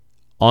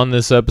On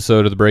this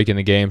episode of the Breaking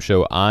the Game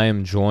Show, I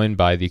am joined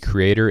by the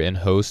creator and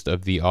host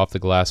of the Off the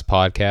Glass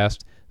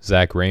podcast,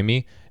 Zach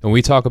Ramey, and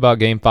we talk about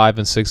Game 5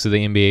 and 6 of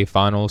the NBA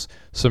Finals,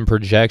 some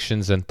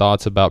projections and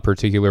thoughts about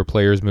particular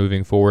players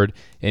moving forward,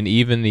 and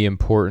even the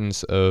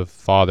importance of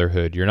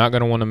fatherhood. You're not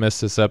going to want to miss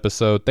this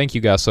episode. Thank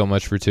you guys so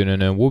much for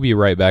tuning in. We'll be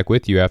right back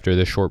with you after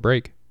this short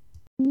break.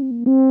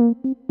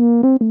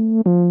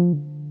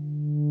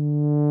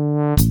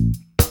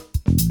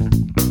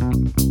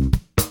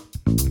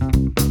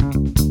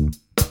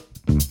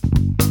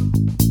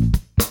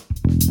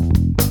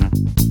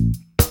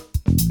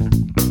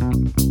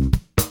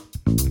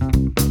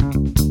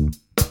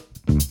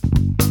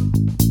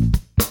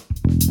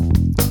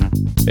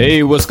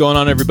 Hey, what's going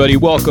on, everybody?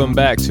 Welcome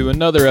back to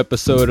another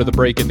episode of the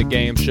Breaking the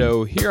Game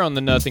Show here on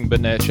the Nothing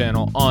But Net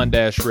channel on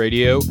Dash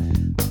Radio.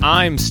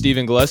 I'm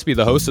Stephen Gillespie,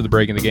 the host of the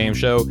Breaking the Game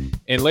Show.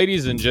 And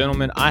ladies and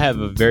gentlemen, I have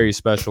a very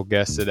special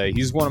guest today.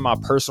 He's one of my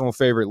personal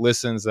favorite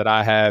listens that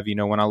I have,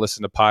 when I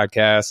listen to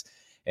podcasts.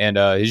 And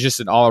he's just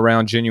an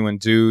all-around genuine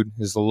dude.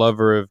 He's a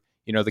lover of,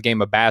 the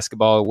game of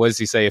basketball. What does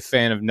he say? A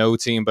fan of no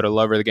team, but a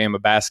lover of the game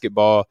of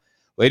basketball.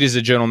 Ladies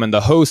and gentlemen,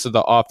 the host of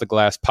the Off the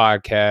Glass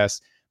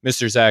podcast,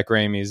 Mr. Zach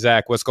Ramey.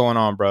 Zach, what's going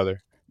on, brother?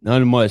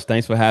 Nothing much.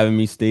 Thanks for having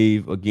me,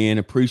 Steve. Again,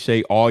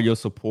 appreciate all your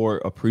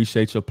support.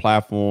 Appreciate your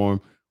platform.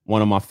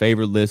 One of my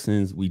favorite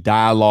listens. We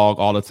dialogue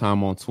all the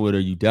time on Twitter.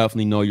 You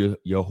definitely know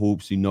your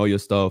hoops. You know your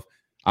stuff.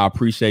 I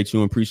appreciate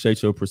you and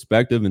appreciate your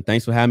perspective. And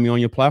thanks for having me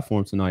on your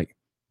platform tonight.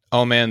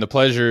 Oh, man, the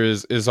pleasure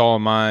is all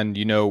mine.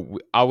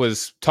 I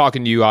was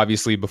talking to you,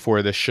 obviously,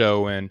 before the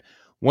show. And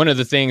one of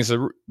the things,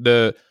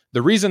 the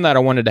reason that I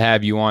wanted to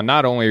have you on,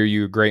 not only are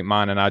you a great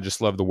mind and I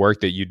just love the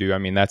work that you do, I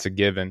mean, that's a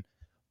given,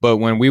 but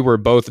when we were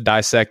both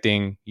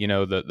dissecting,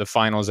 the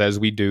finals as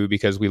we do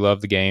because we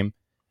love the game,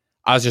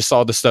 I just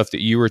saw the stuff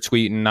that you were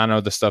tweeting. I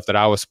know the stuff that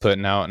I was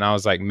putting out, and I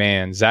was like,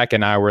 man, Zach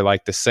and I were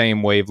like the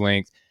same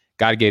wavelength.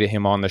 Got to get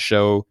him on the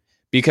show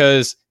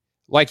because,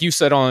 like you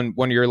said on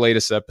one of your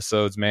latest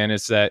episodes, man,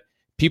 it's that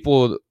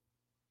people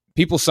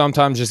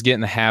sometimes just get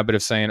in the habit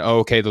of saying, oh,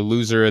 okay, the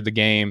loser of the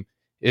game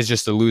is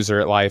just a loser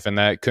at life, and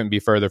that couldn't be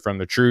further from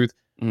the truth.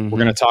 Mm-hmm. We're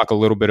going to talk a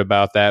little bit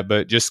about that,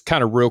 but just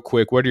kind of real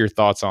quick, what are your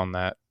thoughts on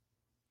that?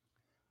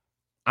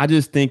 I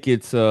just think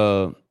it's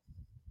a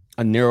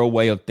narrow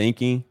way of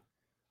thinking.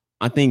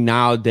 I think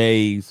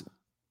nowadays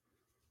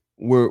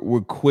we're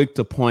quick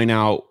to point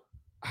out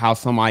how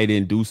somebody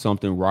didn't do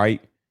something right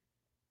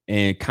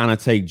and kind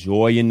of take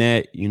joy in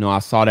that. I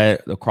saw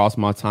that across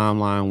my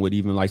timeline with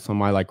even like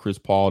somebody like Chris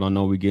Paul. I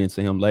know we get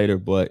into him later,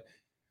 but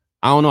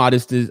I don't know.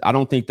 I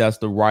don't think that's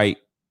the right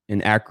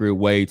and accurate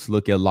way to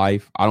look at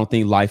life. I don't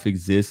think life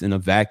exists in a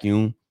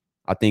vacuum.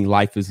 I think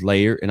life is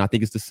layered. And I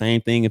think it's the same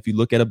thing if you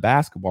look at a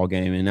basketball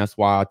game. And that's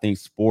why I think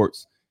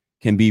sports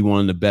can be one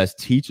of the best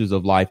teachers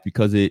of life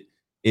because it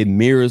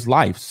mirrors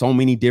life. So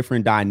many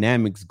different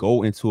dynamics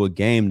go into a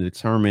game to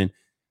determine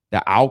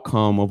the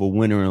outcome of a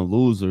winner and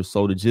loser.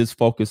 So to just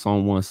focus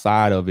on one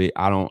side of it,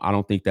 I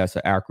don't think that's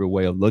an accurate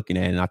way of looking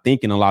at it. And I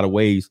think in a lot of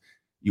ways,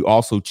 you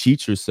also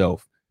cheat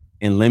yourself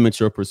and limit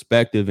your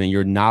perspective and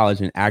your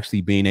knowledge and actually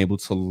being able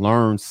to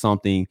learn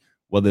something,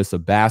 whether it's a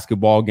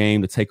basketball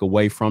game to take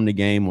away from the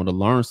game or to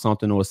learn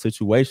something or a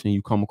situation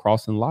you come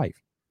across in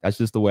life. That's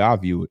just the way I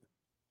view it.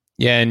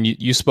 Yeah, and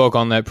you spoke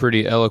on that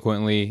pretty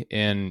eloquently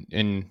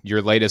in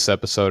your latest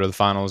episode of the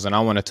finals, and I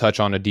want to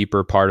touch on a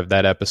deeper part of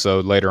that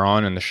episode later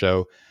on in the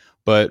show.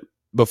 But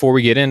before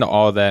we get into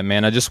all of that,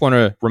 man, I just want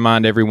to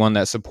remind everyone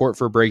that support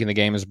for Breaking the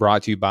Game is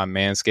brought to you by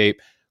Manscaped.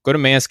 Go to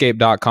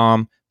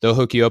manscaped.com. They'll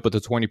hook you up with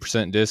a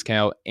 20%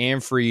 discount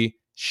and free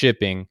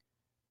shipping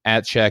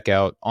at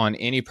checkout on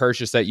any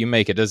purchase that you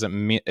make. It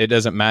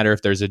doesn't matter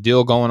if there's a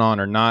deal going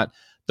on or not.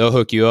 They'll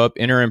hook you up.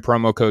 Enter in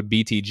promo code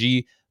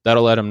BTG.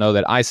 That'll let them know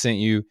that I sent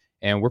you.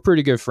 And we're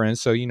pretty good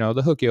friends, so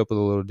they'll hook you up with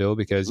a little deal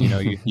because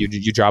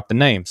you dropped the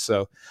name.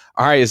 So,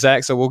 all right,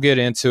 Zach. So we'll get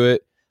into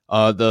it.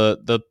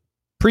 The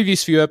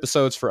previous few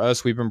episodes for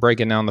us, we've been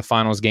breaking down the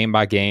finals game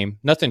by game.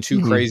 Nothing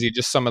too crazy,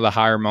 just some of the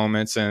higher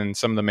moments and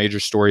some of the major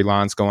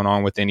storylines going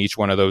on within each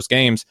one of those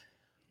games.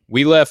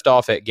 We left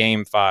off at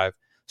Game 5.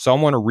 So I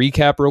want to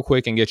recap real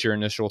quick and get your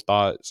initial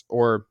thoughts,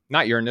 or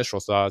not your initial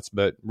thoughts,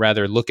 but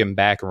rather looking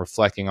back and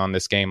reflecting on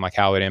this game, like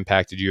how it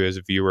impacted you as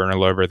a viewer and a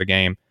lover of the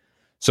game.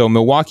 So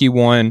Milwaukee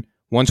won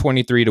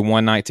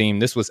 123-119.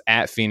 This was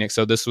at Phoenix,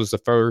 so this was the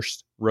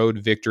first road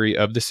victory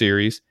of the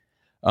series.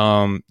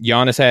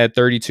 Giannis had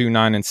 32,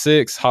 9, and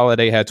 6.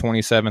 Holiday had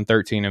 27,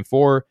 13, and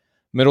 4.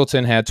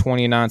 Middleton had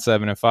 29,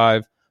 7, and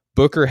 5.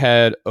 Booker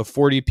had a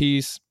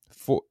 40-piece,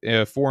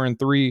 4 and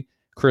 3.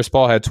 Chris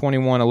Paul had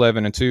 21,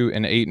 11, and 2,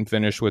 and 8 and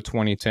finished with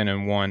 20, 10,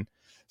 and 1.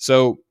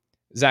 So,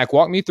 Zach,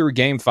 walk me through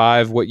Game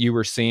 5, what you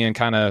were seeing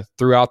kind of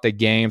throughout the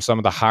game, some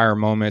of the higher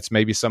moments,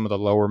 maybe some of the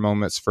lower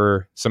moments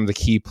for some of the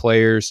key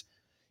players.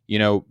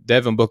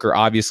 Devin Booker,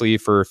 obviously,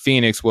 for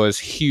Phoenix was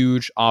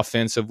huge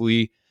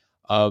offensively.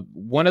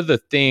 One of the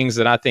things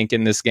that I think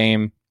in this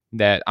game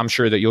that I'm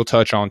sure that you'll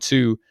touch on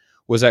too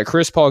was that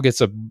Chris Paul gets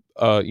the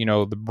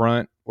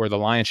brunt or the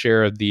lion's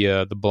share of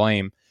the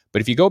blame.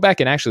 But if you go back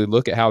and actually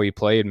look at how he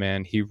played,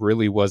 man, he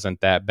really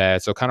wasn't that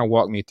bad. So kind of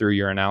walk me through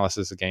your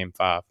analysis of game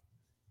 5.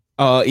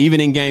 Even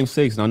in game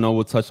 6, and I know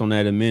we'll touch on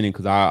that in a minute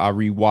because I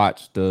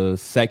rewatched the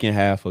second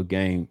half of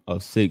game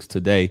of 6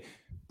 today.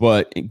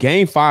 But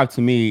game 5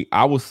 to me,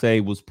 I would say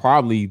was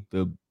probably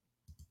the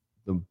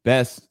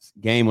best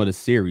game of the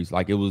series.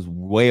 Like, it was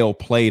well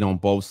played on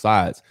both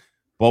sides.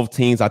 Both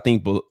teams, I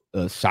think,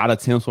 shot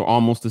attempts were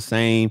almost the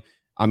same.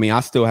 I mean,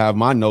 I still have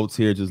my notes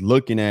here just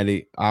looking at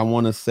it. I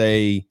want to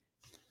say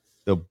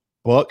the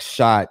Bucks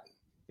shot,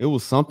 it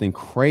was something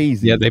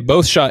crazy. Yeah, they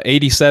both shot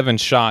 87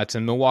 shots,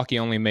 and Milwaukee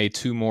only made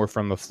 2 more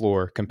from the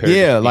floor compared to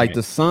Phoenix. Like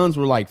the Suns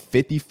were like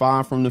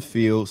 55 from the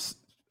field,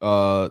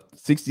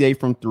 68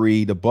 from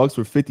 3. The Bucks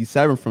were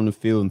 57 from the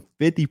field and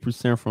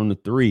 50% from the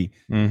 3.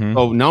 Mm-hmm.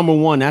 So number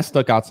one, that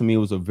stuck out to me. It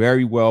was a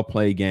very well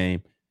played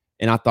game.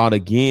 And I thought,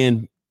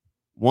 again,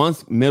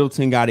 once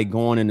Middleton got it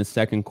going in the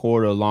second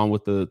quarter, along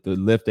with the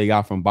lift they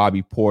got from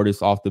Bobby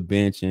Portis off the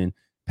bench and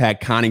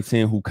Pat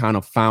Connaughton, who kind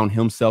of found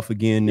himself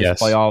again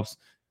this playoffs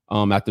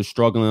after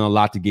struggling a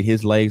lot to get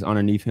his legs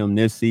underneath him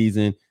this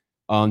season.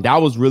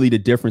 That was really the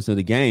difference of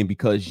the game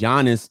because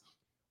Giannis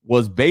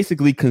was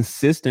basically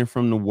consistent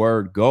from the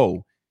word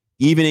go.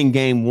 Even in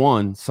game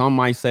 1, some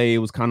might say it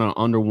was kind of an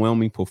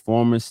underwhelming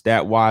performance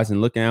stat-wise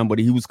and looking at him, but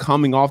he was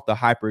coming off the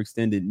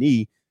hyperextended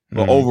knee.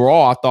 But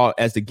overall, I thought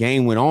as the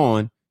game went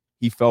on,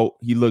 he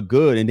looked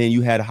good. And then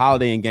you had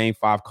Holiday in game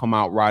 5 come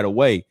out right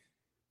away.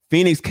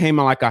 Phoenix came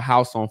out like a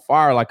house on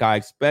fire, like I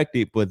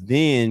expected. But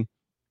then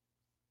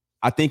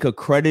I think a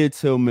credit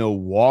to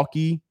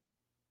Milwaukee,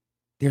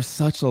 they're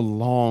such a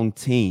long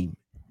team.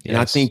 Yes. And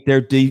I think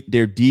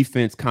their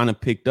defense kind of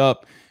picked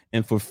up.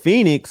 And for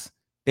Phoenix,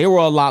 they were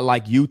a lot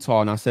like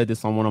Utah. And I said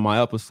this on one of my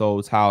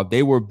episodes, how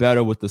they were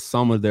better with the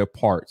sum of their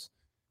parts.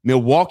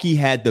 Milwaukee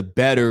had the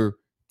better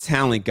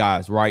talent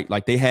guys, right?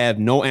 Like, they have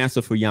no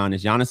answer for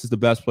Giannis. Giannis is the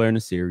best player in the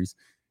series.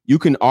 You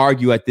can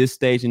argue at this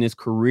stage in his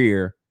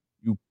career,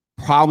 you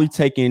probably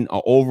taking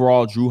an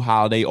overall Drew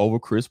Holiday over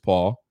Chris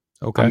Paul.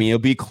 Okay. I mean, it'll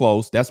be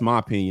close. That's my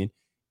opinion.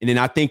 And then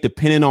I think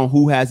depending on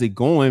who has it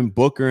going,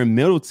 Booker and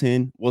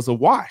Middleton was a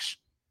wash.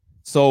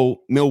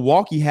 So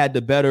Milwaukee had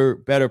the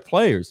better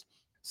players.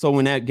 So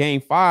in that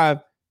game 5,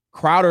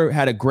 Crowder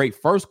had a great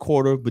first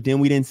quarter, but then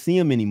we didn't see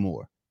him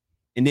anymore.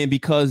 And then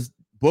because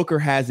Booker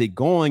has it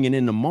going, and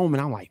in the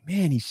moment, I'm like,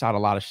 man, he shot a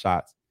lot of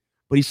shots.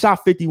 But he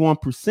shot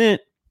 51%.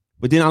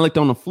 But then I looked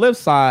on the flip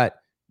side,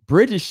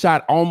 Bridges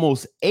shot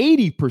almost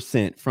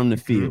 80% from the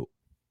field.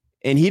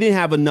 And he didn't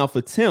have enough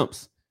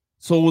attempts.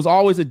 So it was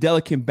always a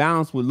delicate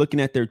balance with looking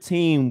at their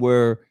team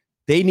where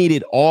they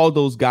needed all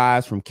those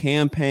guys from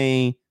Cam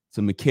Payne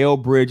to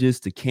Mikal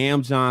Bridges to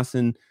Cam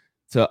Johnson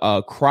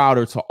to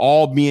Crowder to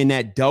all be in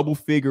that double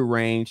figure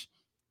range.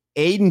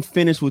 Aiden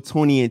finished with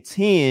 20 and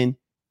 10,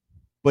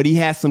 but he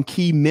had some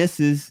key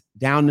misses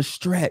down the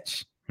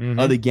stretch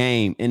of the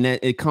game. And that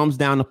it comes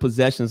down to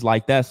possessions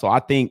like that. So I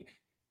think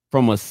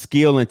from a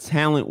skill and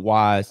talent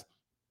wise,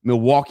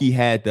 Milwaukee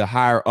had the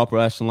higher upper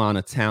echelon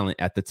of talent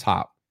at the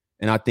top.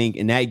 And I think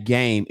in that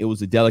game, it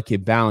was a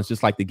delicate balance,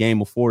 just like the game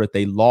before that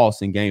they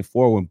lost in game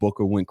 4 when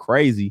Booker went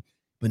crazy,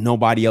 but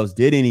nobody else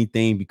did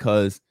anything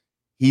because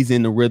he's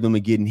in the rhythm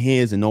of getting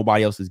his and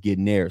nobody else is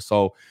getting theirs.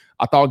 So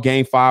I thought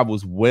game 5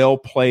 was well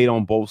played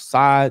on both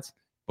sides,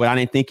 but I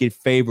didn't think it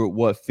favored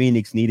what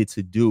Phoenix needed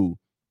to do.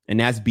 And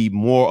that's be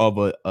more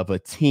of a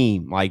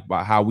team, like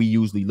by how we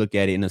usually look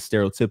at it in a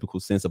stereotypical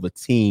sense of a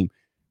team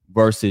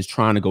versus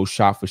trying to go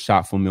shot for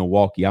shot from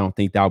Milwaukee. I don't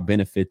think that'll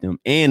benefit them.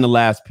 And the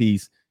last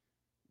piece,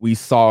 we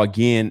saw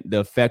again the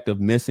effect of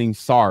missing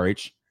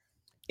Saric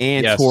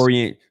and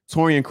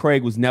Torian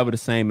Craig was never the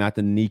same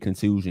after the knee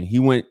contusion. He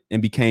went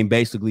and became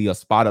basically a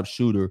spot up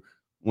shooter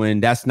when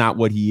that's not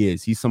what he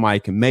is. He's somebody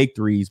who can make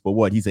threes,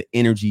 but he's an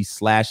energy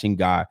slashing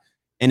guy.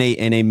 And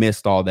they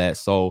missed all that.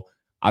 So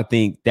I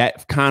think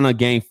that kind of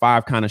game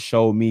 5 kind of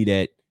showed me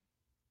that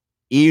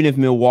even if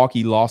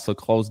Milwaukee lost a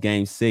close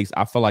game 6,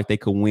 I feel like they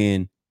could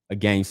win a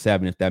game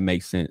 7, if that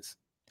makes sense.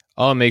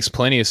 Oh, it makes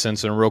plenty of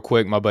sense. And real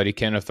quick, my buddy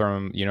Kenneth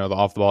from, the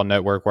Off the Ball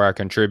Network where I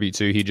contribute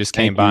to, he just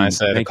came by and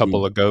said a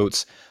couple of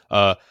goats.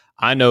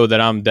 I know that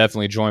I'm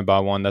definitely joined by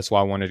one. That's why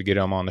I wanted to get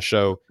him on the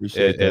show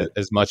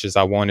as much as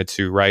I wanted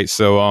to, right?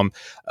 So,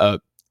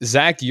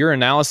 Zach, your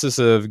analysis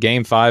of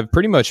Game 5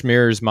 pretty much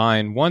mirrors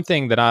mine. One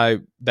thing that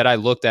I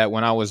looked at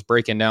when I was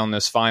breaking down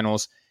this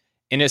finals,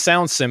 and it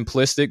sounds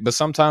simplistic, but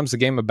sometimes the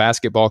game of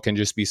basketball can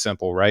just be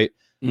simple, right?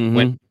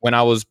 When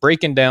I was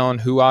breaking down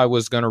who I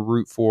was going to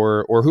root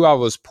for or who I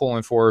was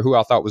pulling for, or who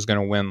I thought was going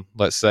to win,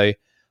 let's say,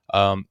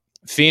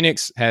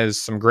 Phoenix has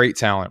some great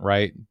talent,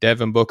 right?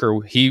 Devin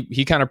Booker,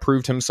 he kind of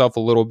proved himself a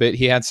little bit.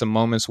 He had some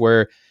moments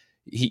where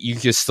you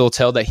can still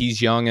tell that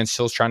he's young and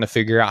still trying to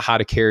figure out how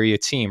to carry a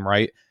team,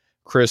 right?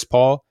 Chris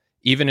Paul,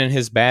 even in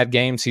his bad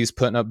games, he's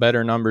putting up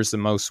better numbers than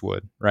most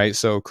would, right?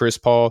 So Chris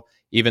Paul,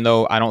 even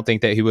though I don't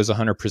think that he was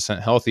 100%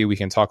 healthy, we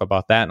can talk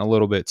about that in a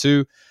little bit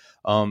too.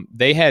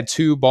 They had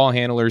 2 ball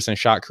handlers and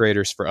shot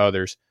creators for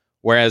others.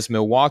 Whereas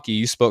Milwaukee,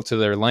 you spoke to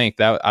their length.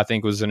 That I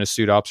think was an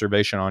astute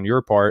observation on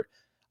your part.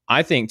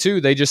 I think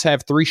too, they just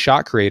have 3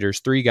 shot creators,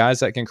 3 guys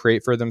that can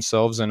create for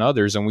themselves and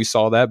others. And we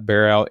saw that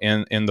bear out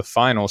in the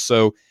final.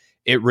 So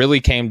it really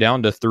came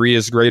down to 3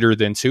 is greater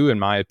than 2, in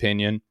my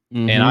opinion.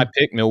 And I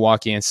picked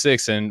Milwaukee in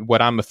 6. And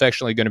what I'm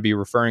affectionately going to be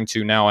referring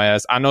to now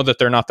as, I know that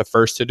they're not the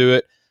first to do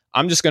it.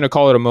 I'm just going to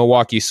call it a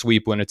Milwaukee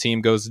sweep when a team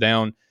goes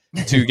down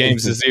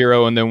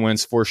 2-0 and then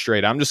wins 4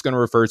 straight. I'm just going to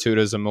refer to it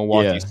as a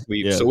Milwaukee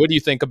sweep. Yeah. So what do you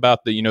think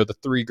about the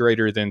 3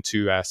 greater than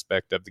 2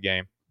 aspect of the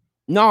game?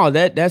 No,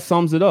 that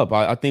sums it up.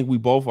 I think we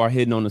both are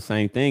hitting on the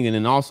same thing. And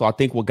then also, I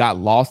think what got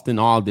lost in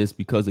all this,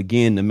 because,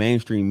 again, the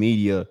mainstream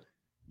media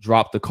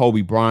dropped the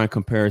Kobe Bryant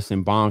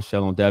comparison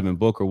bombshell on Devin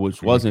Booker,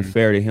 which wasn't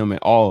fair to him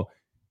at all.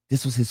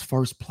 This was his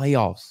first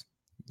playoffs.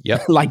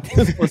 Yep. Like,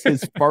 this was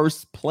his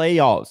first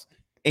playoffs.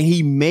 And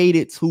he made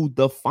it to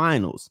the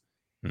finals.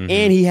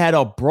 And he had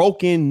a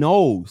broken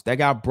nose that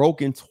got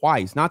broken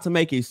twice. Not to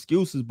make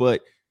excuses,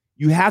 but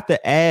you have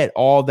to add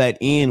all that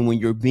in when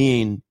you're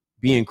being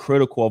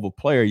critical of a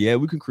player. Yeah,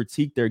 we can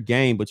critique their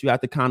game, but you have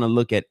to kind of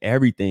look at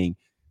everything.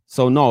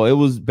 So no, it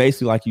was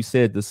basically, like you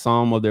said, the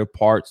sum of their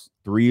parts.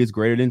 3 is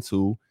greater than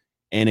 2.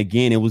 And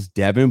again, it was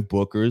Devin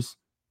Booker's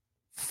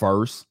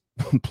first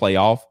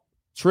playoff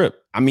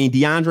trip. I mean,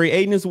 DeAndre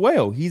Ayton as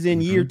well. He's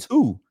in year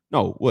 2.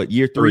 No, what,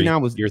 year 3 now?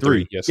 Was year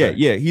 3. Yes, sir.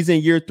 Yeah, he's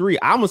in year 3.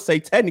 I'm gonna say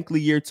technically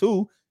year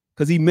 2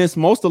 because he missed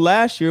most of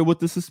last year with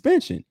the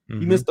suspension.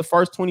 He missed the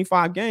first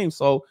 25 games.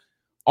 So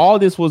all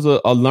this was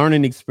a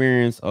learning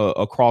experience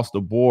across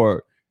the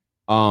board.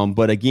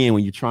 But again,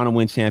 when you're trying to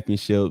win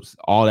championships,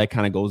 all that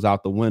kind of goes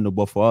out the window.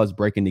 But for us,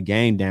 breaking the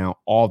game down,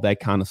 all that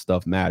kind of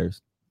stuff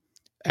matters.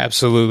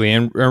 Absolutely.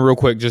 And real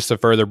quick, just to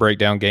further break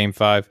down Game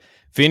 5,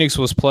 Phoenix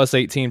was plus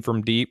 18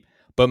 from deep,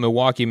 but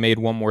Milwaukee made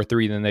 1 more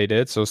 3 than they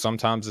did. So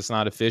sometimes it's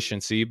not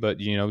efficiency, but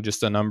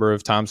just a number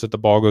of times that the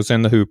ball goes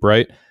in the hoop,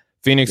 right?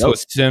 Phoenix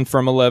was 10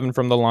 from 11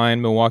 from the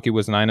line. Milwaukee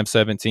was 9 of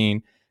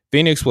 17.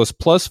 Phoenix was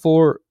plus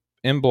 4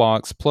 in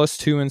blocks, plus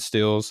 2 in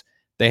steals.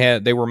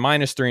 They were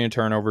minus 3 in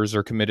turnovers,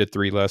 or committed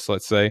 3 less,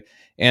 let's say,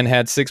 and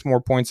had 6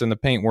 more points in the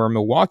paint, where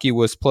Milwaukee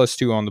was plus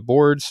 2 on the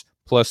boards,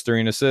 plus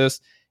 3 in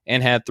assists,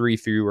 and had 3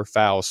 fewer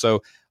fouls.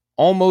 So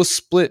almost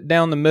split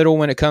down the middle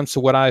when it comes to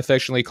what I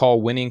affectionately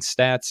call winning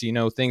stats,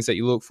 things that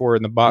you look for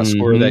in the box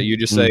score that you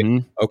just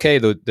say, okay,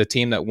 the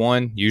team that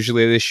won,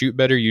 usually they shoot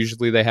better,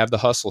 usually they have the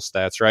hustle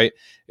stats, right?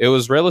 It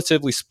was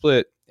relatively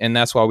split, and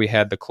that's why we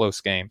had the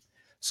close game.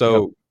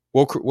 So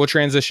we'll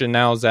transition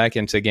now, Zach,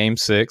 into Game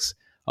 6.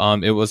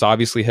 It was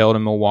obviously held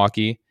in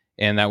Milwaukee,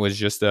 and that was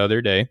just the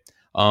other day.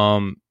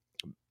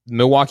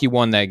 Milwaukee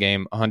won that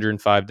game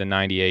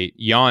 105-98.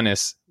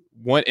 Giannis,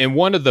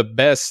 one of the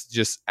best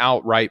just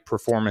outright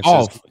performances.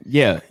 Oh,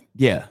 yeah.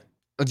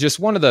 Just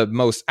one of the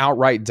most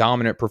outright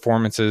dominant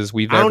performances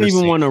we've ever seen. I don't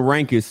even want to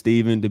rank it,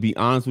 Steven, to be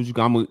honest with you.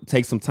 I'm going to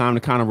take some time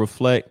to kind of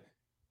reflect.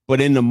 But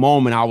in the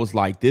moment, I was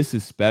like, this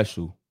is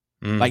special.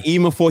 Like,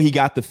 even before he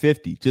got the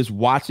 50, just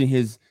watching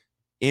his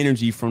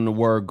energy from the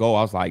word go,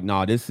 I was like,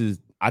 nah, he's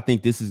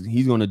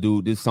going to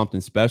do this something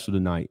special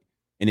tonight.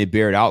 And it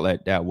bared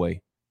out that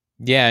way.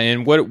 Yeah,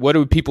 and what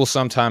do people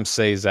sometimes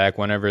say, Zach,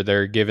 whenever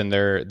they're given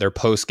their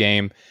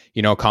post-game,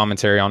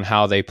 commentary on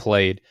how they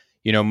played?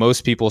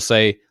 Most people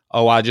say,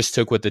 oh, I just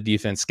took what the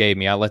defense gave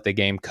me. I let the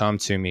game come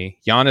to me.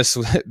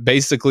 Giannis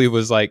basically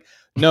was like,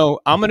 no,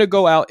 I'm going to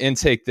go out and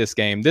take this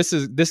game.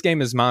 This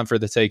game is mine for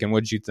the taking.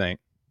 What did you think?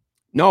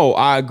 No,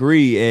 I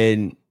agree.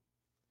 And,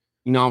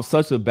 I'm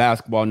such a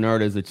basketball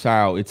nerd as a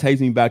child. It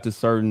takes me back to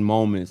certain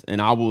moments. And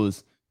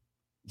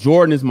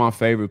Jordan is my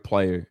favorite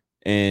player.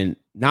 And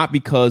not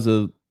because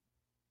of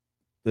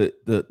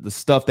the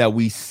stuff that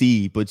we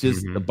see, but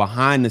just the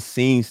behind the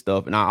scenes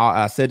stuff. And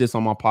I said this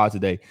on my pod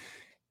today.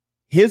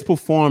 His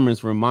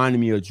performance reminded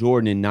me of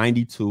Jordan in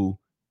 92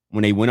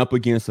 when they went up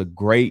against a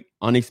great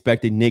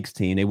unexpected Knicks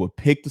team. They were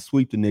picked to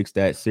sweep the Knicks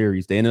that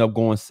series. They ended up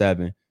going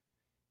 7.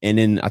 And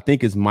then I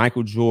think it's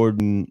Michael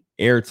Jordan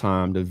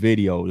Airtime, the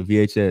video, the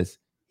VHS.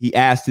 He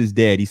asked his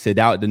dad, he said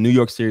that the New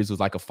York series was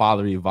like a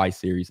fatherly advice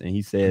series. And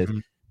he says,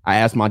 I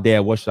asked my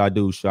dad, what should I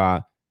do? Should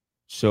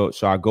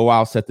I go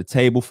out, set the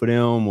table for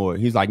them? Or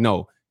he's like,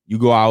 no, you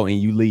go out and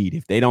you lead.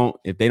 If they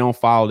don't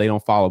follow, they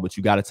don't follow, but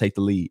you got to take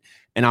the lead.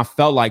 And I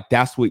felt like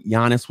that's what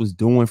Giannis was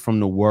doing from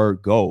the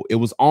word go. It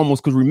was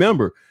almost, because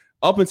remember,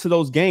 up into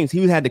those games,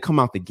 he had to come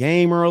out the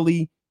game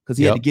early because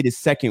he had to get his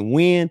second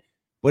win.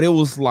 But it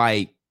was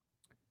like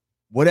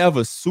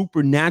whatever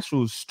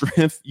supernatural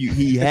strength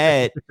he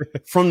had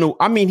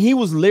he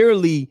was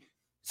literally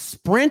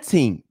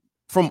sprinting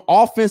from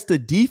offense to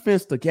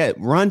defense to get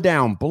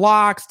rundown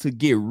blocks, to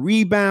get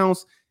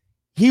rebounds.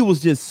 He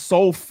was just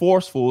so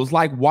forceful. It was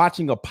like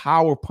watching a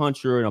power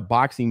puncher in a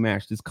boxing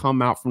match just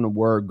come out from the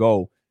word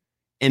go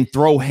and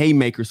throw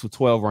haymakers for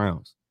 12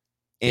 rounds.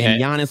 And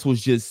Giannis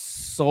was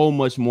just so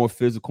much more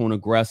physical and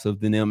aggressive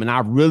than them. And I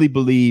really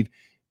believe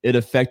it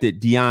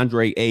affected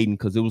DeAndre Ayton,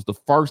 because it was the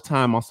first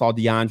time I saw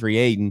DeAndre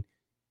Ayton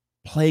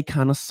play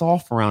kind of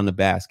soft around the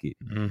basket.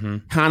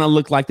 Kind of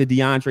looked like the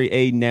DeAndre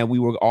Ayton that we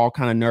were all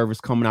kind of nervous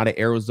coming out of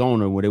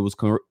Arizona, where they was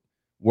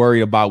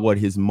worried about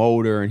his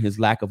motor and his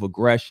lack of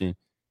aggression.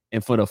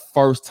 And for the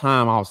first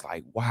time, I was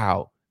like,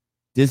 wow,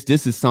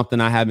 this is something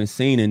I haven't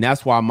seen. And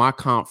that's why my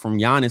comp from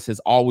Giannis has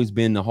always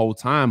been the whole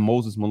time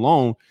Moses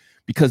Malone,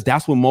 because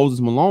that's what Moses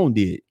Malone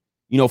did.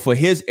 You know, for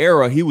his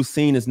era, he was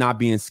seen as not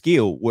being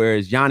skilled,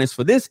 whereas Giannis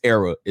for this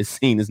era is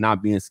seen as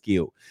not being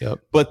skilled. Yep.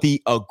 But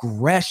the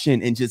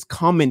aggression and just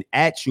coming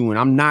at you,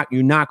 and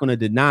you're not going to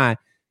deny,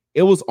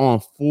 it was on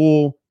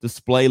full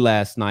display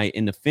last night.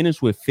 And to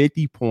finish with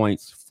 50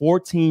 points,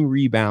 14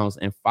 rebounds,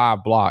 and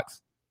 5 blocks.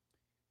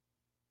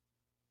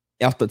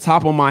 Off the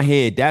top of my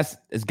head,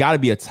 it's got to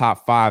be a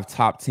top 5,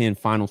 top 10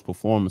 finals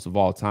performance of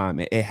all time.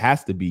 It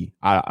has to be.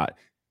 I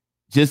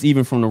just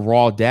even from the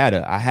raw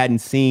data, I hadn't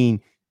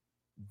seen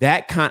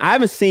that kind. I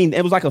haven't seen.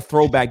 It was like a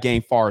throwback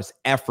game, far as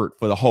effort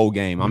for the whole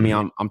game. I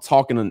mean, I'm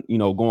talking,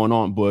 going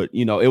on, but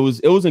it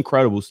was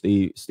incredible,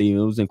 Steve. It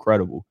was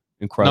incredible.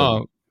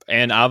 No,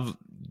 and I've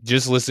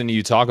just listened to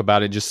you talk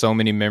about it. Just so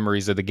many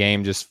memories of the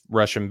game just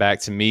rushing back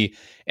to me.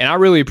 And I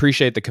really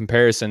appreciate the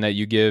comparison that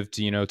you give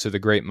to, to the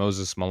great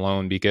Moses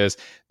Malone, because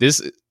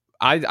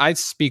I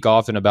speak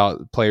often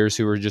about players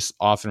who are just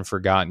often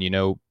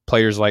forgotten,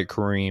 players like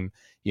Kareem,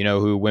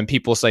 who, when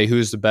people say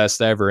who's the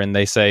best ever, and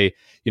they say,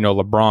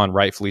 LeBron,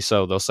 rightfully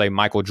so. They'll say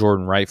Michael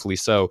Jordan, rightfully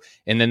so.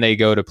 And then they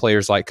go to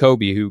players like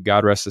Kobe, who,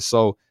 God rest his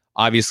soul,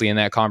 obviously in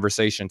that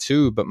conversation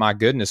too. But my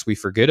goodness, we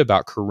forget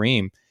about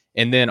Kareem.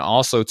 And then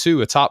also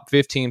too, a top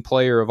 15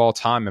 player of all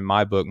time in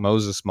my book,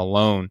 Moses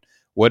Malone.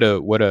 What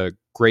a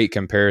great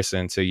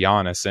comparison to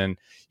Giannis. And,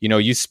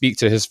 you speak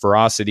to his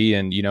ferocity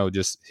and,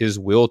 just his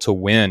will to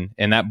win.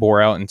 And that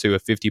bore out into a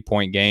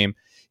 50-point game,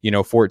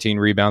 14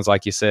 rebounds,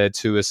 like you said,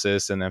 2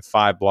 assists, and then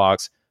 5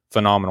 blocks.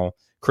 Phenomenal.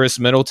 Chris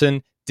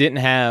Middleton didn't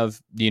have,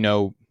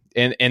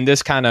 and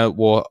this kind of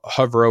will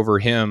hover over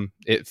him.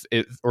 It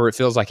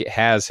feels like it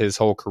has his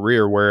whole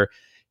career, where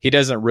he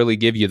doesn't really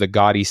give you the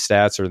gaudy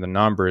stats or the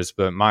numbers,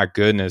 but my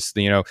goodness,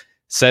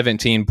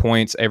 17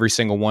 points, every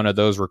single one of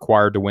those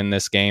required to win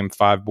this game,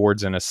 5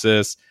 boards and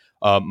assists.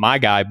 My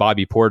guy,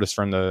 Bobby Portis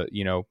from the,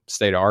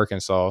 state of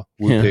Arkansas,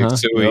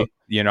 Suey,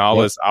 yep.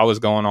 I was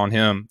going on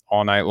him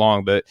all night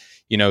long, but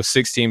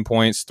 16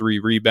 points, 3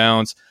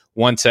 rebounds,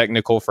 1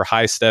 technical for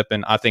high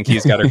stepping. I think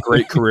he's got a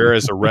great career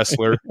as a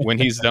wrestler when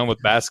he's done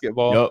with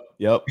basketball.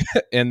 Yep.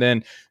 And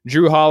then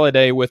Drew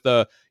Holiday with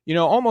a,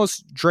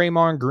 almost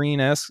Draymond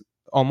Green-esque,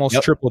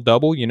 almost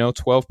triple-double,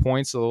 12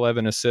 points,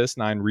 11 assists,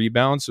 9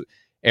 rebounds.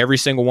 Every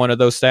single one of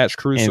those stats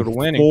crucial to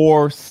winning.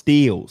 4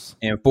 steals.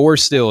 And 4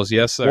 steals,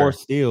 yes, sir. 4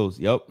 steals,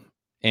 yep.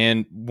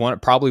 And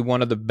probably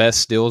one of the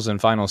best steals in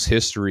finals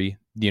history,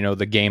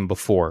 the game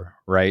before,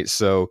 right?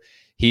 So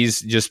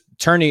he's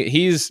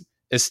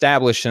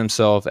established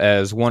himself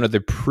as one of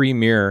the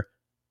premier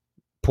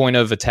point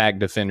of attack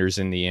defenders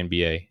in the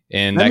NBA.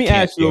 And let me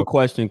ask you a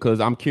question, because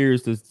I'm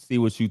curious to see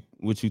what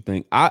you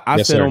think.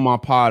 I said on my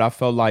pod, I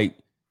felt like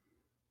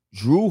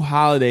Drew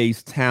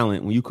Holiday's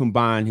talent, when you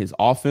combine his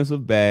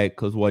offensive bag,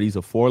 because he's a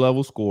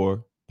 4-level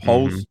scorer,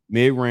 post,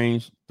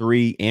 mid-range,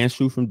 3, and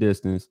shoot from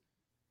distance,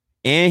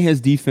 and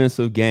his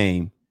defensive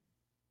game,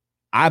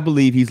 I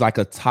believe he's like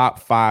a top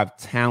 5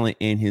 talent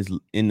in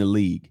the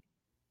league.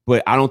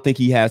 But I don't think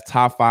he has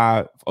top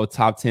 5 or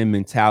top 10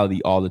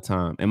 mentality all the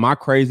time. Am I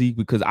crazy?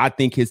 Because I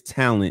think his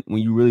talent,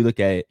 when you really look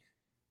at it,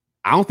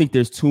 I don't think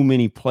there's too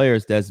many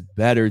players that's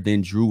better than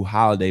Drew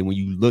Holiday when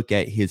you look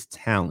at his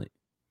talent.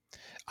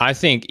 I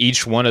think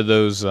each one of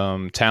those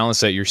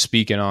talents that you're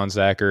speaking on,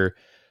 Zach, are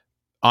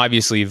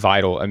obviously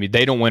vital. I mean,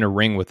 they don't win a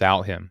ring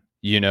without him.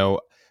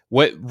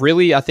 What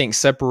really, I think,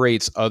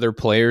 separates other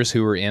players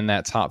who are in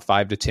that top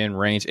 5 to 10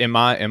 range, in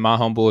my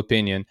humble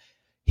opinion,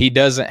 he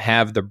doesn't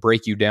have the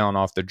break you down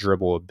off the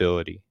dribble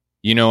ability.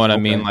 You know what I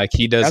mean? Like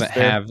he doesn't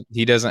have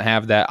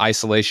that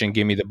isolation.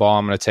 Give me the ball.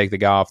 I'm going to take the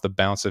guy off the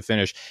bounce and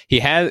finish.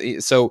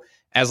 So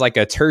as like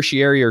a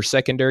tertiary or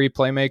secondary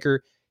playmaker,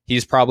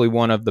 he's probably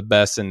one of the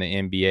best in the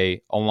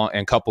NBA,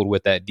 and coupled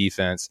with that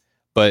defense.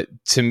 But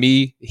to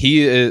me,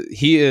 he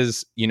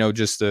is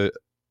just a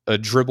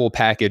dribble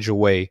package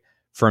away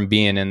from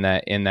being in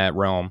that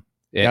realm.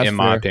 In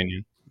my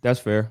opinion, that's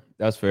fair.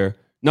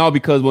 No,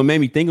 because what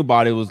made me think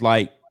about it was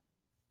like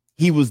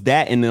he was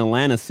that in the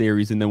Atlanta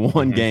series in the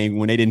one game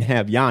when they didn't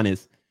have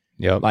Giannis.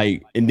 Yep.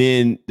 Like, and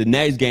then the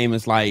next game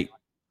is like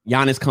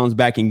Giannis comes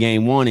back in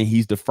game 1 and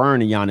he's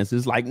deferring to Giannis.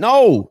 It's like,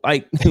 no,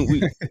 like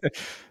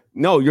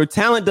no, your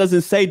talent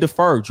doesn't say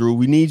defer, Drew.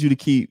 We need you to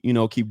keep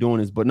doing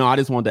this. But no, I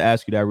just wanted to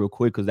ask you that real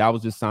quick, because that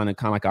was just sounding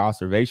kind of like an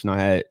observation I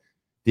had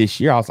this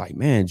year. I was like,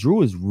 man,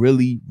 Drew is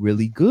really,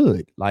 really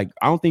good. Like,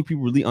 I don't think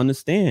people really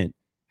understand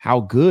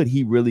how good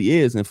he really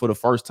is. And for the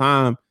first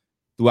time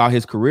throughout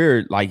his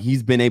career, like,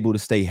 he's been able to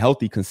stay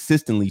healthy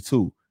consistently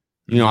too.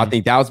 I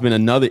think that's been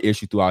another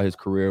issue throughout his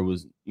career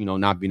was,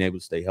 not being able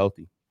to stay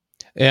healthy.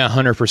 Yeah,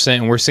 100%.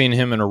 And we're seeing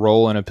him in a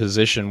role, in a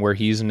position where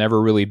he's never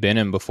really been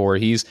in before.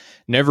 He's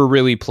never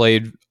really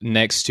played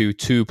next to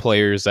 2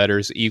 players that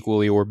are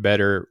equally or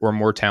better or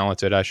more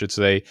talented, I should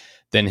say,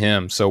 than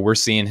him. So we're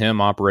seeing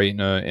him operate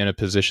in a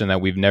position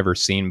that we've never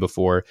seen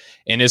before.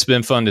 And it's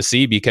been fun to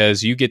see,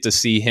 because you get to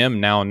see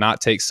him now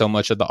not take so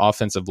much of the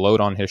offensive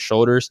load on his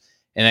shoulders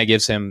and that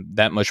gives him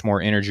that much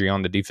more energy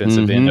on the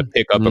defensive end to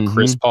pick up a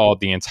Chris Paul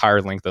the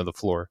entire length of the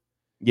floor.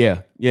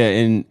 Yeah,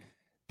 and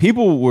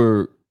people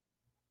were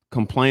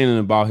complaining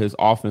about his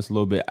offense a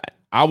little bit.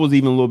 I was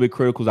even a little bit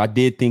critical because I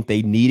did think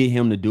they needed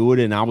him to do it,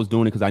 and I was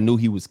doing it because I knew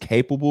he was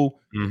capable.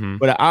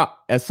 But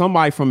as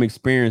somebody from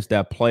experience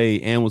that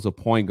played and was a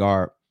point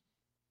guard,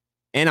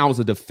 and I was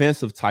a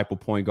defensive type of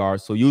point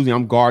guard, so usually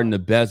I'm guarding the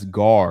best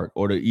guard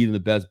or either the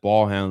best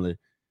ball handler.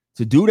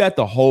 To do that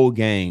the whole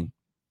game,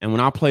 and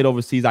when I played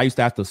overseas, I used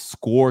to have to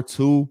score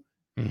too.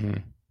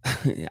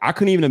 I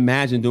couldn't even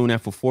imagine doing that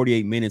for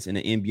 48 minutes in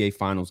an NBA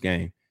Finals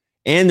game.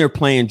 And they're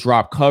playing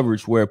drop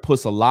coverage where it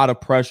puts a lot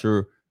of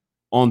pressure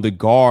on the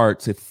guard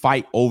to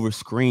fight over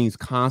screens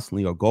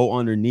constantly or go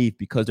underneath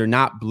because they're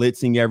not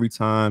blitzing every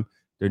time.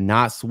 They're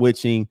not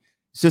switching.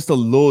 It's just a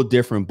little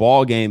different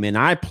ball game. And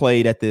I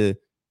played at the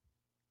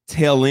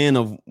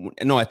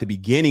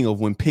beginning of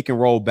when pick and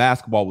roll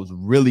basketball was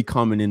really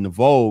coming into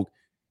vogue.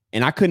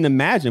 And I couldn't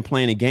imagine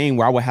playing a game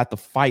where I would have to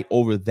fight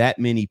over that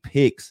many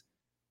picks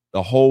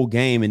the whole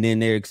game. And then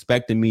they're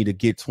expecting me to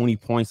get 20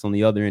 points on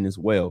the other end as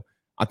well.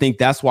 I think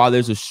that's why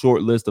there's a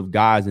short list of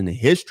guys in the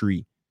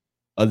history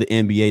of the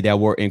NBA that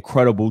were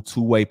incredible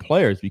two-way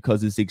players,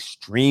 because it's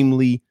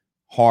extremely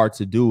hard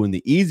to do. And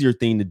the easier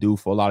thing to do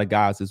for a lot of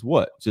guys is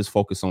what? Just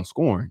focus on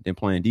scoring than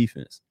playing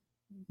defense.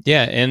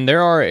 Yeah, and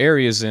there are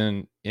areas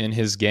in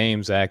his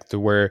game, Zach, to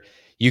where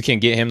you can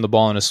get him the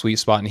ball in a sweet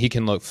spot and he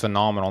can look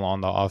phenomenal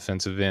on the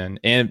offensive end.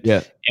 And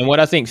what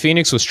I think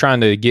Phoenix was trying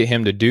to get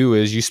him to do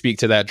is, you speak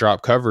to that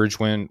drop coverage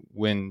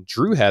when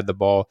Drew had the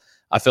ball.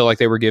 I feel like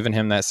they were giving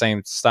him that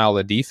same style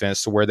of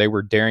defense to where they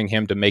were daring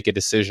him to make a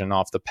decision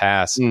off the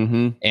pass.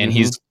 And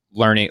he's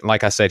learning,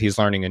 like I said, he's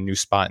learning a new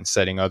spot and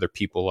setting other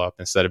people up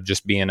instead of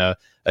just being a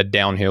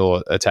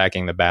downhill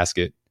attacking the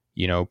basket,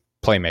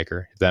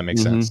 playmaker, if that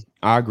makes sense.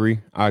 I agree.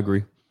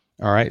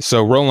 All right.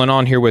 So rolling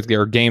on here with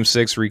our game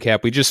 6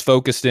 recap, we just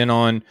focused in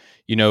on,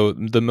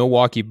 the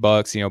Milwaukee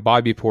Bucks.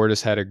 Bobby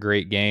Portis had a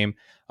great game.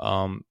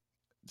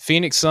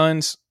 Phoenix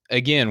Suns,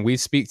 again, we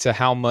speak to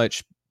how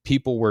much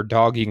people were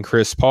dogging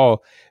Chris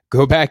Paul.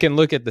 Go back and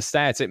look at the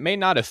stats. It may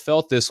not have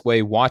felt this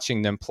way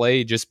watching them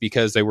play just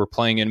because they were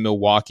playing in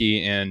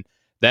Milwaukee and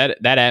that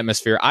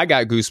atmosphere. I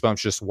got goosebumps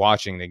just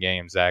watching the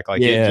game, Zach.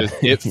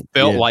 It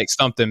felt like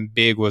something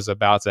big was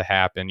about to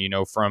happen,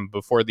 from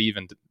before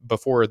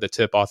the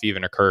tip-off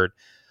even occurred.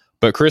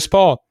 But Chris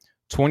Paul,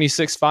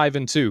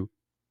 26-5-2,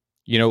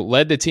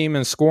 led the team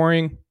in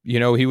scoring.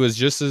 He was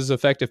just as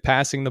effective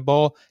passing the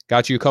ball,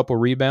 got you a couple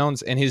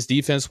rebounds, and his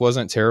defense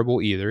wasn't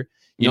terrible either.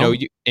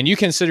 You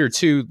consider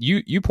too,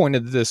 you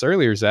pointed to this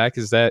earlier, Zach,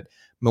 is that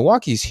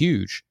Milwaukee's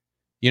huge.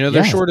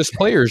 Their shortest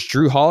player is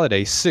Drew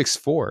Holiday,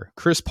 6'4".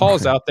 Chris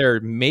Paul's out there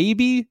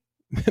maybe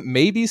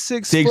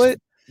 6 foot.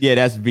 Yeah,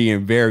 that's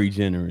being very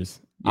generous.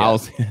 Yeah. I'll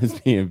say that's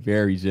being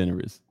very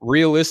generous.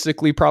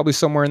 Realistically, probably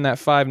somewhere in that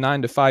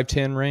 5'9" to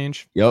 5'10"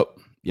 range. Yep.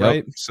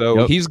 Right?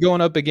 So he's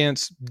going up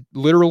against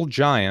literal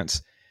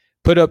giants,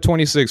 put up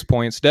 26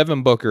 points.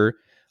 Devin Booker,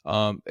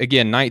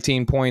 again,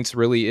 19 points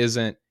really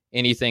isn't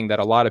anything that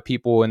a lot of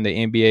people in the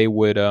NBA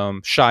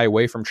would shy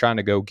away from trying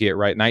to go get,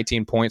 right?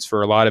 19 points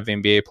for a lot of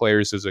NBA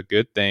players is a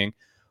good thing.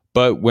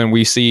 But when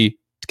we see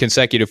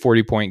consecutive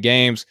 40-point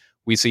games,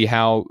 we see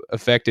how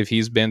effective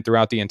he's been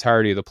throughout the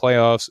entirety of the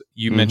playoffs.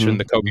 You mentioned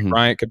the Kobe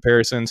Bryant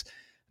comparisons.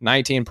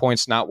 19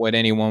 points, not what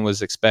anyone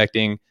was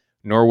expecting,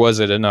 nor was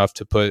it enough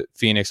to put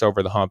Phoenix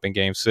over the hump in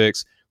Game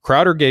 6.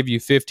 Crowder gave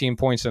you 15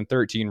 points and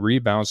 13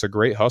 rebounds, a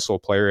great hustle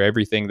player,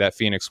 everything that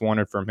Phoenix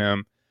wanted from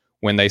him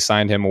when they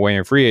signed him away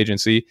in free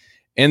agency.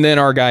 And then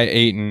our guy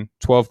Ayton,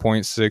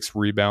 12.6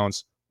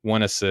 rebounds,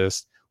 1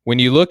 assist. When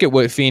you look at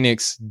what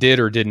Phoenix did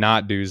or did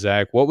not do,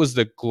 Zach, what was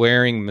the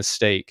glaring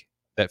mistake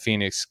that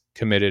Phoenix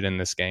committed in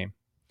this game?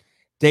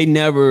 They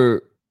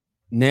never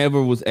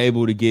was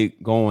able to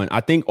get going.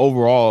 I think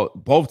overall,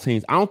 both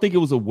teams, I don't think it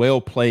was a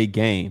well-played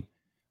game.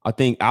 I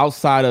think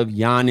outside of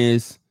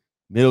Giannis,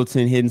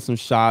 Middleton hitting some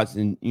shots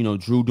and,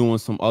 Drew doing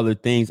some other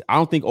things, I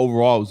don't think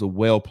overall it was a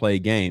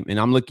well-played game. And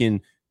I'm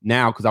looking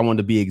now because I wanted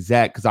to be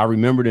exact because I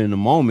remembered it in a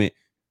moment.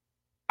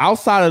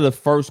 Outside of the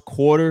first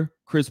quarter,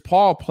 Chris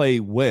Paul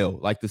played well.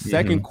 Like the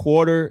second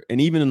quarter and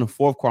even in the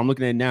fourth quarter, I'm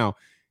looking at it now,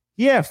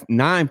 he had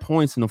 9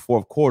 points in the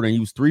fourth quarter and he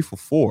was 3 for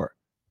 4.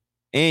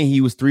 And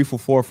he was 3 for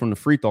 4 from the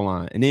free throw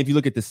line. And then if you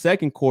look at the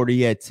second quarter,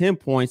 he had 10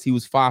 points. He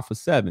was 5 for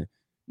 7.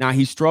 Now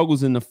he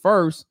struggles in the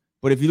first,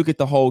 but if you look at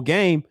the whole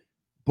game,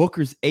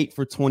 Booker's 8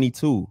 for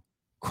 22.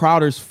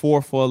 Crowder's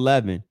 4 for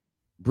 11.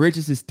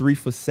 Bridges is 3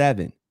 for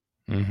 7.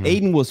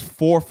 Ayton was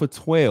 4 for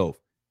 12.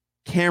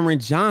 Cameron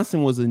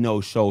Johnson was a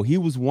no-show. He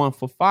was 1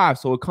 for 5.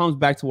 So it comes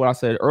back to what I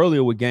said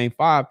earlier with Game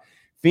 5.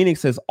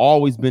 Phoenix has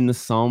always been the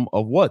sum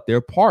of what?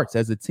 Their parts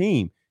as a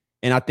team.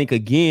 And I think,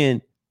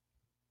 again,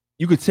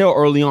 you could tell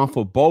early on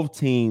for both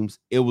teams,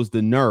 it was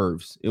the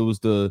nerves. It was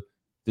the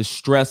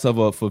stress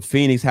for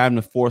Phoenix having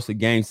to force a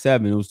Game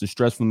 7. It was the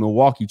stress from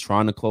Milwaukee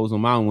trying to close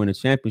them out and win a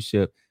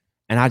championship.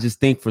 And I just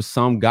think for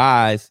some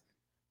guys,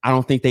 I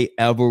don't think they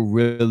ever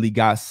really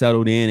got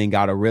settled in and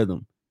got a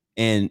rhythm.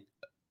 And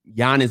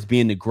Giannis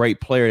being the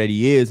great player that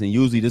he is, and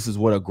usually this is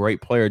what a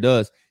great player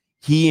does,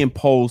 he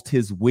imposed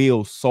his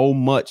will so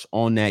much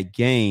on that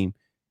game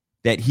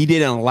that he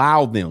didn't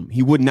allow them.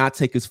 He would not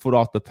take his foot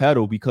off the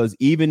pedal, because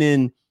even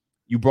in,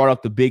 you brought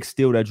up the big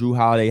steal that Drew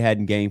Holiday had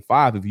in game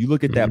 5. If you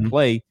look at that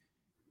play,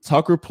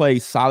 Tucker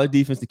played solid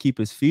defense to keep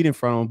his feet in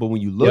front of him. But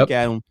when you look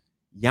at him,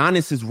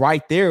 Giannis is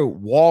right there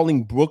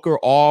walling Booker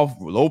off.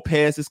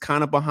 Lopez is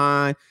kind of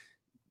behind.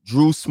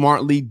 Drew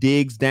smartly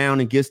digs down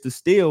and gets the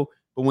steal.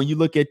 But when you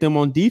look at them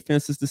on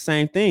defense, it's the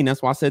same thing.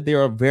 That's why I said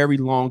they're a very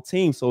long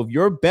team. So if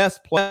your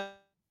best player...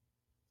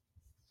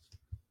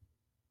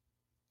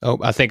 Oh,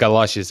 I think I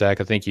lost you,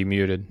 Zach. I think you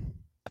muted.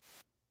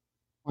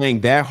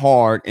 Playing that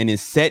hard and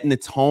is setting the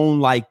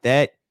tone like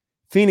that,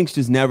 Phoenix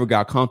just never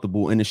got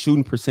comfortable. And the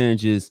shooting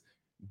percentages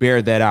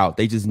bear that out.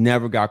 They just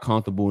never got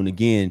comfortable. And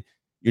again,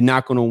 you're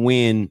not going to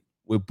win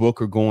with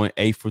Booker going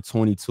 8 for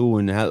 22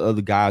 and the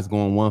other guys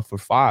going 1 for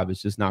 5.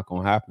 It's just not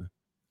going to happen.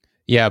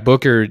 Yeah,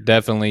 Booker,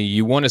 definitely.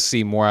 You want to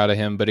see more out of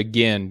him. But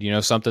again,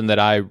 something that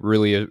I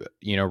really,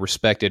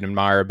 respect and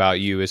admire about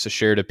you, is a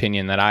shared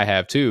opinion that I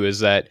have too, is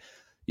that,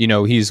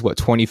 he's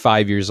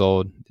 25 years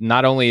old.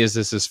 Not only is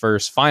this his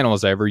first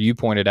finals ever, you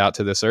pointed out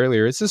to this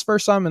earlier, it's his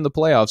first time in the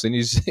playoffs, and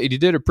he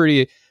did a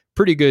pretty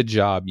good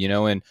job,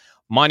 and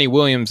Monty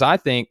Williams, I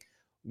think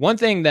one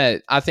thing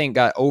that I think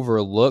got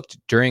overlooked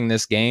during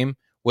this game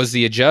was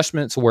the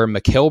adjustments where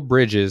Mikal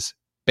Bridges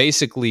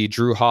basically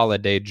Drew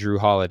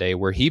Holiday,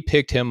 where he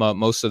picked him up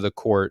most of the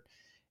court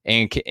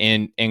and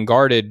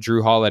guarded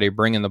Drew Holiday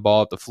bringing the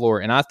ball up the floor.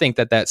 And I think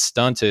that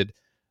stunted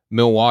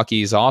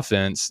Milwaukee's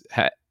offense.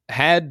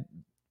 Had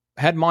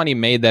Monty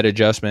made that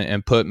adjustment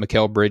and put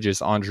Mikal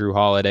Bridges on Drew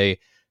Holiday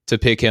to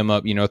pick him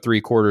up,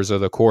 3/4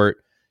 of the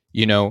court,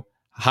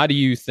 how do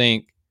you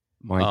think?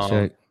 Mic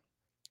check.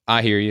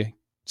 I hear you.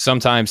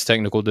 Sometimes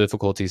technical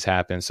difficulties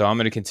happen. So I'm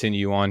going to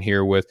continue on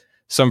here with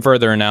some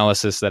further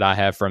analysis that I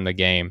have from the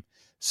game.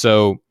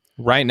 So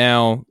right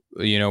now,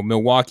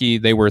 Milwaukee,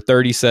 they were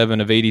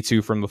 37 of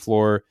 82 from the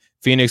floor.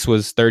 Phoenix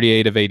was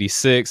 38 of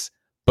 86.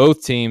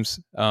 Both teams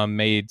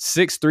made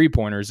 6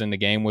 3-pointers in the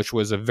game, which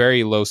was a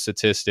very low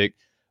statistic.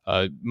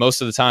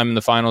 Most of the time in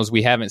the finals,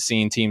 we haven't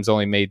seen teams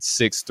only made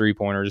 6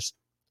 3-pointers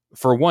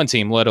for one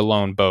team, let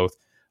alone both.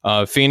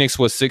 Phoenix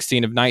was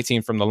 16 of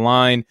 19 from the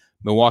line.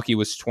 Milwaukee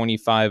was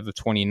 25 of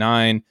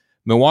 29.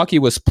 Milwaukee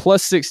was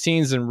plus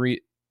 16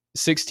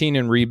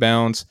 in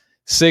rebounds,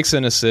 6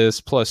 in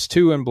assists, plus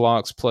 2 in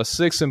blocks, plus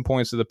 6 in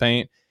points to the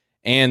paint,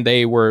 and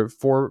they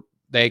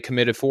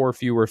committed 4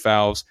 fewer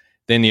fouls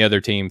than the other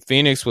team.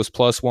 Phoenix was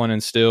plus 1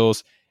 in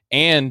steals,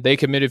 and they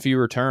committed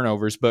fewer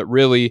turnovers, but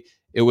really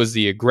it was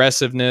the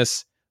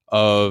aggressiveness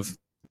of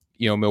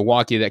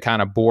Milwaukee that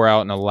kind of bore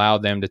out and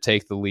allowed them to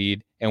take the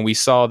lead, and we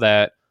saw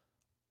that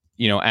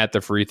at the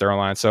free throw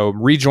line. So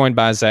rejoined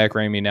by Zach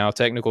Ramey now.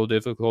 Technical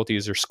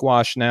difficulties are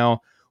squashed now.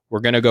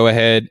 We're going to go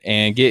ahead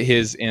and get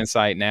his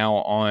insight now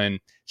on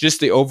just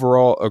the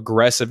overall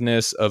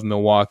aggressiveness of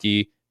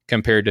Milwaukee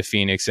compared to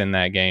Phoenix in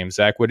that game.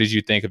 Zach, what did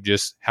you think of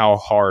just how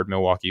hard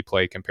Milwaukee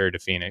played compared to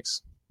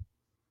Phoenix?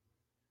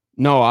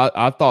 No,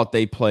 I thought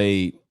they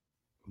played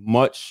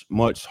much,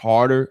 much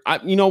harder.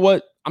 You know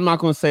what? I'm not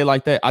going to say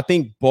like that. I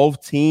think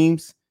both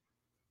teams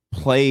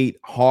played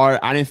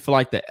hard. I didn't feel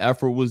like the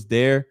effort was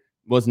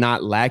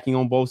not lacking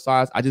on both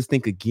sides. I just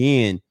think,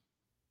 again,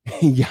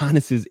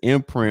 Giannis's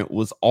imprint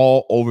was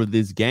all over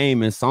this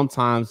game. And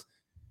sometimes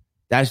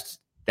that's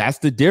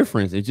the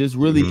difference. It just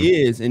really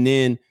is. And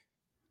then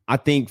I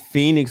think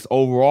Phoenix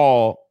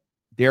overall,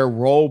 their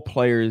role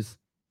players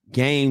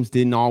games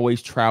didn't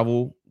always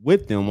travel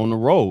with them on the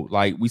road.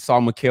 Like we saw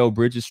Mikal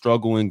Bridges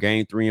struggle in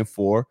game 3 and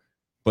 4,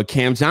 but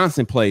Cam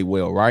Johnson played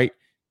well, right?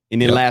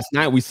 And then last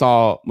night we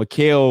saw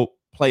Mikal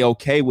play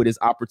okay with his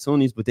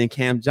opportunities, but then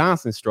Cam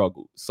Johnson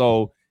struggled.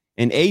 So,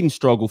 and Aiden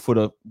struggled for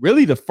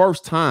the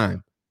first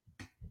time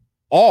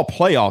all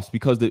playoffs,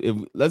 because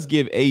let's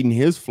give Aiden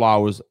his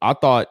flowers. I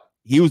thought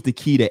he was the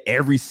key to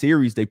every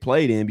series they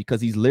played in,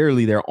 because he's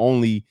literally their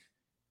only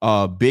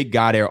big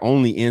guy, their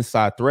only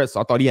inside threat.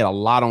 So I thought he had a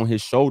lot on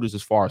his shoulders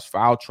as far as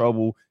foul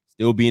trouble,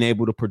 still being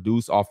able to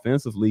produce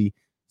offensively.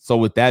 So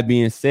with that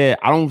being said,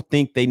 I don't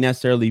think they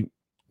necessarily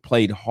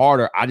played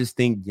harder. I just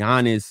think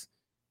Giannis'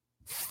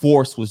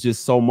 force was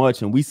just so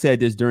much. And we said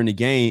this during the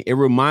game. It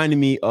reminded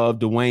me of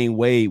Dwayne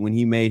Wade when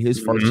he made his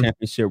first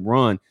championship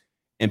run.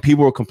 And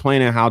people were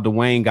complaining how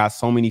Dwayne got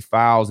so many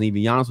fouls, and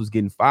even Giannis was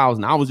getting fouls.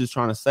 And I was just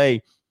trying to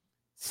say,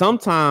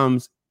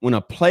 sometimes when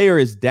a player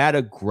is that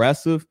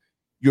aggressive,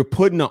 you're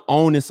putting the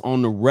onus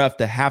on the ref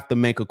to have to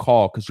make a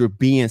call because you're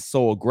being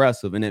so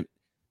aggressive. And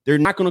they're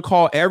not going to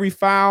call every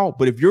foul,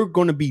 but if you're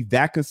going to be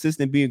that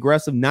consistent, be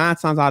aggressive 9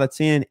 times out of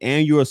 10,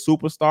 and you're a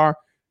superstar,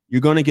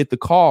 you're going to get the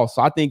call.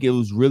 So I think it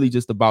was really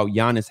just about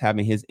Giannis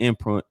having his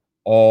imprint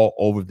all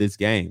over this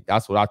game.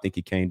 That's what I think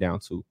it came down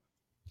to.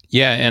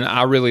 Yeah, and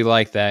I really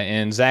like that.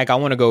 And Zach, I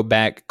want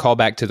to call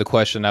back to the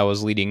question I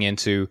was leading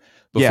into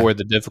before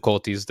the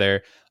difficulties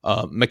there.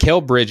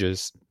 Mikal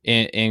Bridges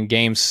in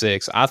game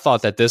 6, I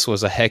thought that this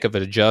was a heck of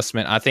an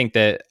adjustment. I think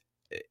that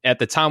at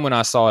the time when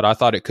I saw it, I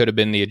thought it could have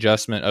been the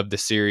adjustment of the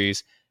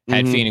series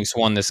had Phoenix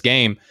won this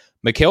game.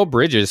 Mikal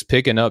Bridges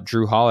picking up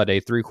Drew Holiday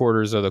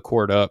 3/4 of the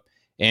court up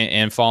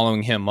and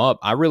following him up.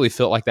 I really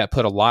felt like that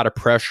put a lot of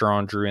pressure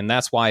on Drew, and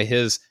that's why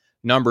his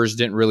numbers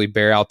didn't really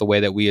bear out the way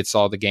that we had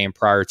saw the game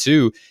prior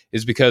to,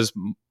 is because,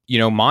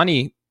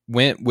 Monty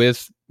went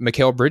with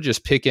Mikal Bridges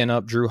picking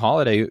up Drew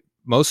Holiday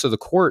most of the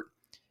court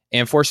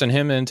and forcing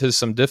him into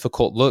some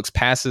difficult looks,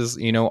 passes,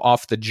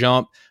 off the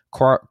jump,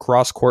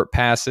 cross court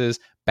passes,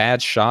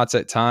 bad shots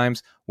at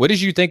times. What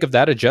did you think of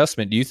that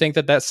adjustment? Do you think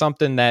that that's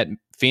something that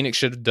Phoenix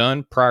should have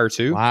done prior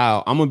to?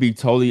 Wow, I'm gonna be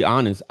totally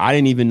honest. I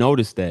didn't even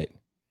notice that.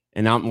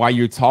 And while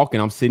you're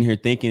talking, I'm sitting here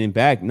thinking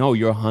back. No,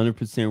 you're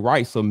 100%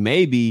 right. So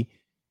maybe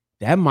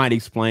that might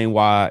explain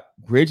why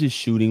Bridges'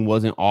 shooting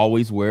wasn't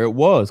always where it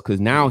was,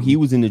 because now he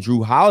was in the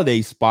Drew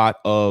Holiday spot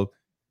of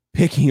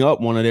picking up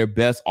one of their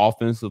best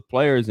offensive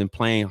players and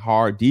playing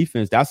hard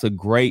defense. That's a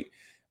great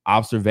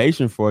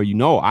observation for you.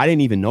 No, I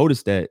didn't even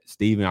notice that,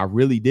 Steven. I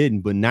really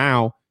didn't. But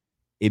now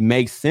it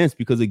makes sense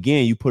because,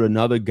 again, you put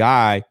another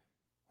guy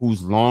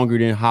who's longer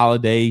than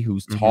Holiday,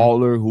 who's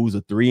taller, who's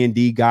a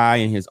 3-and-D guy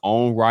in his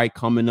own right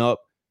coming up.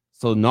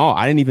 So, no,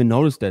 I didn't even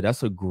notice that.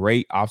 That's a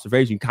great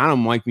observation. Kind of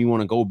make me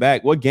want to go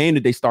back. What game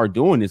did they start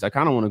doing this? I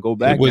kind of want to go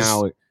back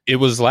now. It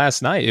was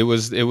last night. That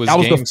was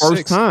the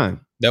first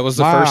time. That was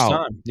the first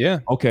time. Yeah.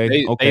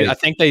 Okay. I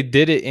think they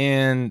did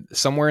it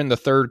somewhere in the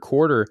third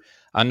quarter.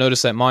 I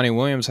noticed that Monty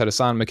Williams had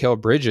assigned Mikal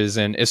Bridges,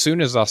 and as soon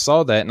as I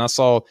saw that, and I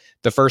saw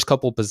the first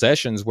couple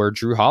possessions where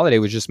Drew Holiday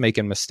was just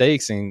making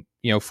mistakes and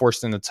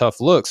forced into tough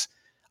looks,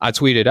 I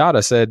tweeted out, I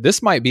said,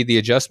 this might be the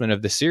adjustment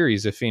of the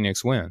series if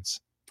Phoenix wins.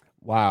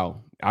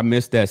 Wow, I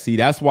missed that. See,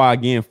 that's why,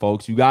 again,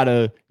 folks, you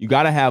gotta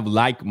have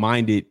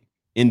like-minded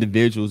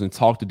individuals and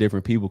talk to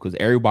different people, because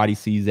everybody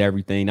sees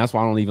everything. That's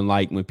why I don't even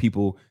like when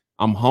people,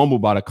 I'm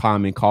humbled by the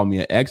comment, call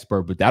me an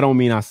expert, but that don't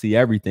mean I see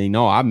everything.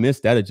 No, I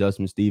missed that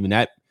adjustment, Steven.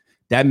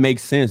 That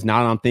makes sense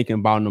now that I'm thinking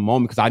about in the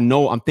moment, because I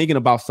know I'm thinking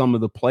about some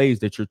of the plays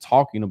that you're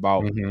talking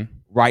about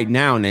right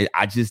now, and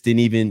I just didn't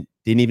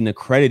even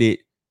accredit it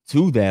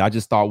to that. I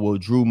just thought, well,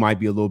 Drew might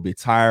be a little bit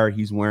tired,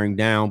 he's wearing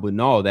down, but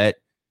no, that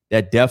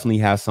definitely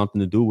has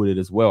something to do with it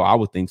as well. I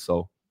would think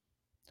so.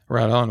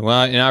 Right on.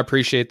 Well, and I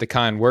appreciate the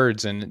kind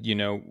words, and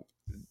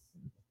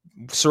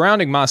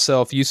surrounding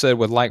myself, you said,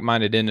 with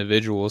like-minded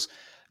individuals.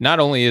 Not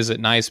only is it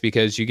nice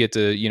because you get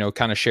to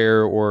kind of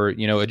share or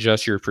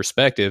adjust your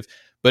perspective,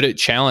 but it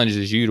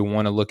challenges you to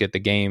want to look at the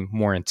game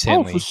more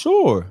intently. Oh, for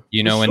sure.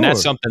 And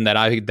that's something that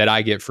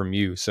I get from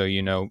you. So,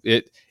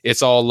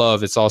 it's all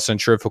love. It's all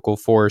centrifugal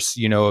force,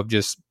 of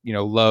just,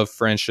 love,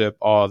 friendship,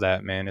 all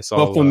that, man. It's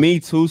all. But for me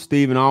too,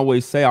 Steven, I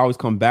always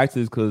come back to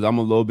this because I'm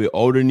a little bit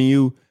older than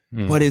you,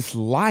 but it's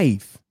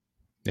life.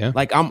 Yeah.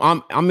 Like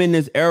I'm in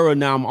this era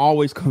now. I'm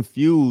always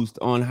confused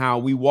on how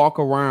we walk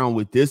around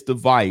with this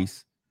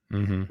device,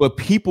 but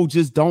people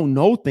just don't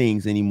know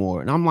things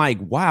anymore. And I'm like,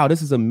 wow,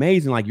 this is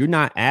amazing. Like, you're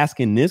not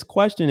asking this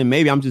question, and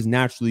maybe I'm just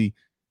naturally,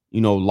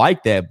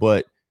 like that.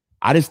 But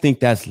I just think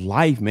that's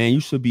life, man. You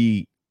should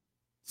be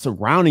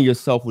surrounding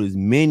yourself with as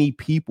many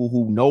people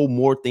who know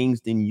more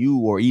things than you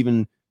or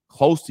even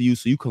close to you,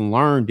 so you can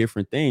learn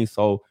different things.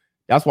 So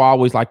that's why I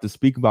always like to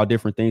speak about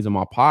different things on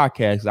my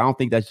podcast. I don't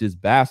think that's just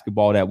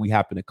basketball that we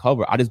happen to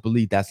cover. I just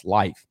believe that's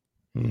life.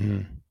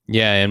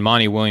 Yeah, and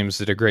Monty Williams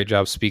did a great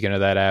job speaking of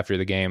that after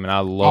the game, and I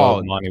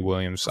love Monty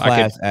Williams.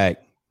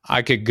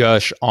 I could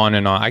gush on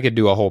and on. I could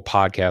do a whole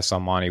podcast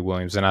on Monty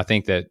Williams, and I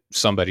think that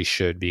somebody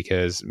should,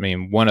 because,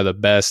 one of the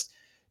best,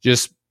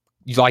 just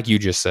like you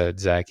just said,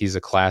 Zach, he's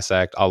a class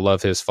act. I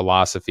love his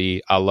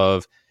philosophy. I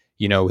love,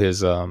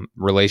 his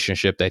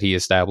relationship that he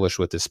established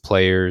with his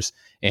players,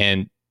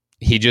 and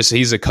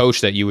he's a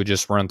coach that you would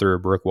just run through a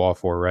brick wall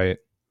for, right?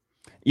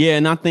 Yeah,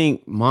 and I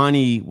think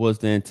Monty was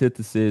the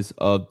antithesis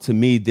of, to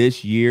me,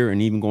 this year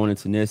and even going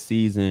into next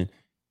season,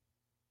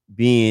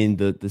 being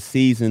the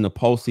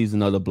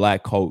postseason of the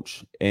black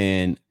coach.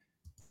 And,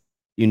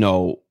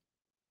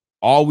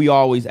 all we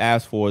always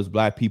ask for as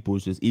black people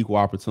is just equal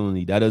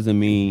opportunity. That doesn't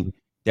mean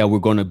that we're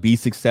going to be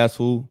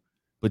successful,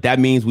 but that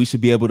means we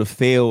should be able to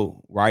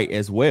fail, right,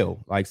 as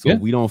well. Like, so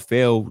if we don't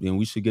fail, then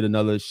we should get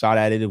another shot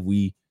at it if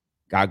we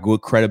got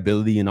good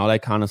credibility and all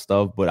that kind of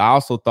stuff. But I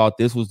also thought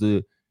this was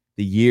the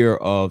year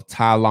of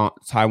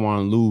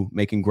Tyronn Lue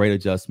making great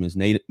adjustments,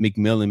 Nate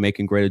McMillan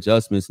making great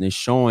adjustments, and it's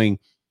showing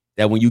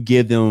that when you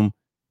give them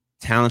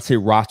talented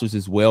rosters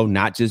as well,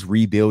 not just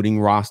rebuilding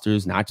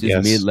rosters, not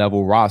just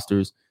mid-level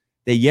rosters,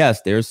 that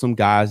yes, there's some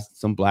guys,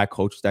 some black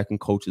coaches that can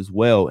coach as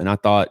well. And I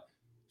thought,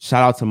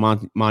 shout out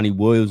to Monty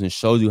Williams, and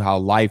shows you how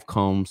life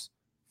comes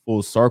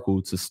full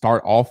circle. To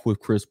start off with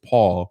Chris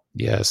Paul,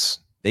 yes,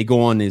 they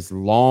go on this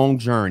long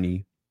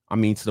journey.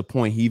 To the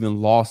point he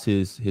even lost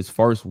his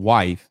first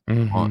wife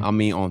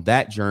on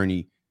that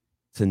journey,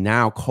 to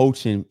now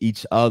coaching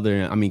each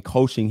other.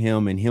 Coaching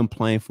him and him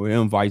playing for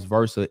him, vice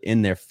versa,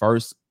 in their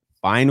first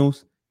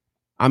finals.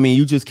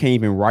 You just can't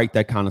even write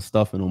that kind of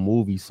stuff in a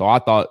movie. So I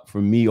thought,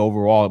 for me,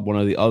 overall, one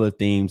of the other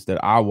themes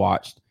that I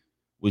watched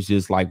was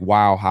just like,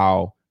 wow,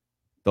 how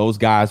those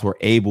guys were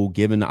able,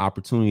 given the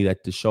opportunity,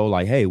 that to show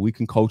like, hey, we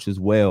can coach as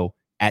well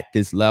at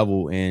this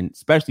level, and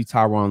especially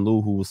Tyronn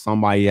Lue, who was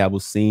somebody that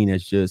was seen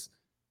as just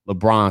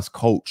LeBron's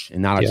coach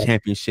and not a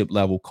championship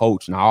level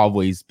coach. And I've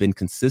always been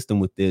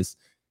consistent with this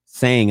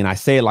saying, and I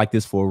say it like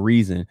this for a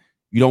reason: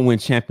 you don't win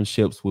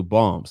championships with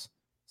bums.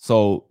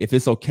 So if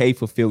it's okay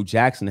for Phil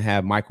Jackson to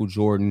have Michael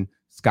Jordan,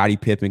 Scottie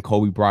Pippen,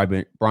 Kobe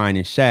Bryant,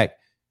 and Shaq,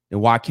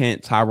 then why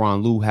can't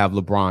Tyronn Lue have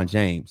LeBron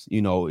James?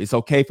 You know, it's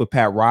okay for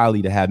Pat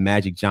Riley to have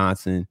Magic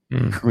Johnson,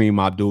 Kareem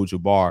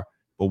Abdul-Jabbar,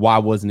 but why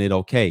wasn't it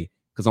okay?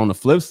 Because on the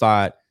flip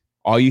side,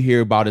 all you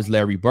hear about is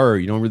Larry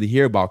Bird. You don't really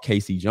hear about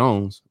Casey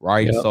Jones,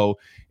 right? Yep. So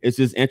it's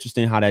just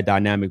interesting how that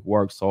dynamic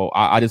works. So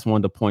I just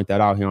wanted to point that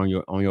out here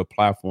on your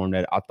platform,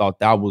 that I thought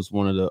that was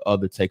one of the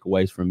other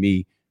takeaways for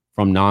me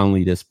from not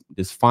only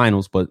this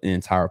finals, but the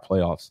entire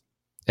playoffs.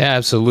 Yeah,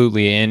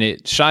 absolutely. And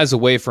it shies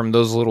away from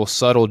those little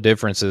subtle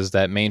differences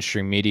that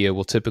mainstream media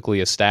will typically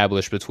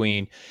establish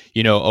between,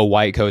 you know, a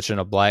white coach and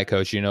a black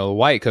coach. You know, a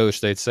white coach,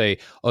 they'd say,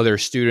 oh, they're a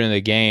student of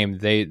the game.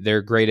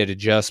 They're great at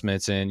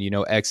adjustments and, you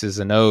know, X's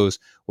and O's.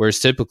 Whereas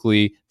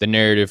typically the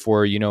narrative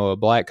for, you know, a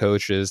black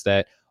coach is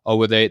that, oh,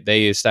 well,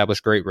 they establish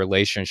great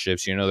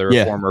relationships. You know, they're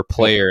a former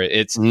player.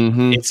 It's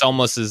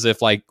almost as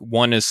if like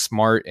one is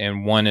smart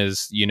and one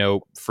is, you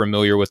know,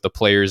 familiar with the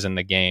players in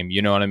the game.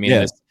 You know what I mean?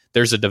 Yeah.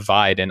 There's a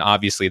divide, and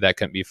obviously that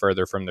couldn't be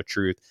further from the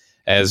truth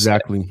as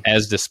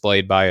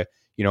displayed by,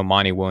 you know,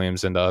 Monty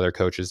Williams and the other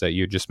coaches that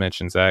you just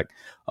mentioned, Zach.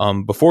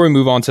 Before we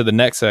move on to the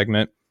next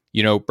segment,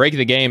 you know, Break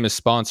the Game is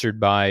sponsored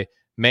by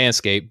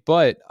Manscaped,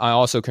 but I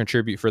also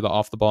contribute for the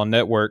Off the Ball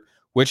Network,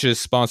 which is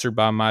sponsored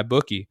by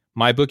MyBookie.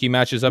 MyBookie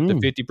matches up to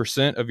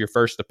 50% of your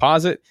first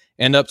deposit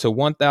and up to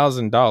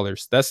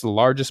 $1,000. That's the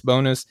largest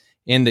bonus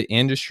in the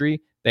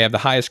industry. They have the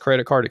highest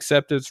credit card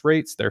acceptance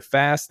rates. They're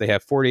fast. They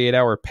have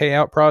 48-hour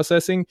payout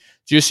processing.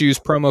 Just use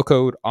promo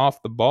code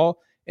Off the Ball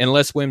and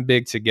let's win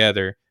big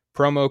together.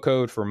 Promo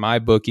code for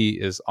MyBookie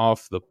is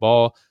Off the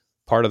Ball,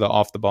 part of the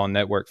Off the Ball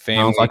Network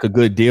family. Sounds like a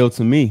good deal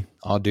to me.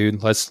 Oh,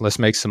 dude, let's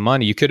make some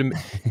money. You could have,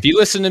 if you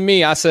listen to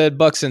me, I said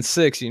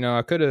 $1.06. You know,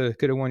 I could have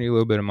won you a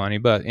little bit of money,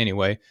 but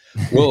anyway,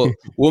 we'll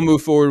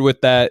move forward with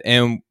that,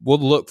 and we'll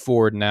look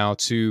forward now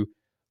to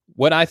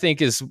what I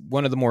think is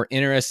one of the more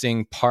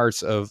interesting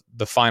parts of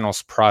the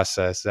finals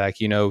process, Zach.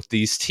 You know,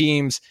 these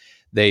teams,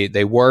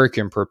 they work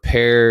and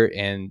prepare,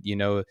 and, you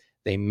know,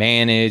 they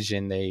manage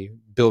and they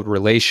build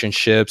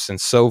relationships and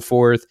so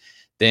forth.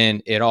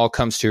 Then it all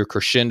comes to a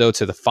crescendo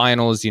to the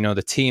finals. You know,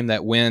 the team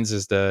that wins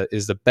is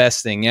the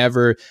best thing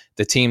ever.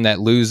 The team that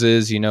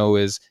loses, you know,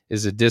 is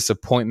a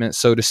disappointment,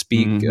 so to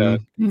speak,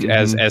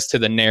 as to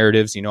the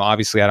narratives. You know,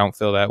 obviously I don't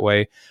feel that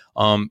way.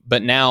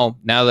 But now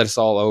that it's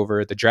all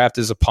over, the draft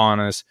is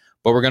upon us,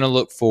 but we're going to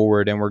look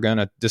forward and we're going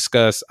to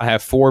discuss. I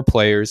have 4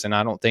 players, and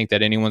I don't think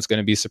that anyone's going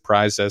to be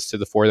surprised as to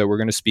the 4 that we're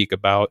going to speak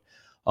about.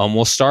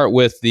 We'll start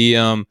with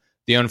the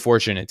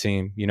unfortunate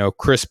team, you know,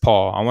 Chris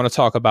Paul. I want to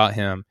talk about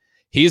him.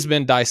 He's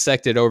been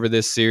dissected over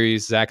this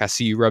series. Zach, I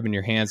see you rubbing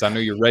your hands. I know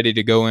you're ready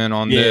to go in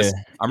on this.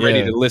 I'm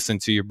ready to listen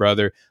to you,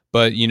 brother.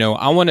 But, you know,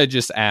 I want to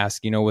just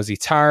ask, you know, was he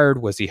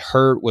tired? Was he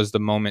hurt? Was the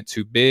moment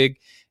too big?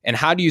 And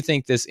how do you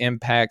think this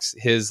impacts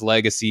his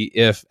legacy,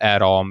 if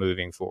at all,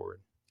 moving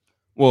forward?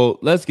 Well,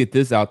 let's get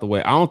this out the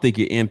way. I don't think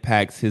it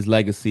impacts his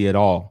legacy at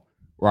all,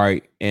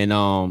 right? And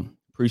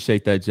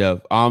appreciate that, Jeff.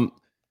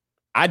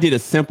 I did a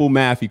simple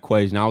math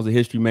equation. I was a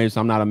history major,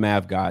 so I'm not a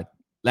math guy.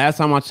 Last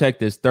time I checked,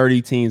 there's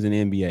 30 teams in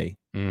the NBA.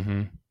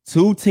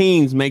 2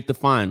 teams make the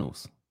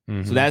finals.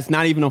 So that's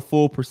not even a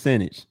full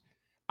percentage.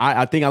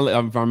 I think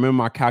if I remember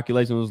my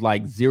calculation, it was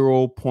like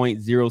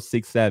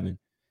 0.067.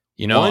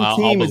 You know, one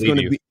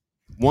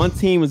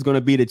team is going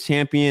to be the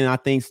champion. I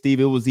think,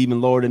 Steve, it was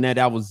even lower than that.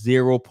 That was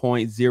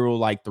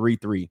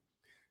 0.033.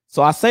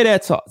 So I say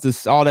that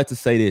all that to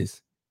say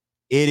this: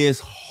 it is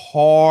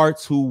hard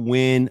to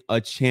win a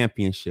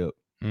championship.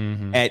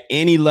 At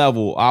any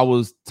level. I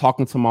was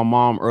talking to my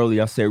mom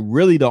earlier. I said,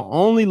 really, the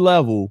only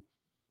level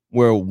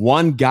where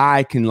one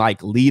guy can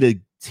like lead a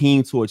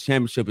team to a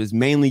championship is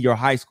mainly your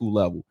high school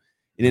level.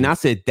 And then I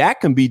said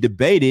that can be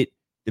debated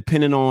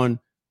depending on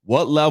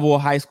what level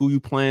of high school you're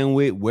playing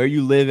with, where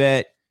you live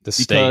at, the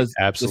state.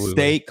 Absolutely. The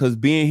state, because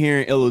being here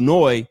in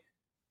Illinois,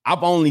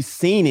 I've only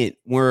seen it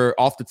where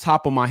off the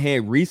top of my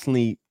head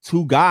recently,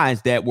 2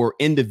 guys that were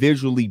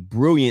individually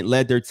brilliant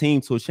led their team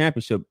to a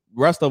championship.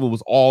 The rest of it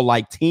was all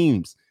like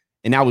teams.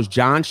 And that was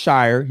John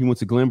Shire. He went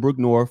to Glenbrook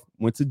North,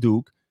 went to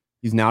Duke.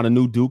 He's now the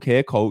new Duke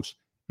head coach.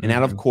 And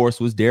that, of course,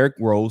 was Derrick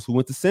Rose, who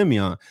went to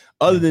Simeon.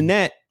 Other than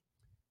that,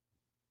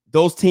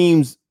 those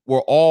teams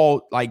were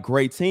all like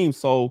great teams.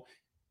 So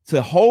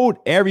to hold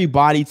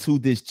everybody to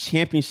this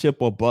championship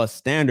or bust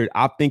standard,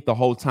 I think the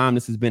whole time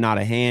this has been out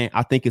of hand.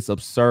 I think it's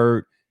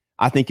absurd.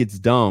 I think it's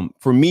dumb.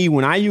 For me,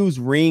 when I use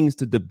rings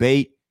to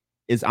debate,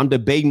 I'm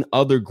debating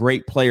other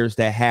great players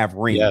that have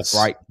rings,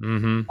 right?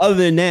 Other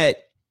than that,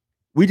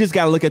 we just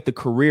got to look at the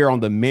career on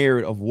the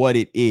merit of what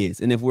it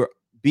is. And if we're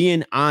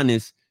being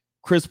honest,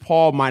 Chris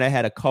Paul might have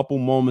had a couple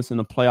moments in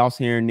the playoffs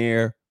here and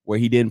there where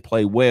he didn't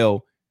play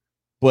well,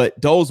 but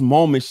those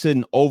moments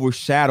shouldn't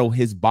overshadow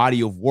his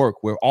body of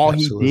work where all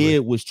he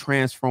did was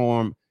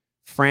transform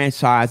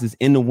franchises,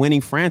 in the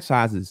winning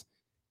franchises.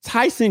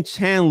 Tyson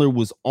Chandler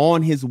was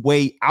on his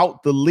way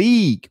out the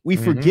league. We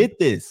forget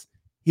this.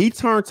 He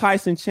turned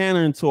Tyson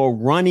Chandler into a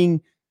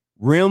running,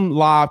 rim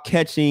lob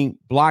catching,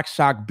 block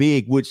shot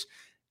big, which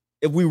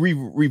if we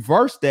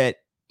reverse that,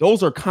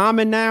 those are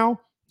common now.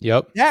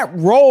 Yep. That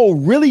role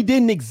really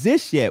didn't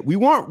exist yet. We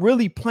weren't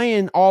really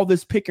playing all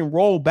this pick and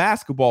roll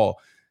basketball.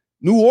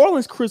 New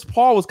Orleans, Chris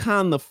Paul was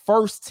kind of the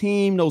first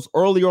team, those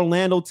early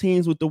Orlando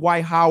teams with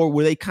Dwight Howard,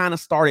 where they kind of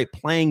started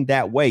playing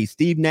that way.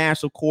 Steve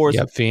Nash, of course,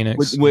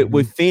 Phoenix.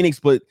 With Phoenix,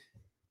 but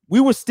we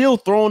were still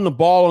throwing the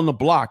ball on the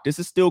block. This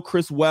is still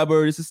Chris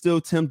Webber. This is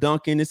still Tim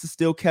Duncan. This is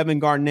still Kevin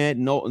Garnett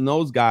and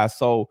those guys.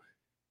 So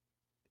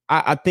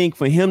I think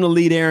for him to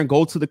lead there and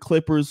go to the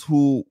Clippers,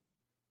 who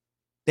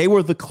they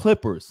were the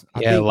Clippers.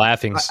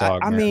 Laughing stock.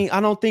 I mean, I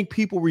don't think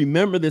people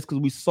remember this because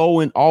we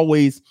so in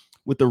always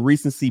with the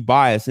recency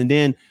bias. And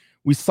then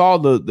we saw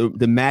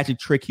the magic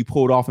trick he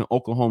pulled off in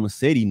Oklahoma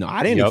City. No,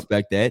 I didn't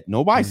expect that.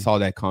 Nobody saw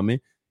that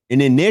coming.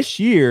 And then this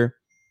year,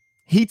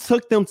 he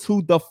took them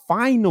to the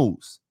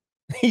finals.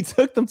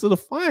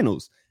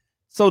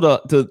 So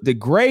to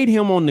grade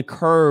him on the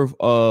curve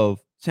of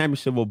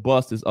championship or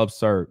bust is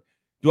absurd.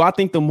 Do I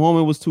think the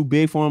moment was too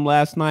big for him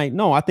last night?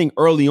 No, I think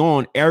early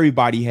on,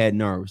 everybody had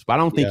nerves, but I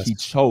don't think he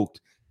choked.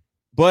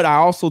 But I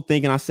also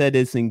think, and I said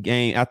this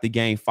after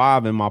game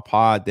 5 in my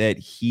pod, that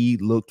he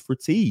looked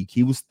fatigued.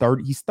 He's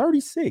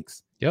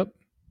 36. Yep.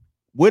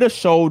 With a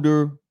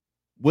shoulder,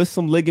 with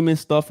some ligament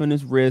stuff in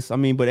his wrist. I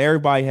mean, but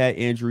everybody had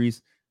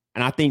injuries.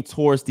 And I think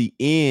towards the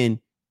end,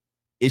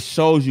 it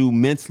shows you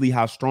mentally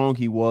how strong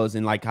he was,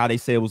 and like how they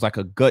say it was like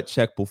a gut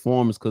check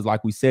performance. Because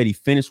like we said, he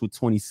finished with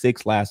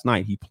 26 last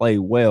night. He played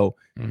well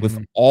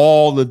with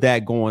all of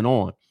that going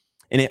on.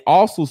 And it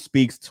also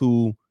speaks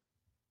to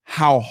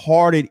how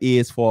hard it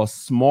is for a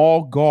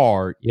small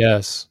guard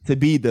to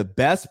be the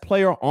best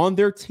player on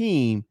their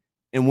team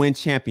and win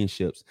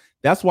championships.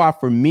 That's why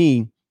for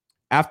me,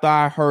 after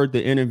I heard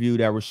the interview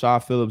that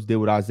Rashad Phillips did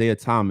with Isaiah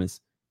Thomas,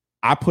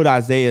 I put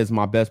Isaiah as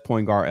my best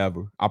point guard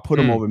ever. I put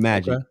him over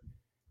Magic. Okay.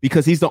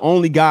 Because he's the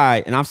only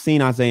guy, and I've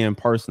seen Isaiah in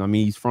person. I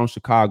mean, he's from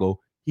Chicago.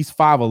 He's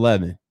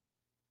 5'11".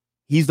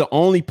 He's the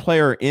only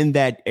player in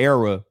that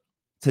era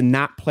to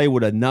not play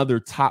with another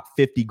top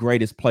 50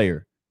 greatest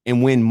player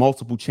and win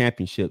multiple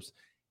championships.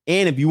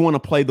 And if you want to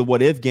play the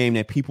what-if game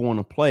that people want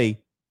to play,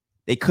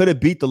 they could have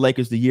beat the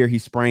Lakers the year he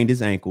sprained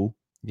his ankle.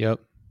 Yep.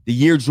 The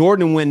year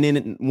Jordan went in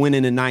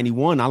in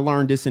 91, I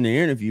learned this in the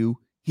interview,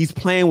 he's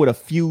playing with a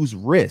fused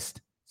wrist.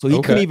 So he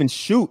couldn't even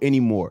shoot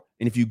anymore.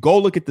 And if you go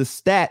look at the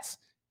stats,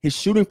 his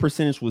shooting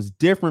percentage was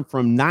different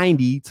from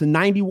 90 to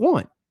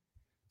 91.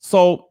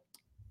 So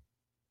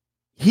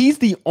he's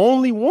the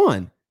only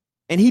one.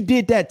 And he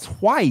did that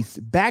twice,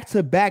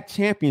 back-to-back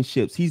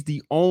championships. He's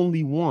the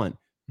only one.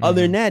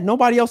 Other than that,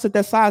 nobody else at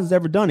that size has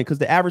ever done it because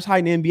the average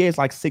height in the NBA is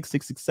like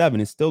 6'6",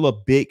 6'7". It's still a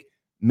big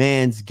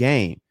man's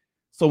game.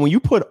 So when you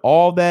put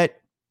all that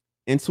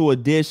into a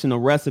dish and a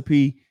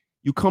recipe,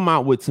 you come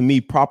out with, to me,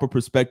 proper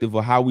perspective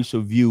of how we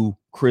should view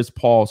Chris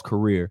Paul's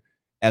career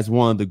as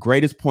one of the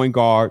greatest point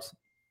guards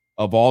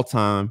of all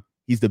time.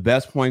 He's the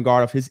best point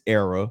guard of his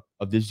era,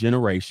 of this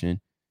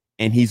generation,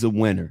 and he's a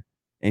winner.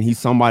 And he's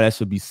somebody that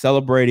should be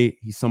celebrated.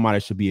 He's somebody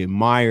that should be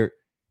admired.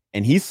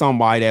 And he's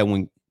somebody that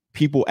when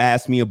people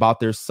ask me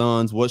about their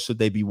sons, what should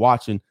they be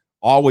watching,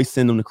 always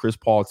send them the Chris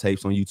Paul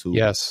tapes on YouTube.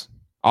 Yes.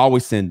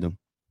 Always send them.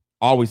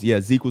 Always.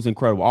 Yeah, Zeke was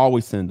incredible.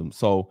 Always send them.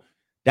 So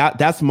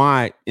that's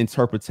my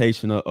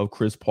interpretation of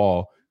Chris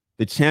Paul.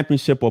 The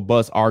championship or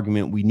bust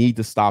argument, we need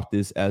to stop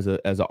this as an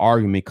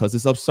argument because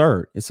it's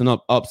absurd. It's an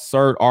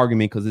absurd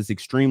argument because it's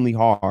extremely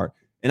hard.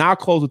 And I'll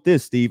close with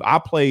this, Steve. I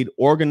played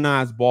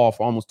organized ball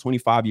for almost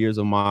 25 years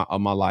of my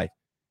life.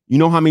 You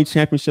know how many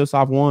championships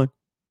I've won?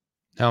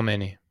 How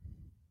many?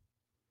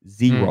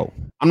 0.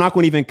 I'm not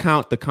going to even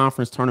count the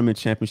conference tournament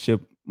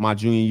championship my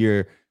junior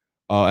year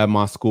at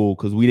my school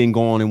because we didn't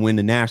go on and win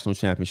the national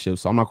championship.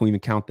 So I'm not going to even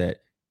count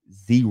that.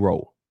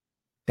 0.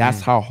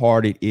 That's how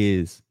hard it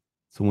is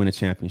to win a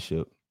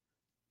championship.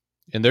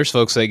 And there's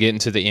folks that get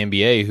into the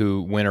NBA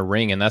who win a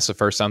ring, and that's the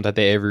first time that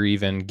they ever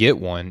even get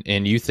one.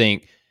 And you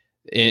think,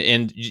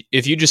 and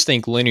if you just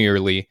think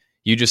linearly,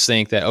 you just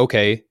think that,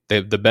 okay,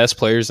 the best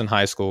players in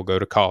high school go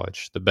to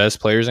college. The best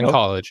players in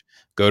college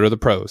go to the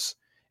pros.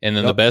 And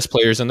then the best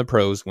players in the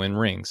pros win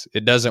rings.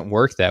 It doesn't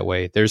work that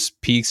way. There's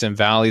peaks and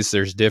valleys.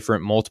 There's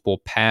different multiple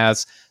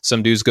paths.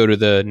 Some dudes go to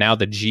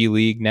the G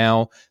League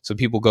now. So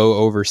people go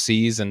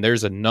overseas, and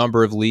there's a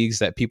number of leagues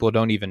that people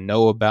don't even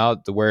know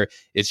about where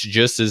it's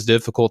just as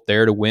difficult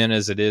there to win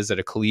as it is at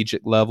a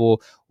collegiate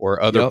level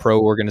or other pro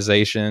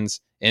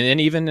organizations. And then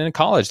even in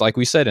college, like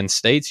we said, in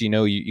states,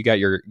 you got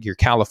your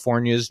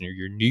Californias and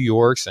your New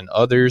Yorks and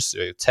others,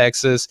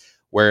 Texas,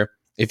 where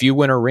if you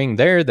win a ring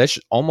there, that's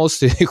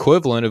almost the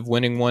equivalent of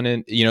winning one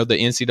in, the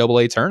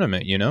NCAA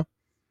tournament,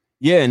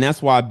 Yeah, and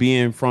that's why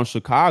being from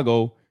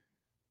Chicago,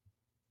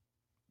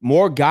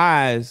 more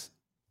guys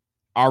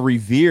are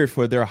revered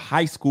for their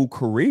high school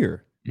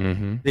career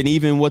than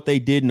even what they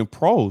did in the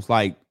pros.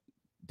 Like,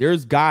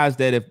 there's guys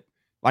that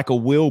like a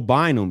Will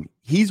Bynum.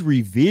 He's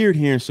revered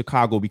here in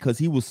Chicago because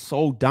he was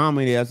so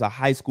dominant as a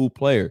high school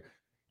player.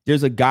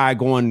 There's a guy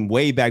going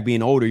way back,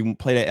 being older, he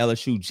played at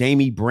LSU,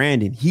 Jamie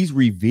Brandon. He's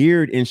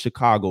revered in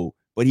Chicago,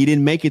 but he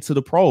didn't make it to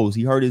the pros.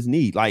 He hurt his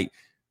knee. Like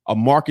a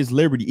Marcus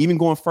Liberty, even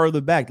going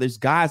further back, there's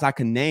guys I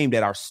can name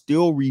that are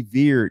still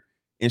revered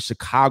in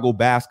Chicago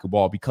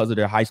basketball because of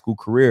their high school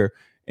career.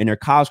 And their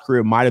college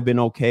career might have been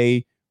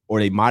okay, or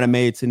they might have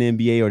made it to the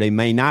NBA, or they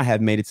may not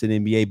have made it to the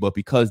NBA. But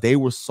because they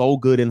were so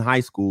good in high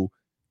school,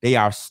 they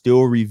are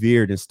still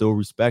revered and still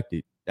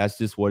respected. That's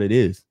just what it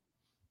is.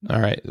 All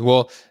right.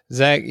 Well,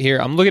 Zach, here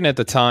I'm looking at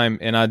the time,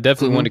 and I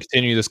definitely want to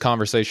continue this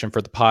conversation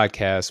for the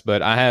podcast.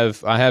 But I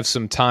have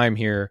some time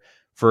here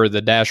for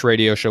the Dash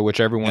Radio Show, which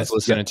everyone's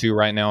listening to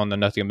right now on the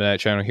Nothing But That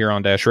channel here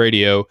on Dash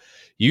Radio.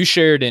 You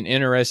shared an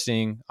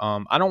interesting,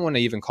 I don't want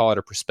to even call it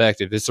a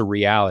perspective, it's a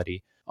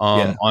reality.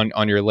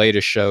 On your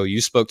latest show,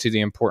 you spoke to the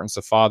importance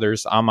of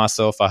fathers. I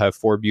have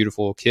 4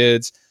 beautiful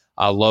kids.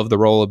 I love the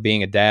role of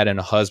being a dad and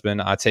a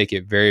husband. I take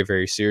it very,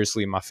 very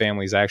seriously. My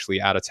family's actually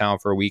out of town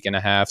for a week and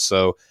a half,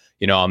 so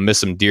I'll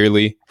miss them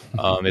dearly.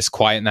 It's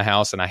quiet in the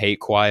house, and I hate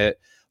quiet.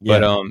 Yeah.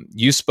 But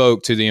you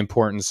spoke to the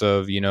importance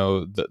of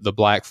the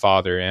Black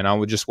father, and I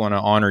would just want to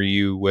honor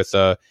you with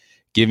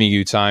giving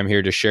you time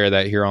here to share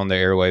that here on the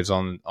airwaves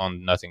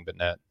on Nothing But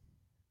Net.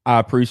 I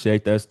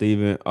appreciate that,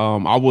 Steven.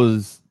 I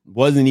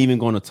wasn't even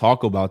going to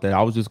talk about that.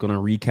 I was just going to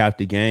recap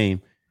the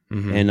game.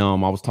 Mm-hmm. And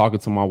I was talking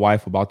to my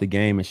wife about the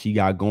game, and she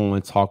got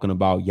going talking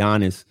about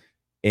Giannis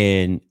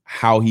and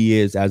how he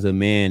is as a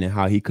man and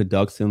how he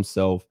conducts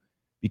himself.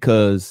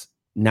 Because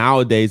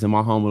nowadays, in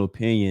my humble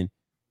opinion,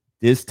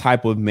 this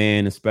type of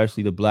man,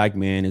 especially the Black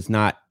man, is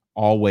not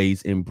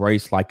always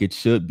embraced like it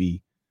should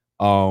be.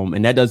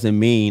 And that doesn't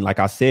mean, like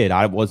I said,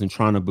 I wasn't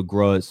trying to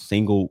begrudge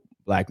single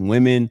Black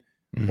women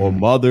or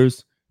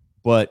mothers,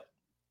 but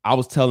I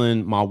was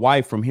telling my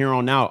wife from here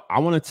on out, I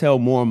want to tell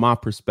more of my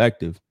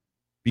perspective,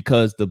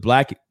 because the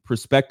Black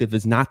perspective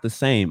is not the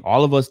same.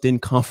 All of us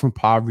didn't come from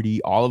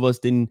poverty. All of us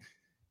wasn't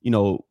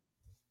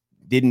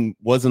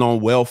on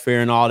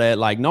welfare and all that.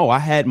 Like, no, I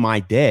had my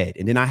dad,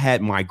 and then I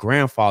had my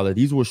grandfather.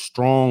 These were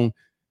strong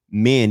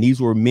men. These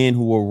were men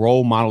who were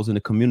role models in the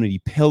community,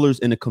 pillars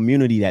in the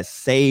community that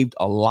saved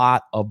a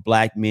lot of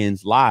Black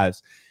men's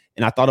lives.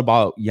 And I thought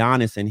about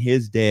Giannis and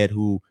his dad,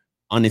 who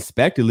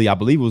unexpectedly, I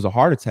believe it was a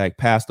heart attack,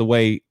 passed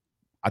away.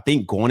 I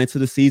think going into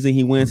the season,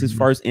 he wins his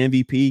first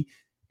MVP,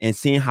 and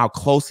seeing how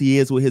close he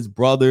is with his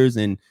brothers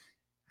and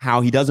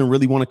how he doesn't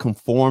really want to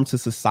conform to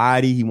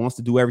society. He wants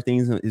to do everything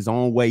his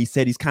own way. He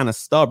said he's kind of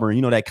stubborn,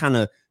 that kind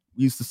of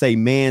used to say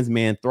man's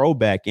man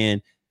throwback.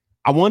 And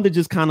I wanted to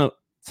just kind of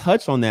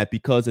touch on that,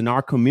 because in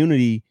our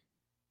community,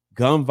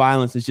 gun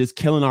violence is just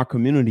killing our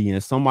community. And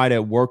as somebody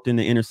that worked in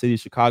the inner city of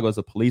Chicago as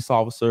a police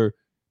officer,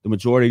 the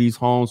majority of these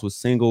homes was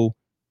single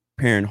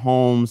parent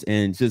homes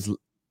and just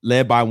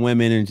led by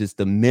women, and just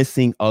the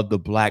missing of the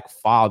Black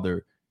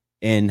father,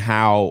 and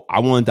how I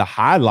wanted to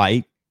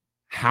highlight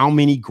how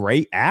many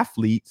great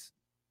athletes,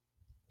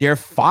 their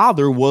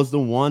father was the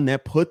one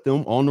that put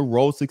them on the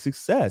road to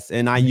success.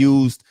 And I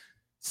used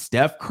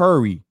Steph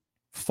Curry,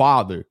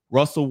 father,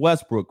 Russell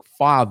Westbrook,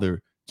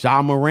 father,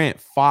 Ja Morant,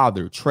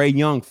 father, Trae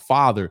Young,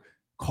 father,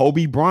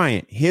 Kobe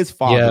Bryant, his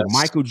father,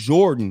 Michael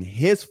Jordan,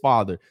 his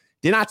father.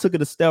 Then I took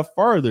it a step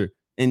further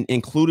and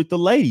included the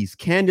ladies,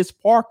 Candace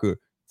Parker,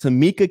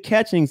 Tamika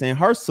Catchings and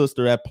her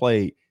sister that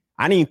played.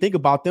 I didn't even think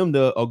about them,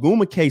 the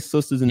Ogumake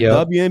sisters in the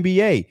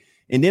WNBA.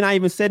 And then I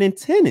even said in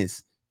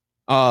tennis,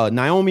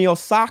 Naomi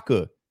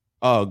Osaka,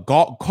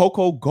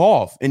 Coco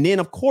Gauff. And then,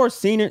 of course,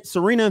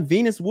 Serena and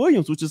Venus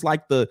Williams, which is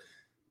like the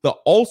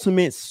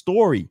ultimate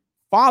story.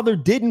 Father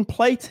didn't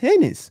play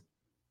tennis.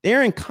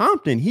 They're in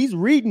Compton. He's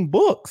reading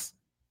books.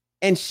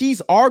 And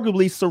she's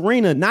arguably,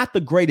 Serena, not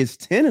the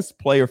greatest tennis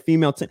player,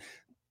 female tennis,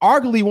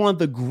 arguably one of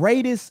the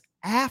greatest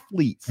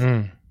athletes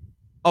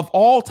of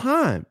all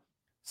time.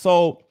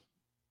 So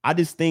I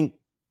just think,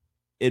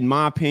 in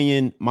my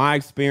opinion, my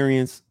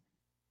experience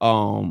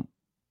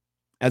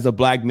as a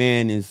Black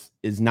man is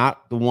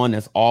not the one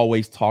that's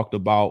always talked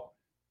about,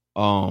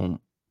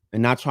 and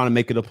not trying to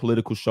make it a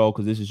political show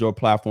because this is your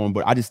platform,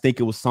 but I just think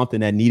it was something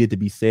that needed to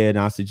be said.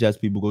 And I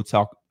suggest people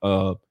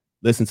go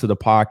listen to the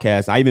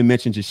podcast. I even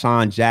mentioned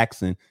Deshaun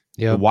Jackson,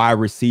 the wide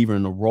receiver,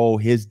 and the role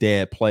his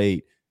dad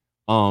played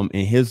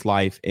in his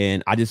life.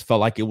 And I just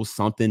felt like it was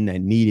something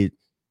that needed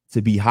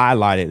to be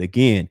highlighted.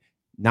 Again,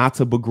 not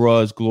to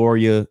begrudge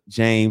Gloria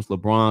James,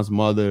 LeBron's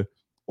mother,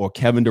 or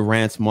Kevin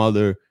Durant's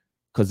mother,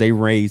 because they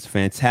raised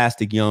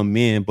fantastic young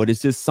men. But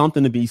it's just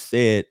something to be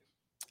said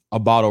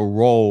about a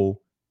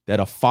role that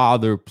a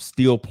father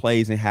still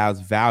plays and has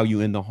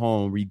value in the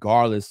home,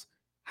 regardless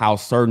how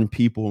certain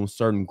people and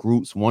certain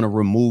groups want to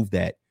remove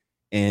that.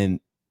 And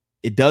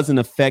it doesn't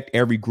affect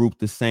every group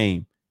the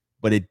same,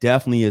 but it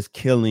definitely is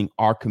killing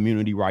our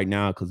community right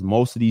now, because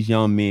most of these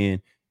young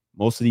men,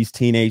 most of these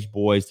teenage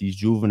boys, these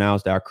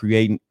juveniles that are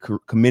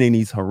committing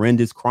these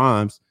horrendous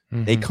crimes,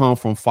 they come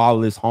from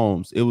fatherless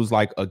homes. It was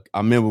like, I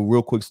remember a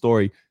real quick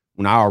story.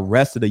 When I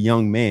arrested a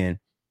young man,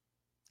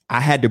 I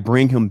had to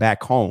bring him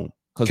back home.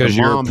 because the Because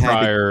you're mom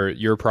had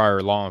to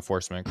prior law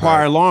enforcement,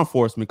 prior correct? law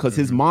enforcement because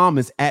his Mhm. mom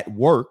is at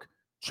work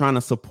trying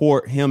to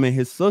support him and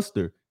his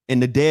sister,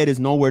 and the dad is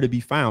nowhere to be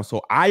found.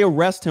 So I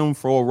arrest him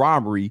for a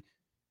robbery,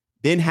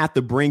 then have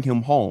to bring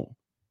him home.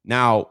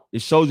 Now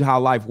it shows you how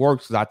life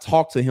works because I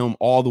talked to him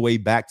all the way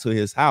back to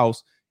his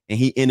house, and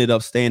he ended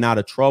up staying out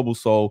of trouble.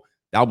 So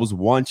that was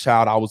one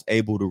child I was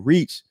able to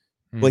reach,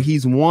 but Mhm.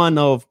 he's one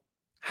of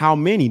how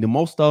many? The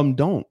most of them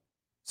don't.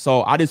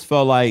 So I just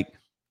felt like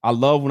I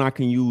love when I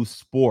can use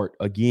sport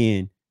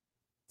again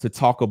to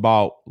talk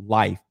about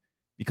life,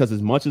 because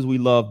as much as we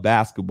love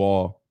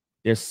basketball,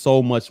 there's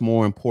so much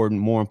more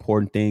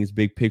important things,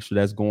 big picture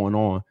that's going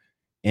on.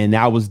 And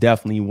that was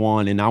definitely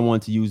one. And I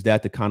wanted to use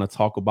that to kind of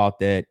talk about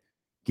that,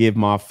 give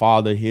my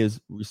father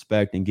his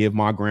respect and give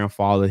my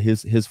grandfather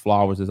his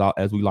flowers,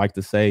 as we like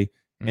to say,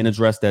 and Mhm.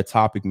 address that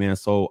topic, man.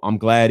 So I'm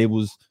glad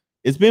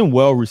it's been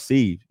well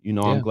received. I'm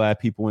Yeah. glad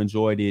people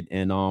enjoyed it,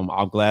 and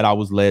I'm glad I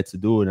was led to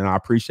do it. And I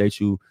appreciate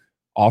you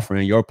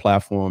offering your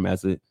platform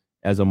as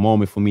a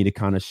moment for me to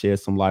kind of shed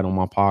some light on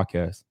my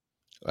podcast.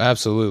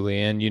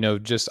 Absolutely. And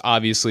just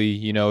obviously,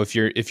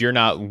 if you're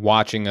not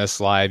watching us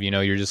live,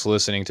 you're just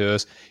listening to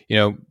us,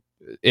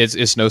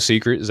 it's no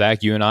secret,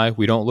 Zach, you and I,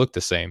 we don't look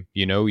the same.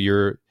 You're a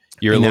And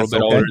little that's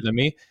bit okay. older than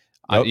me.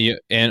 Yep.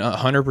 And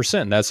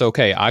 100%, that's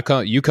okay.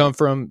 You come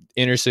from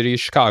inner city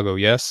Chicago,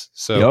 yes.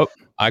 So Yep.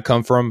 I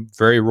come from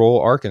very rural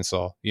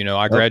Arkansas. I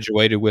Yep.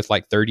 graduated with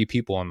like 30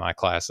 people in my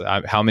class.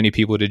 How many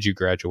people did you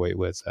graduate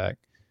with, Zach?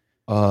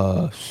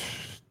 Uh,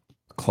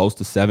 close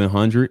to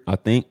 700, I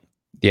think.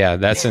 Yeah,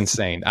 that's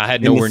insane. I had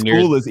And the nowhere near.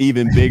 school is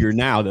even bigger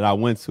now that I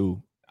went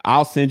to.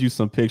 I'll send you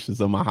some pictures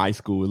of my high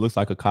school. It looks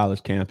like a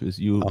college campus.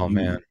 Oh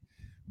man.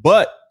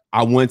 But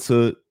I went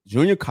to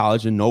junior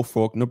college in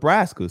Norfolk,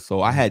 Nebraska.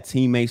 So I had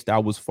teammates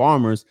that was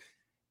farmers.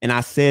 And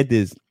I said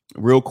this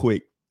real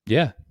quick.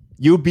 Yeah.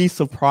 You'll be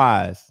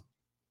surprised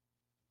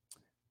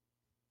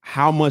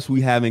how much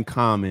we have in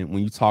common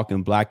when you talk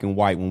in black and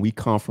white, when we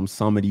come from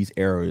some of these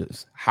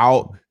areas.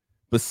 How,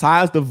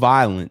 besides the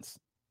violence,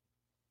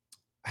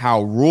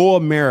 how rural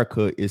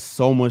America is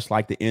so much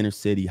like the inner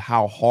city,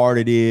 how hard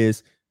it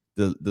is,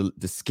 the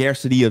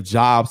scarcity of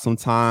jobs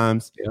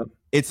sometimes. Yep.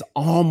 It's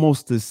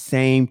almost the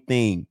same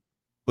thing,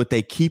 but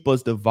they keep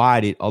us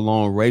divided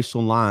along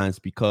racial lines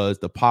because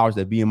the powers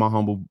that be, in my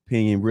humble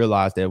opinion,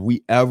 realize that if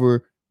we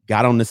ever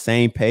got on the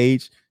same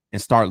page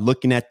and start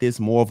looking at this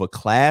more of a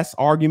class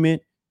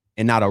argument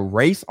and not a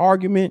race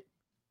argument,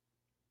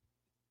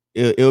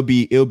 it'll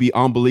be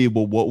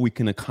unbelievable what we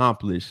can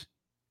accomplish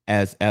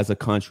as a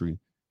country.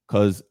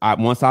 Because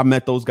once I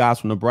met those guys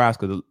from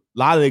Nebraska, a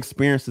lot of the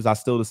experiences are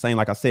still the same.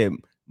 Like I said,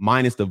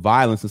 minus the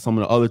violence and some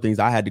of the other things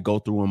I had to go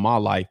through in my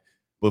life.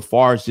 But as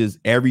far as just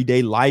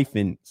everyday life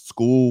and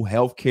school,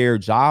 healthcare,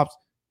 jobs,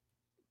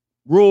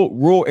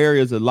 rural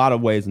areas, a lot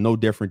of ways no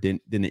different than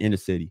the inner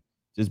city.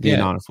 Just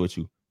being honest with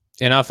you.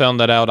 And I found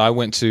that out. I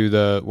went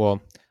to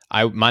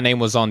my name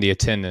was on the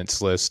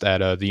attendance list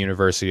at the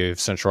University of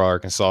Central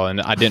Arkansas,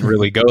 and I didn't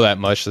really go that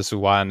much. This is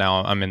why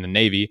now I'm in the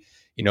Navy.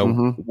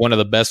 One of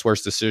the best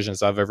worst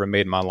decisions I've ever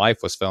made in my life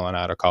was failing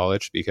out of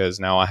college, because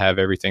now I have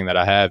everything that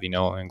I have,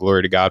 and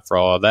glory to God for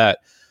all of that.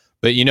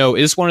 But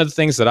it's one of the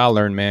things that I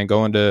learned, man,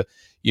 going to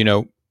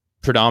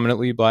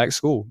predominantly black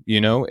school,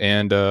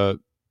 and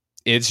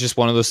it's just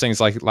one of those things,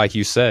 like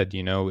you said,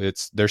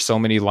 there's so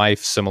many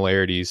life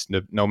similarities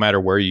no matter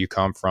where you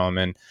come from.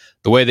 And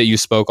the way that you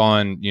spoke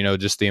on,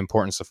 just the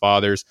importance of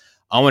fathers,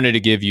 I wanted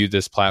to give you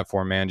this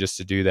platform, man, just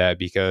to do that,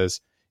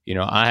 because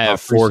I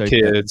have 4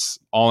 kids,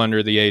 all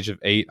under the age of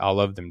 8. I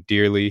love them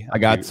dearly. I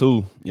got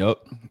 2. Yep.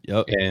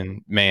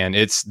 And man,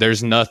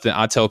 there's nothing,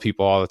 I tell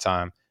people all the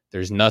time,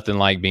 there's nothing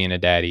like being a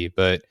daddy,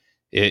 but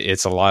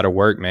it's a lot of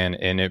work, man.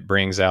 And it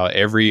brings out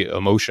every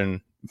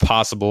emotion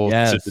possible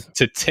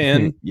to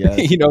 10,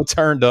 yes.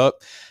 Turned up.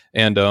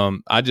 And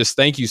I just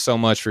thank you so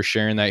much for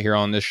sharing that here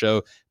on this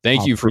show.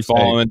 Thank you for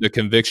following the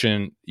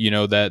conviction,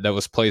 that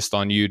was placed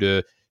on you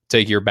to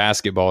take your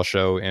basketball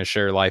show and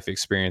share life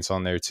experience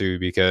on there too,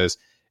 because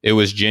it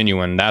was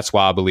genuine. That's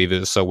why I believe it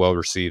was so well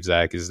received,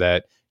 Zach, is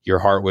that your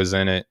heart was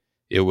in it.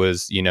 It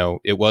was,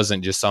 it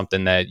wasn't just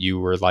something that you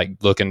were like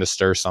looking to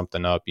stir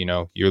something up.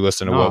 You're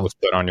listening to what was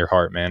put on your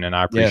heart, man. And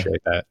I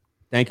appreciate that.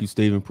 Thank you,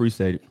 Stephen.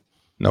 Appreciate it.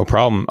 No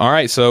problem. All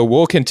right. So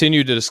we'll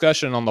continue the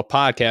discussion on the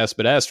podcast,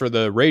 but as for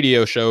the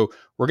radio show,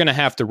 we're going to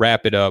have to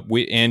wrap it up.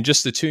 And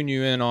just to tune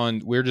you in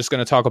on, we're just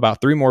going to talk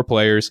about 3 more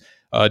players,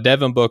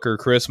 Devin Booker,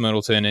 Chris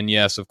Middleton, and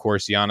yes, of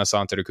course, Giannis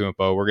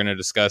Antetokounmpo. We're going to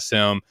discuss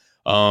him.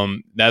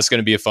 That's going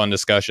to be a fun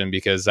discussion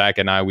because Zach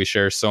and I, we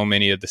share so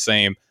many of the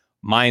same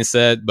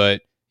mindset,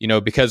 but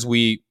because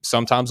we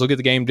sometimes look at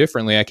the game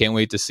differently, I can't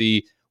wait to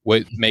see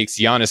what makes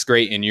Giannis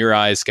great in your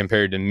eyes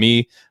compared to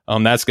me.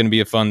 That's going to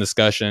be a fun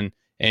discussion.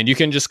 And you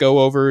can just go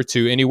over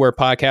to anywhere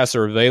podcasts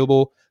are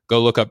available,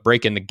 go look up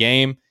Breaking the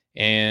Game,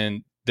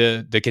 and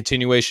the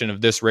continuation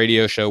of this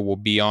radio show will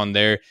be on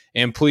there.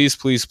 And please,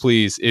 please,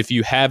 please, if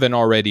you haven't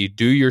already,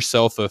 do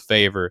yourself a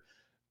favor.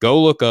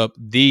 Go look up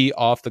the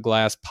Off the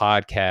Glass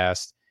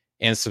podcast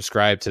and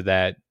subscribe to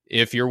that.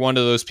 If you're one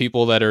of those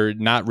people that are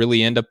not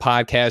really into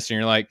podcasts and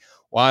you're like,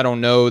 well, I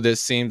don't know.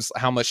 This seems,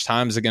 how much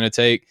time is it going to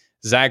take?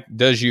 Zach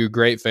does you a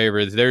great favor.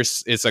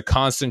 It's a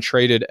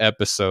concentrated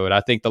episode.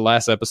 I think the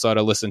last episode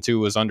I listened to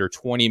was under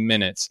 20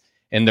 minutes,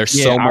 and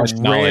there's so much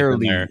knowledge in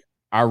there.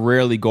 I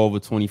rarely go over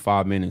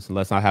 25 minutes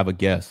unless I have a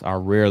guest. I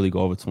rarely go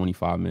over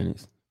 25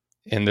 minutes.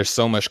 And there's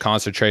so much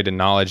concentrated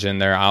knowledge in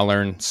there. I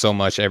learn so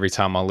much every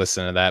time I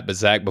listen to that. But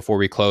Zach, before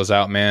we close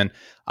out, man,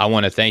 I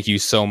want to thank you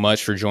so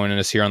much for joining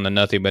us here on the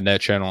Nothing But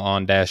Net channel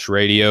on Dash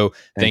Radio.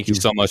 Thank you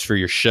so much for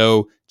your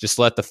show. Just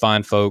let the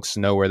fine folks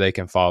know where they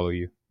can follow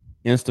you.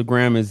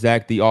 Instagram is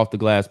Zach the Off the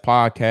Glass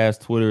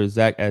Podcast. Twitter is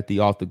Zach at the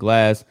Off the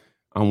Glass.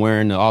 I'm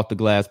wearing the Off the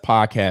Glass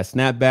Podcast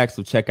snapback,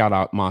 so check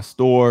out my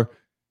store,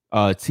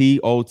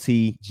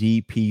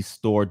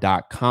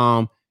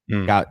 totgpstore.com.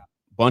 Got a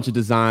bunch of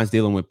designs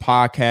dealing with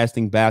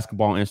podcasting,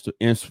 basketball,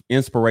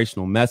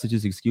 inspirational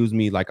messages. Excuse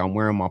me, like I'm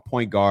wearing my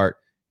point guard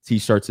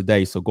t-shirt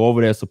today. So go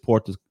over there,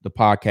 support the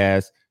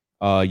podcast.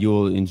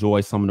 You'll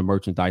enjoy some of the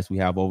merchandise we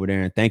have over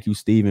there. And thank you,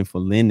 Steven, for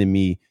lending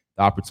me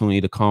the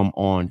opportunity to come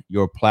on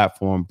your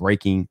platform,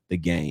 Breaking the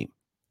Game.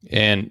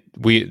 And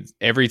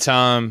every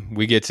time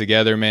we get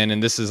together, man,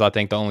 and this is, I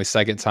think, the only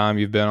second time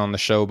you've been on the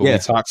show, but we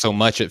talk so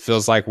much, it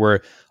feels like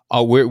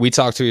we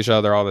talk to each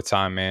other all the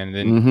time, man.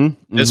 And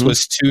this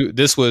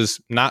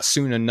was not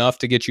soon enough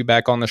to get you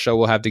back on the show.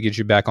 We'll have to get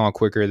you back on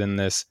quicker than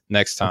this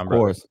next time.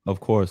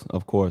 Of course.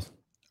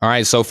 All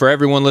right. So for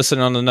everyone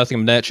listening on the Nothing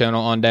But Net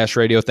channel on Dash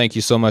Radio, thank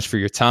you so much for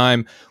your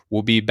time.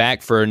 We'll be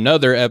back for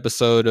another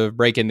episode of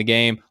Breaking the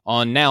Game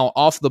on now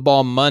Off the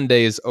Ball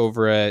Mondays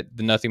over at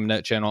the Nothing But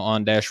Net channel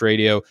on Dash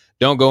Radio.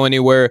 Don't go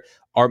anywhere.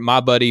 My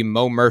buddy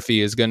Mo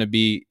Murphy is going to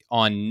be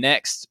on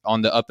next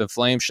on the Up in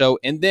Flame show.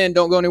 And then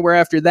don't go anywhere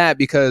after that,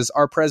 because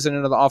our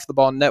president of the Off the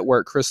Ball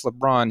Network, Chris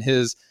LeBron,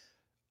 his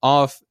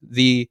Off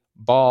the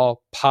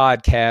Ball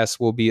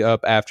podcast will be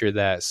up after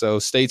that. So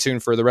stay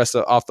tuned for the rest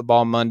of Off the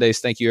Ball Mondays.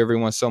 Thank you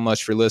everyone so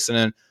much for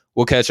listening.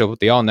 We'll catch up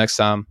with y'all next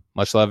time.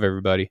 Much love,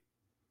 everybody.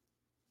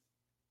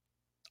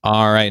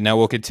 All right, now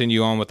we'll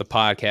continue on with the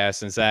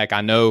podcast. And Zach,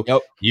 I know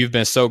you've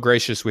been so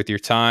gracious with your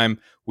time.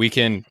 We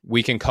can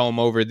comb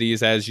over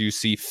these as you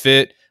see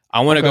fit.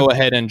 I want to go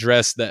ahead and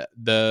address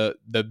the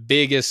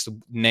biggest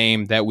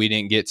name that we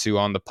didn't get to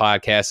on the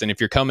podcast. And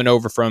if you're coming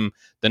over from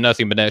the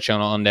Nothing But Net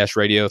channel on Dash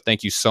Radio,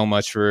 thank you so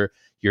much for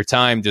your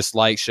time. Just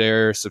like,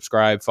 share,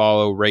 subscribe,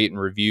 follow, rate,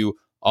 and review,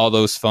 all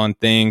those fun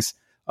things.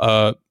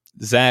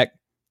 Zach,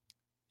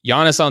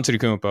 Giannis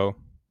Antetokounmpo.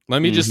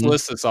 Let me just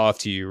list this off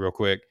to you real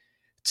quick.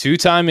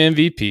 2-time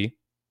MVP,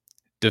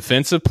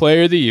 Defensive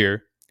Player of the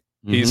Year.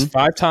 He's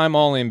 5-time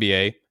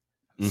All-NBA,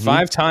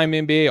 5-time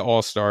NBA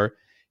All-Star.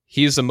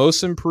 He's the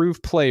most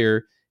improved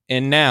player,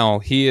 and now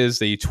he is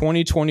the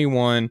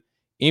 2021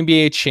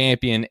 NBA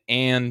champion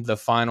and the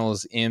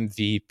Finals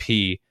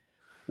MVP.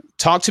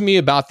 Talk to me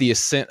about the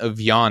ascent of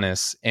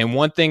Giannis. And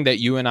one thing that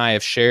you and I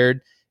have shared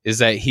is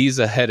that he's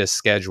ahead of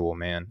schedule,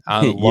 man.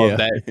 I love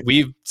that.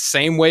 We've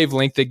same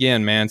wavelength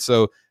again, man.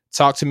 So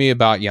talk to me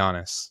about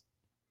Giannis.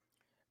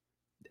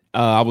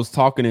 I was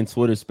talking in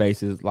Twitter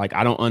Spaces, like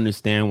I don't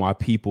understand why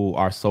people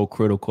are so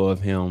critical of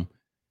him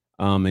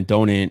and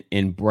don't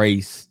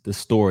embrace the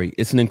story.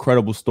 It's an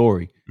incredible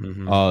story.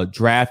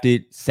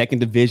 Drafted second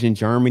division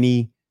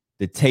Germany.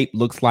 The tape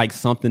looks like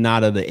something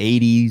out of the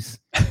 80s.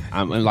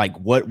 I'm like,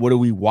 what are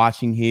we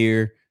watching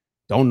here?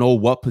 Don't know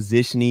what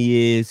position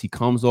he is. He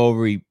comes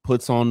over, he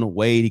puts on the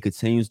weight, he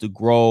continues to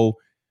grow.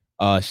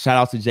 Shout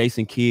out to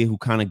Jason Kidd, who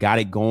kind of got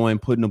it going,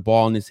 putting the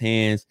ball in his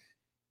hands.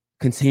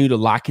 Continue to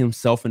lock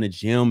himself in the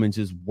gym and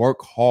just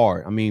work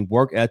hard. I mean,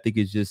 work ethic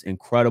is just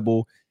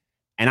incredible.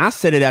 And I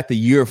said it at the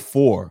year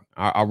 4.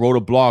 I wrote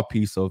a blog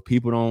piece, so if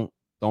people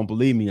don't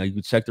believe me, you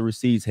can check the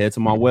receipts, head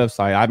to my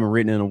website. I haven't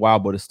written in a while,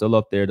 but it's still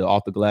up there, the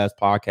Off the Glass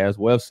Podcast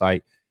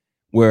website,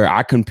 where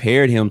I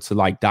compared him to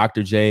like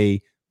Dr.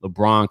 J,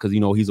 LeBron, because,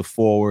 he's a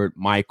forward,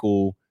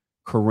 Michael,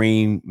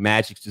 Kareem,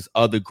 Magic, just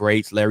other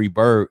greats, Larry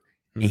Bird,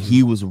 and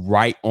he was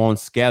right on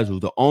schedule.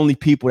 The only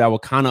people that were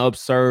kind of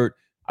absurd,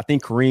 I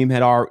think Kareem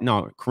had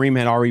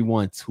already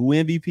won 2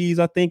 MVPs,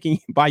 I think,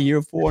 by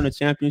year 4 in the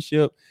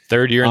championship.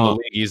 Third year in the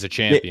league, he's a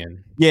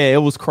champion. Yeah, it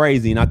was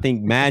crazy. And I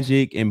think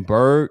Magic and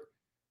Bird,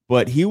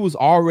 but he was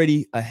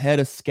already ahead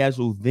of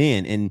schedule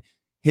then. And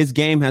his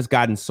game has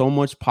gotten so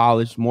much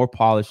more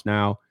polished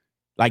now.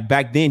 Like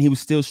back then, he was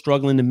still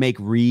struggling to make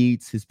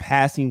reads. His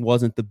passing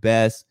wasn't the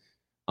best.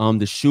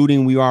 The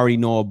shooting we already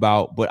know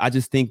about. But I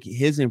just think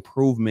his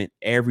improvement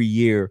every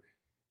year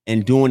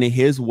and doing it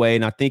his way.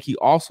 And I think he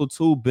also,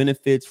 too,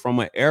 benefits from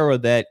an era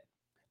that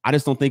I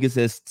just don't think it's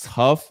as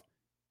tough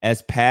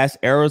as past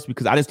eras,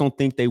 because I just don't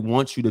think they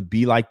want you to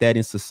be like that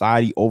in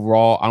society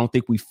overall. I don't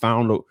think we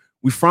frown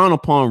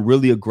upon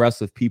really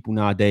aggressive people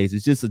nowadays.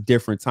 It's just a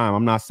different time.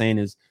 I'm not saying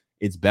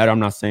it's better. I'm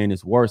not saying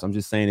it's worse. I'm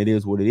just saying it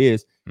is what it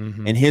is.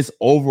 And his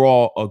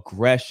overall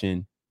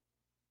aggression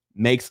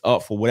makes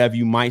up for whatever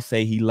you might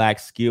say he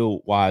lacks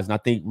skill-wise. And I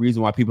think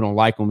reason why people don't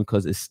like him,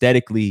 because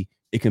aesthetically,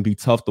 it can be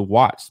tough to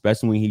watch,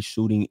 especially when he's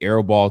shooting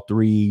airball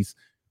threes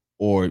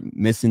or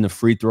missing the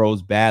free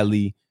throws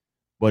badly.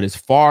 But as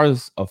far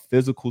as a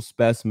physical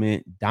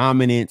specimen,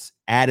 dominance,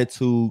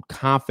 attitude,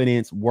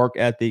 confidence, work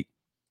ethic,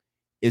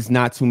 it's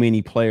not too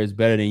many players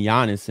better than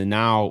Giannis. And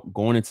now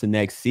going into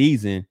next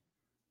season,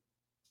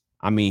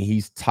 I mean,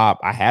 he's top.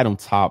 I had him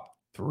top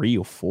 3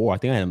 or 4. I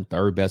think I had him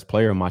third best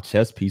player in my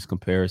chess piece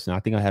comparison. I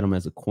think I had him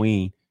as a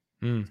queen.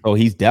 So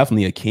he's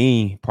definitely a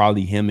king.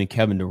 Probably him and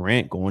Kevin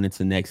Durant going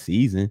into next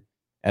season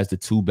as the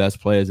 2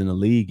 best players in the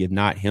league, if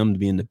not him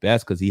being the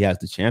best because he has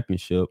the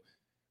championship.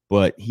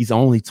 But he's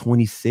only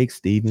 26,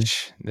 Steven.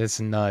 That's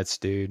nuts,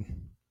 dude.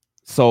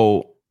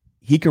 So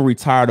he can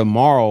retire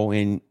tomorrow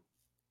in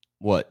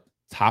what,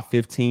 top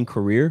 15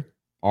 career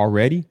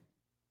already?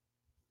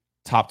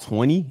 Top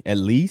 20 at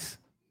least?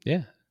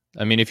 Yeah.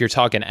 I mean, if you're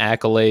talking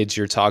accolades,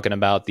 you're talking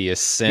about the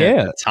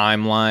ascent, the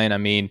timeline. I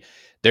mean,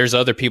 there's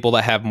other people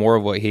that have more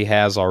of what he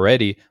has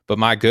already, but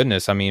my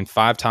goodness, I mean,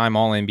 5-time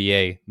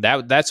All-NBA.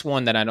 That's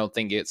one that I don't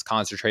think gets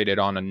concentrated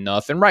on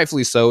enough, and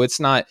rightfully so. It's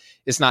not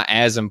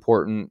as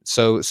important,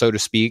 so to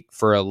speak,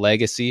 for a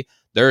legacy.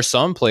 There are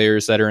some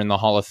players that are in the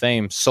Hall of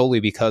Fame solely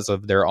because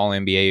of their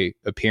All-NBA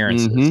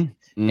appearances.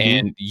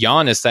 And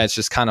Giannis, that's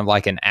just kind of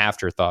like an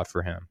afterthought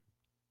for him.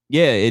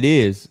 Yeah, it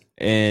is.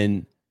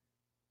 And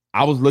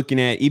I was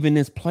looking at even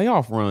this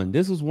playoff run.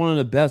 This was one of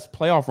the best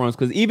playoff runs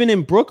because even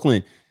in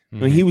Brooklyn,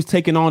 when he was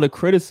taking all the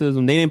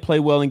criticism, they didn't play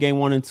well in game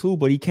 1 and 2,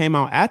 but he came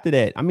out after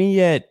that. I mean, he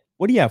had,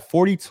 what do you have,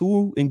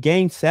 42 in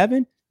game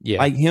 7? Yeah.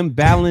 Like him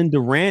battling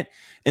Durant.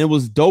 And it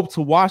was dope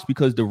to watch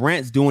because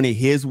Durant's doing it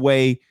his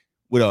way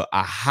with a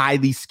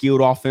highly skilled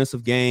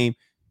offensive game.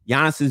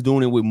 Giannis is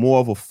doing it with more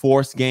of a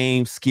forced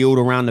game, skilled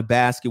around the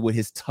basket with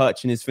his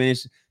touch and his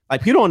finish.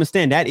 Like, people don't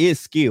understand that is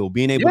skill,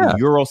 being able to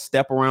Euro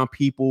step around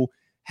people,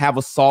 have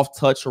a soft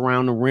touch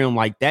around the rim.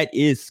 Like, that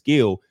is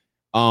skill.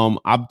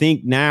 I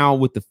think now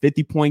with the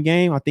 50-point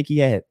game, I think he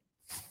had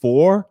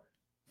 4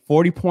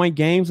 40-point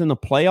games in the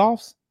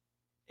playoffs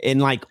and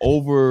like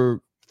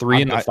over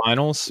 3 in the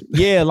finals.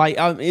 Yeah, like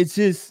it's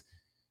just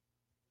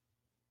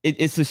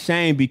it's a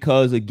shame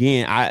because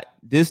again,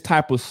 this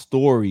type of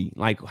story,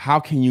 like how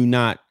can you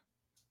not,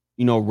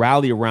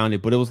 rally around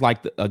it? But it was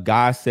like a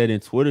guy said in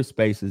Twitter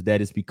Spaces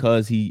that it's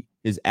because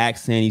his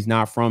accent, he's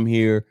not from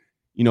here,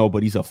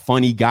 but he's a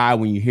funny guy.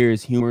 When you hear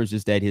his humor, it's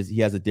just that he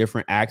has a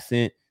different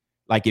accent.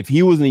 Like if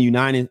he was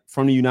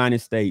from the United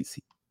States,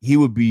 he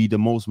would be the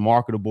most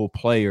marketable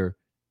player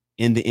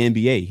in the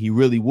NBA. He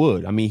really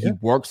would. I mean, he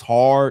works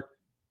hard.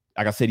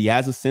 Like I said, he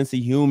has a sense of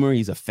humor.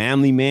 He's a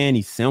family man.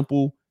 He's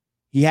simple.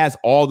 He has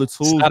all the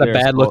tools. He's not a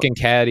bad looking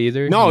cat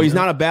either. No, he's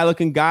not a bad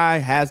looking guy.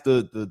 Has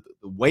the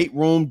weight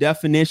room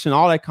definition,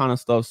 all that kind of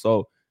stuff.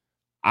 So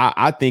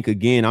I think,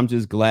 again, I'm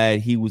just glad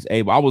he was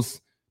able.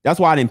 That's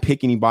why I didn't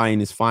pick anybody in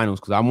this finals,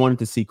 because I wanted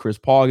to see Chris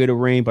Paul get a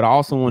ring, but I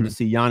also wanted to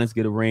see Giannis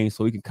get a ring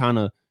so he can kind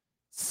of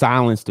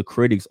silence the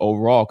critics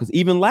overall. Because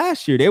even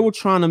last year, they were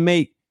trying to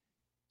make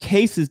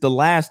cases the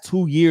last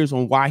 2 years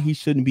on why he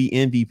shouldn't be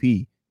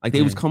MVP. Like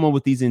they was coming up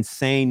with these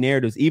insane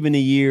narratives. Even the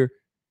year,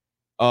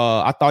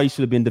 I thought he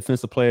should have been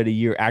Defensive Player of the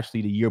Year.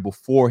 Actually, the year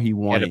before he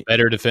won, had a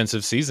better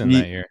defensive season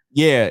that year.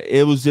 Yeah,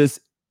 it was just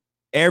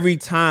every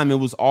time it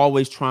was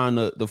always trying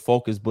to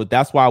focus. But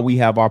that's why we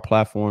have our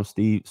platform,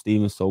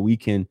 Steven, so we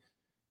can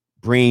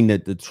bring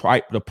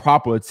the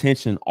proper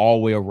attention all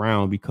the way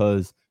around,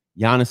 because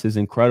Giannis is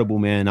incredible,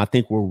 man. I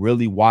think we're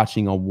really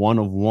watching a one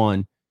of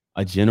one,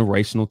 a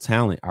generational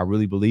talent. I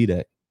really believe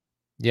that.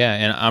 Yeah,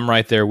 and I'm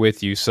right there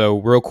with you. So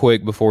real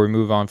quick before we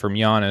move on from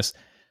Giannis,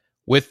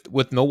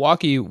 with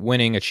Milwaukee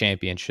winning a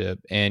championship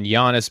and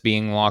Giannis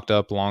being locked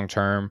up long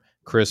term,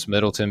 Chris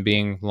Middleton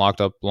being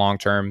locked up long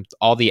term,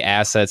 all the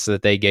assets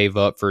that they gave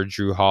up for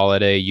Drew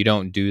Holiday, you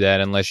don't do that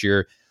unless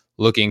you're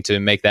looking to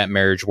make that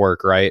marriage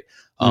work, right?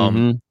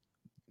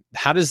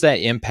 How does that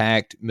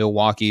impact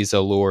Milwaukee's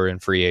allure in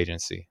free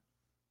agency?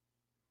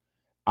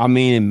 I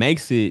mean, it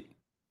makes it,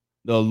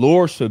 the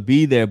allure should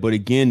be there, but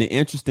again, the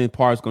interesting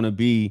part is going to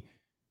be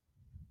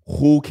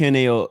who can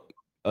they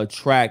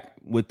attract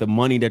with the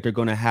money that they're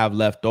going to have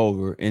left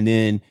over. And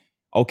then,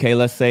 okay,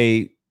 let's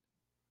say,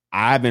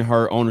 I haven't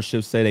heard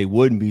ownership say they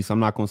wouldn't be, so I'm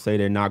not going to say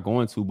they're not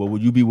going to, but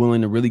would you be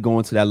willing to really go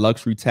into that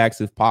luxury tax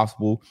if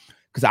possible?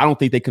 Because I don't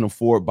think they can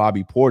afford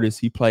Bobby Portis.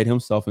 He played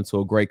himself into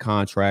a great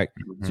contract.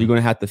 So you're going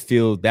to have to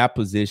fill that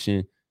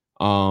position.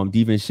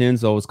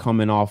 DiVincenzo is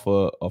coming off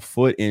a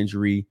foot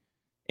injury,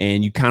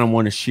 and you kind of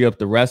want to share up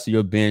the rest of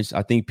your bench.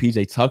 I think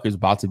PJ Tucker is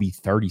about to be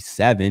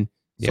 37.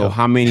 So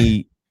how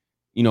many,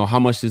 how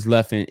much is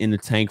left in the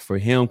tank for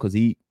him? Because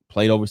he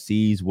played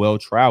overseas,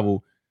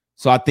 well-traveled.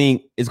 So I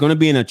think it's going to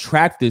be an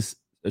attractive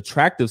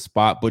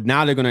spot, but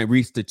now they're going to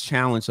reach the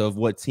challenge of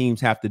what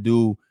teams have to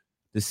do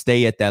to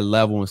stay at that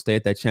level and stay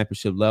at that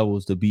championship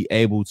levels, to be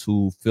able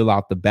to fill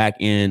out the back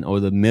end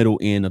or the middle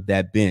end of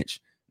that bench.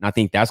 And I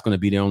think that's going to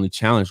be the only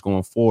challenge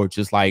going forward,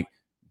 just like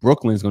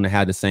Brooklyn's going to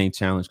have the same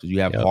challenge because you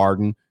have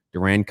Harden,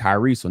 Durant,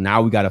 Kyrie. So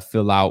now we got to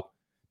fill out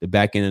the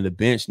back end of the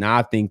bench. Now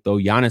I think, though,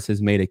 Giannis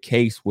has made a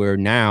case where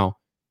now,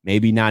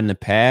 maybe not in the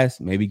past,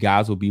 maybe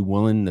guys will be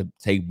willing to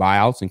take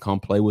buyouts and come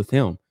play with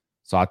him.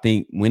 So I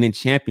think winning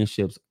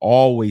championships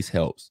always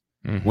helps.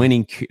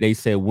 Winning, they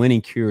said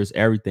winning cures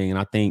everything. And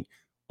I think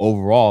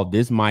overall,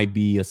 this might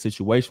be a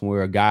situation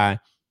where a guy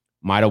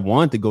might have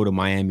wanted to go to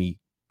Miami,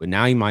 but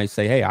now he might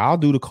say, hey, I'll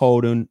do the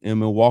cold in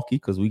Milwaukee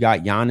because we got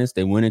Giannis.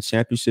 They winning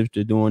championships.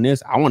 They're doing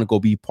this. I want to go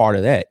be part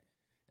of that.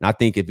 And I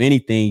think if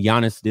anything,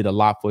 Giannis did a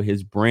lot for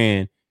his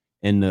brand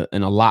and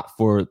a lot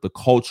for the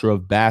culture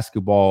of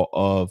basketball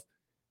of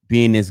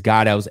being this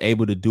guy that was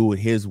able to do it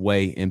his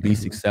way and be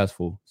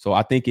successful. So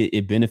I think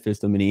it benefits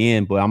them in the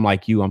end. But I'm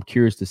like you, I'm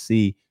curious to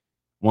see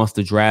once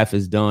the draft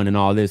is done and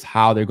all this,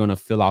 how they're going to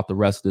fill out the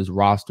rest of this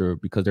roster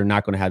because they're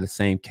not going to have the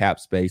same cap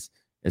space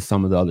as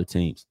some of the other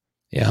teams.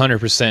 Yeah,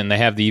 100%. And they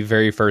have the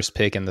very first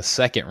pick in the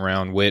second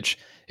round, which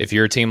if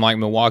you're a team like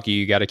Milwaukee,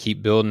 you got to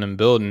keep building and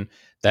building.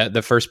 That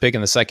the first pick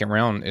in the second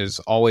round is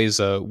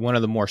always one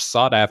of the more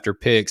sought after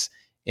picks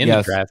in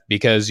the draft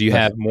because you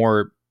have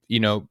more,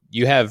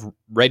 you have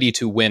ready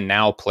to win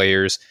now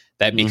players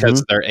that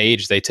because of their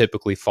age, they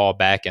typically fall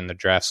back in the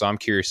draft. So I'm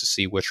curious to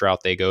see which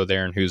route they go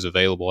there and who's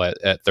available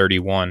at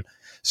 31.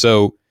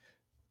 So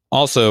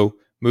also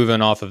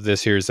moving off of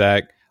this here,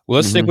 Zach,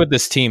 let's stick with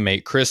this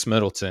teammate, Chris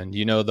Middleton.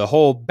 The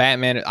whole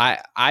Batman,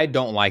 I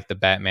don't like the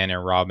Batman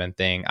and Robin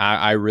thing.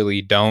 I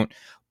really don't.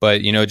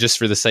 But, just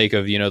for the sake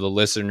of, the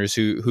listeners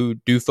who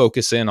do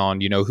focus in on,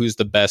 who's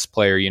the best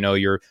player,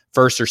 your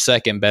first or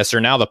second best,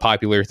 or now the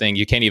popular thing,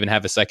 you can't even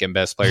have a second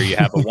best player. You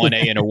have a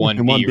 1A and a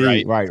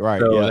 1B, right?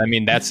 Right. So, I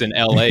mean, that's in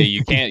LA.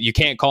 You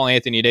can't call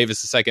Anthony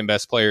Davis the second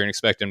best player and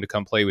expect him to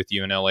come play with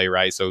you in LA,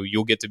 right? So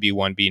you'll get to be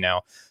 1B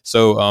now.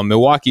 So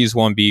Milwaukee's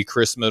 1B,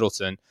 Chris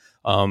Middleton,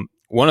 one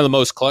of the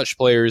most clutch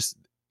players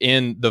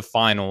in the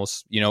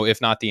finals,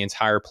 if not the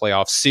entire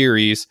playoff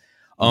series.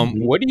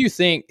 What do you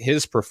think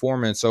his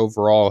performance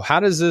overall? How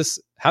does this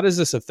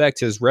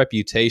affect his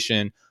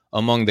reputation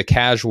among the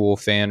casual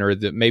fan or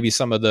maybe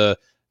some of the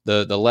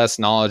less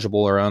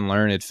knowledgeable or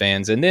unlearned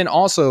fans? And then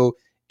also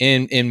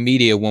in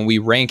media when we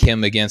rank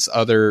him against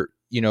other,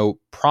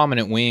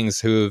 prominent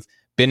wings who have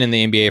been in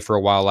the NBA for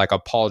a while, like a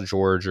Paul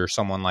George or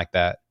someone like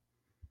that.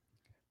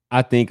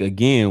 I think,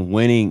 again,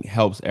 winning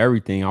helps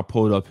everything. I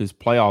pulled up his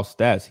playoff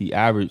stats. He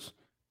averaged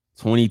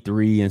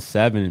 23 and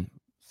 7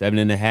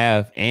 and a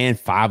half, and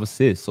 5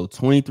 assists. So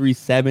 23,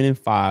 7, and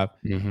 5.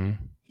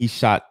 He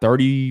shot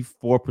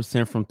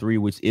 34% from three,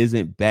 which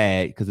isn't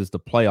bad because it's the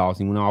playoffs.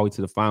 He went all the way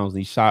to the finals. And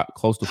he shot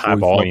close to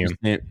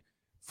 44%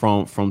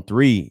 from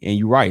three. And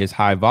you're right, it's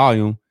high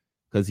volume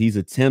because he's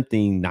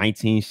attempting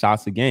 19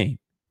 shots a game.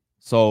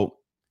 So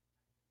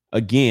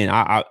again,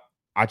 I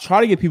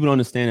try to get people to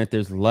understand that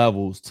there's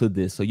levels to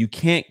this. So you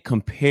can't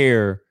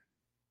compare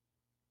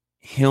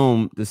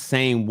him the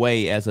same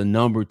way as a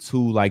number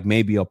two, like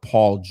maybe a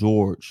Paul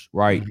George,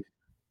 right?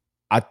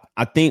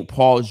 I think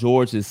Paul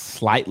George is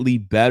slightly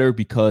better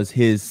because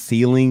his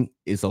ceiling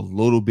is a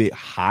little bit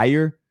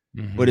higher,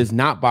 but it's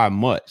not by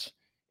much.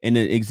 And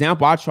the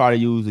example I try to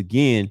use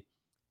again,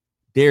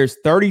 there's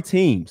 30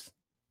 teams.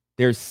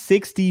 There's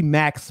 60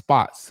 max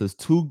spots. So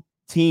two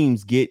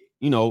teams get,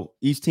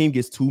 each team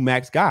gets 2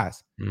 max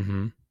guys.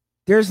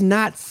 There's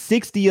not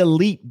 60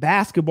 elite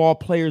basketball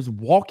players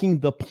walking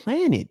the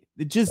planet.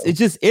 It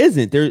just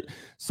isn't there.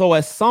 So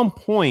at some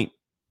point,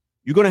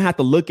 you're going to have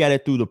to look at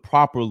it through the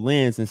proper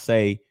lens and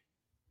say,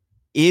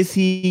 is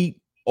he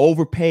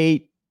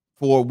overpaid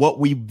for what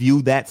we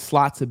view that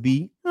slot to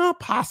be?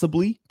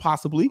 Possibly.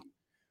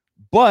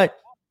 But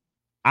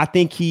I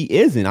think he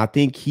isn't. I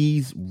think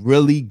he's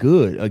really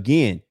good.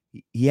 Again,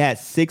 he had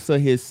 6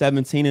 of his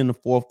 17 in the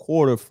fourth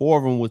quarter. 4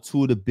 of them were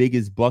 2 of the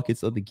biggest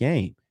buckets of the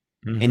game.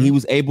 And he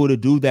was able to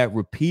do that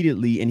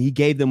repeatedly. And he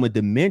gave them a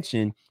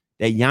dimension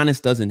that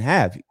Giannis doesn't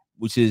have,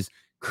 which is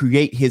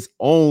create his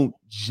own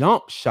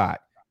jump shot,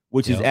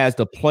 which is as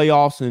the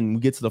playoffs and we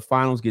get to the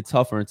finals get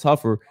tougher and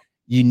tougher,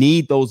 you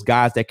need those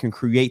guys that can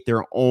create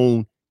their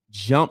own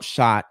jump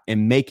shot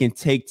and make and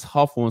take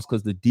tough ones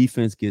because the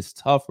defense gets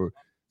tougher.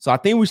 So I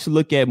think we should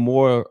look at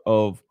more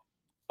of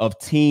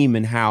team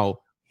and how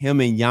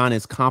him and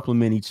Giannis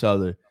complement each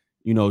other,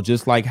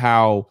 just like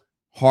how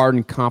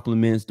Harden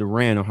compliments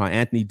Durant or how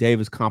Anthony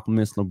Davis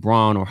compliments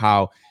LeBron or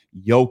how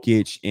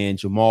Jokic and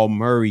Jamal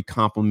Murray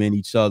complement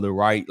each other,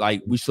 right?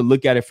 Like we should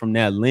look at it from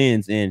that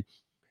lens. And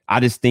I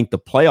just think the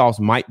playoffs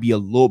might be a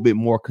little bit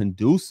more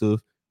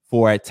conducive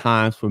for at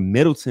times for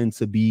Middleton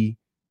to be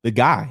the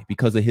guy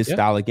because of his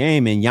style of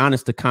game and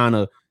Giannis to kind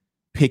of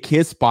pick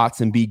his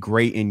spots and be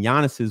great in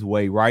Giannis's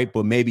way, right?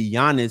 But maybe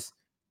Giannis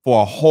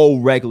for a whole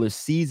regular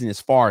season,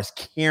 as far as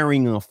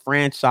carrying a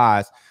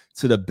franchise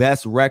to the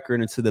best record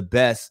and to the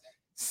best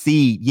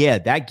seed,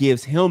 that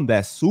gives him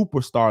that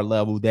superstar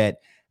level that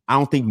I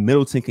don't think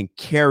Middleton can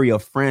carry a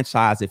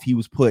franchise if he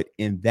was put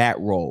in that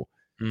role.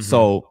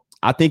 So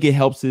I think it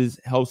helps his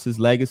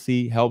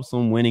legacy, helps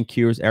him win and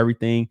cures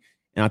everything.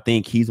 And I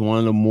think he's one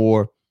of the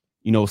more,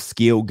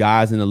 skilled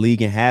guys in the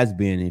league and has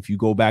been. If you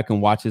go back and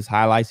watch his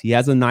highlights, he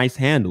has a nice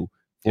handle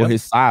for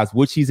his size,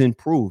 which he's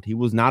improved. He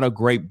was not a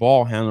great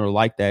ball handler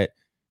like that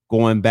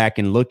going back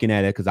and looking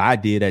at it because I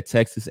did at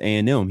Texas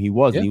A&M. He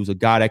wasn't. He was a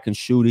guy that can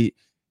shoot it.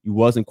 He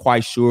wasn't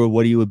quite sure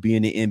what he would be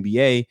in the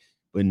NBA,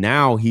 but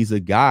now he's a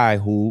guy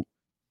who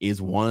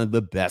is one of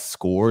the best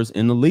scorers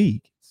in the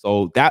league.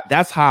 So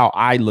that's how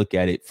I look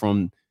at it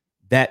from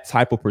that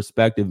type of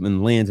perspective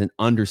and lens, and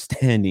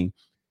understanding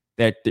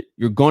that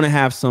you're going to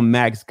have some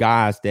max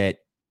guys that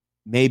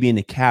maybe in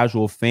the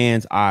casual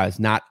fans' eyes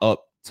not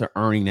up to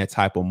earning that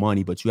type of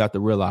money, but you have to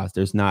realize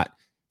there's not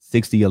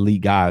 60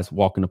 elite guys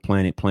walking the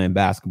planet playing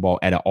basketball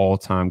at an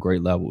all-time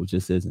great level. It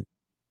just isn't.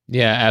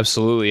 Yeah,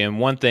 absolutely. And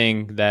one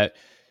thing that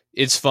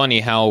it's funny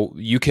how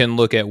you can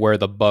look at where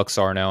the Bucks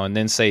are now and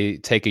then say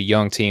take a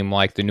young team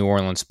like the New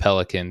Orleans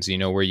Pelicans,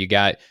 where you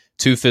got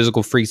two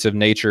physical freaks of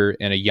nature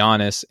and a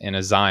Giannis and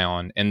a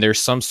Zion, and there's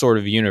some sort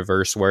of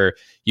universe where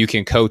you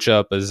can coach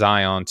up a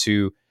Zion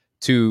to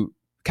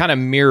kind of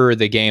mirror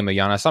the game of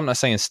Giannis. I'm not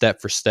saying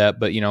step for step,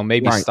 but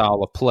maybe Right.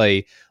 style of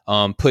play.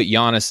 Put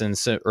Zion in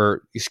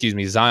similar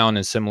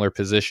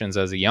positions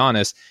as a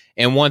Giannis.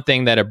 And one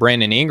thing that a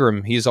Brandon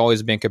Ingram, he's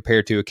always been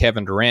compared to a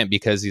Kevin Durant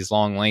because he's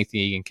long,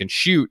 lengthy, and can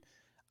shoot.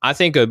 I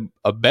think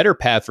a better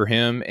path for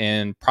him,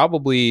 and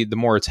probably the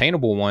more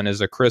attainable one,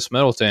 is a Chris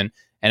Middleton.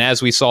 And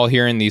as we saw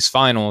here in these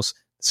finals,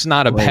 it's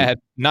not a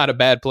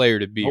bad player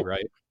to be,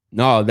 right?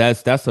 No,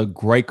 that's a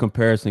great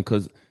comparison,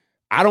 because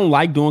I don't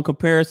like doing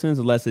comparisons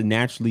unless it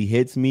naturally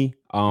hits me.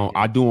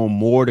 I do them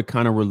more to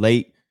kind of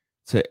relate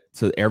to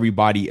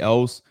everybody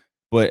else.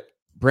 But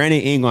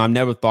Brandon Ingram, I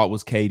never thought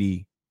was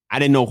KD. I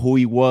didn't know who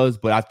he was,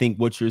 but I think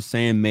what you're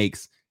saying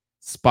makes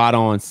spot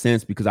on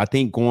sense, because I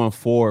think going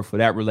forward for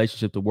that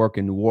relationship to work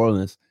in New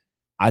Orleans,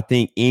 I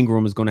think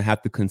Ingram is going to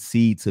have to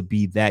concede to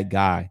be that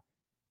guy,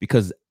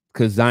 because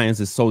Zion's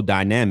is so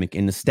dynamic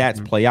and the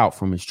stats play out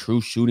from his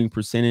true shooting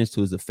percentage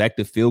to his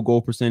effective field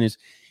goal percentage.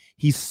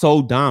 He's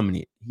so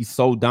dominant.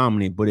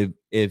 But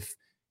if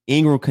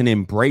Ingram can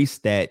embrace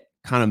that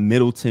kind of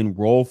Middleton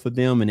role for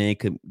them, and then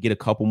could get a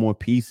couple more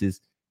pieces,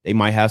 they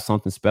might have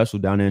something special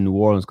down there in New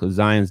Orleans, because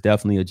Zion's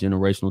definitely a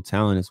generational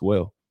talent as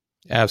well.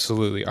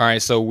 Absolutely. All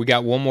right, so we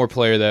got one more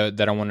player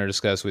that I want to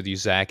discuss with you,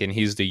 Zach, and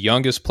he's the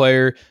youngest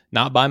player,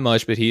 not by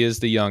much, but he is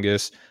the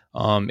youngest.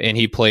 And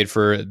he played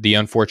for the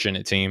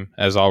unfortunate team,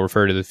 as I'll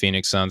refer to the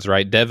Phoenix Suns,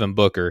 right? Devin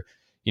Booker.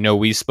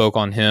 We spoke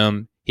on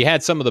him. He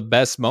had some of the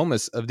best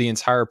moments of the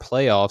entire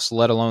playoffs,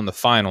 let alone the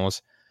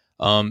finals.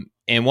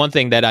 And one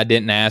thing that I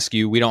didn't ask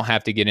you, we don't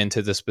have to get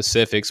into the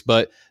specifics,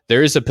 but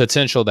there is a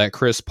potential that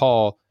Chris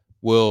Paul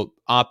will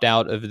opt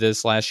out of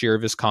this last year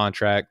of his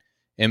contract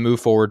and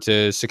move forward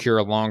to secure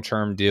a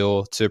long-term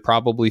deal to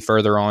probably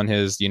further on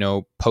his,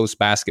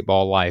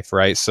 post-basketball life,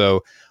 right?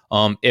 So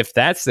if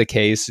that's the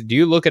case, do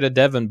you look at a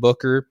Devin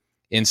Booker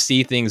and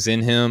see things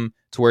in him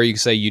to where you can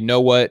say,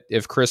 what,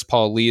 if Chris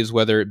Paul leaves,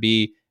 whether it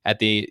be at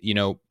the,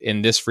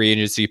 in this free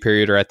agency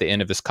period or at the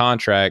end of his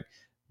contract,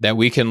 that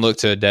we can look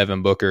to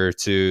Devin Booker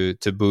to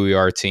buoy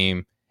our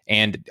team,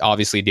 and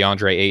obviously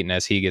DeAndre Ayton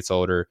as he gets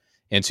older,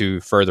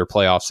 into further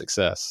playoff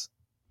success?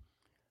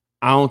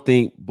 I don't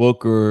think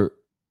Booker,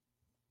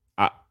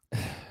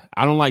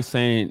 I don't like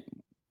saying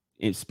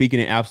speaking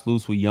in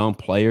absolutes with young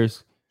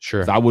players.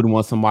 Sure. I wouldn't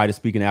want somebody to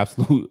speak in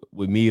absolute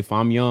with me if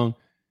I'm young.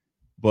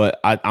 But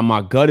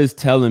my gut is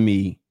telling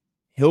me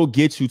he'll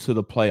get you to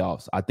the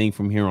playoffs, I think,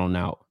 from here on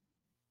out.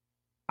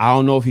 I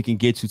don't know if he can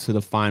get you to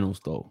the finals,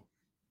 though.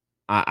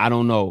 I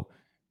don't know.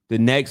 The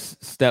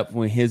next step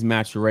when his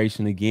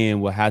maturation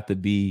again will have to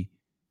be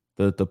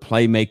the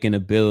playmaking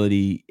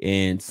ability,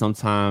 and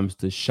sometimes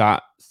the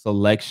shot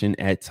selection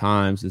at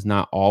times is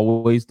not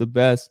always the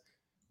best.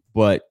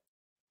 But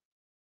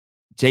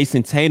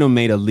Jason Tatum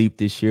made a leap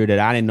this year that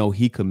I didn't know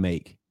he could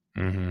make.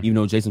 Even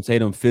though Jason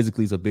Tatum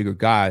physically is a bigger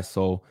guy.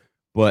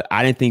 But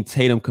I didn't think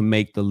Tatum could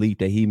make the leap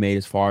that he made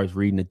as far as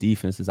reading the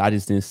defenses. I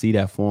just didn't see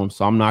that for him.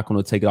 So I'm not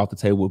going to take it off the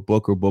table with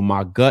Booker. But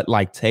my gut,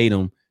 like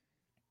Tatum,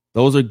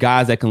 those are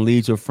guys that can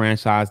lead your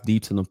franchise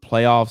deep to the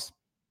playoffs.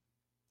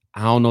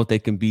 I don't know if they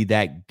can be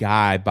that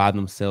guy by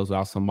themselves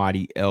without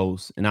somebody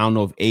else. And I don't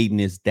know if Aiden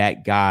is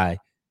that guy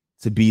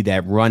to be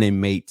that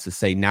running mate to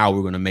say, now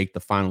we're going to make the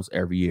finals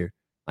every year.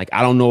 Like,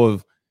 I don't know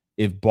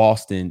if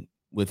Boston,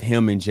 with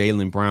him and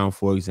Jaylen Brown,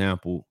 for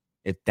example,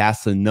 if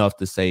that's enough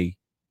to say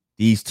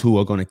these two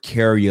are going to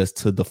carry us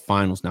to the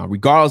finals now,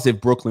 regardless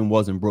if Brooklyn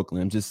wasn't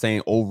Brooklyn. I'm just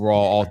saying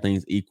overall, all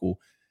things equal,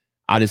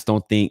 I just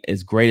don't think,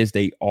 as great as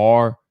they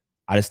are,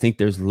 I just think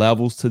there's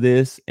levels to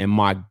this. And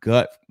my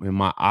gut and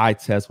my eye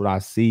test, what I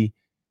see,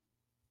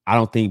 I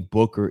don't think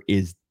Booker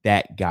is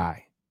that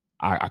guy.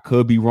 I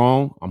could be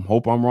wrong. I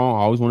hope I'm wrong. I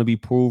always want to be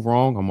proved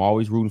wrong. I'm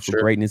always rooting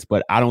for greatness,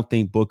 but I don't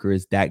think Booker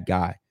is that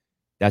guy.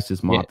 That's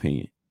just my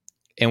opinion.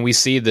 And we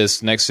see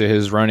this next to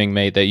his running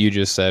mate that you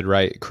just said,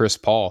 right? Chris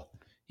Paul,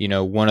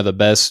 one of the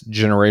best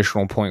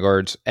generational point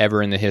guards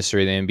ever in the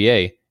history of the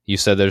NBA. You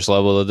said there's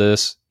level of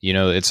this.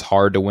 It's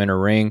hard to win a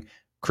ring.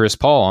 Chris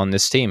Paul on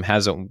this team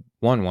hasn't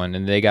won one,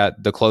 and they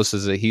got the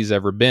closest that he's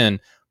ever been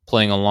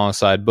playing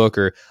alongside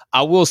Booker.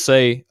 I will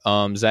say,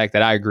 Zach,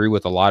 that I agree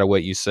with a lot of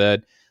what you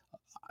said.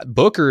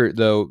 Booker,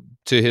 though,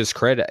 to his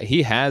credit,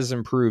 he has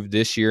improved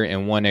this year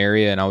in one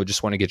area, and I would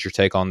just want to get your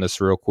take on this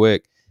real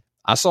quick.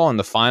 I saw in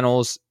the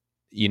finals,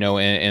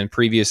 in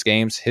previous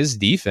games, his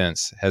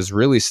defense has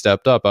really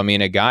stepped up. I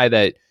mean, a guy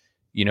that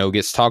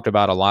gets talked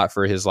about a lot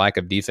for his lack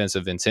of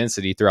defensive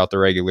intensity throughout the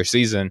regular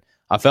season,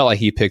 I felt like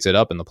he picked it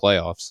up in the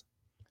playoffs.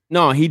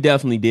 No, he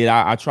definitely did.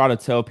 I try to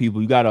tell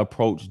people you got to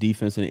approach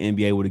defense in the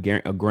NBA with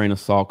a grain of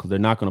salt because they're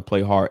not going to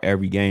play hard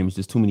every game. It's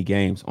just too many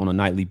games on a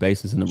nightly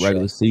basis in the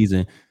regular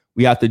season.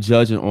 We have to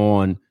judge it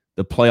on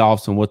the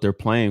playoffs and what they're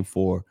playing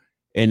for.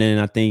 And then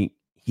I think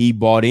he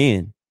bought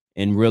in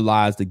and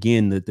realized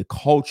again that the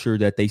culture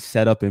that they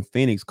set up in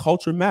Phoenix,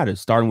 culture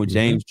matters, starting with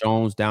James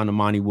Jones down to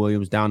Monty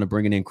Williams, down to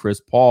bringing in Chris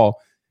Paul.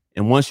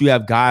 And once you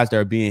have guys that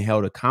are being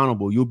held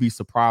accountable, you'll be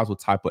surprised what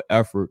type of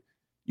effort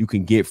you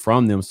can get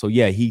from them. So,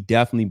 yeah, he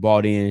definitely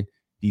bought in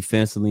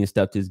defensively and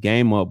stepped his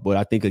game up. But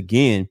I think,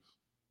 again,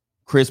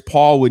 Chris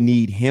Paul would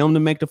need him to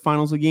make the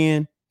finals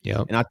again.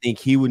 Yep. And I think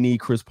he would need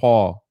Chris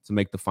Paul to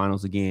make the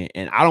finals again.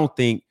 And I don't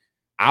think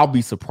I'll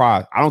be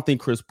surprised. I don't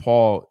think Chris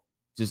Paul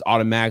just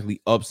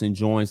automatically ups and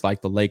joins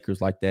like the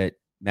Lakers, like that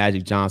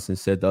Magic Johnson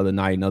said the other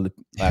night,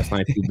 last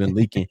night we've been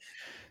leaking.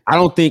 I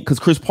don't think, because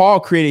Chris Paul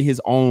created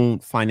his own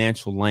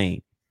financial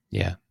lane.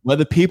 Yeah.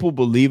 Whether people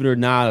believe it or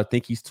not, I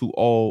think he's too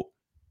old.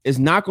 It's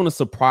not going to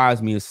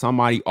surprise me if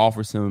somebody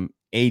offers him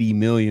 80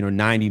 million or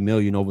 90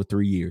 million over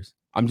 3 years.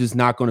 I'm just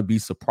not going to be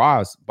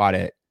surprised by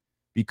that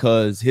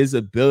because his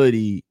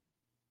ability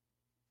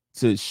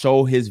to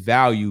show his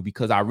value,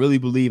 because I really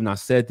believe, and I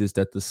said this,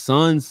 that the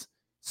Suns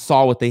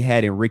saw what they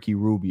had in Ricky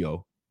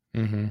Rubio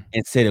and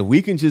said, if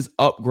we can just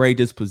upgrade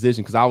this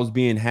position, because I was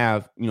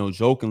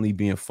jokingly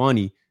being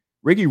funny,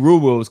 Ricky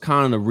Rubio was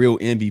kind of the real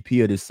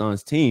MVP of this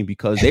Suns team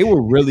because they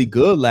were really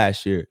good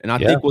last year. And I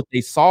think what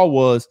they saw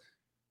was,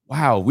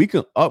 wow, we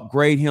can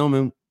upgrade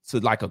him to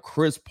like a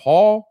Chris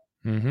Paul.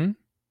 And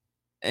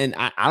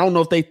I don't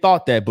know if they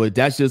thought that, but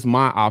that's just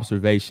my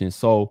observation.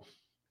 So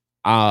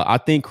I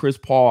think Chris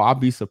Paul, I'll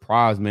be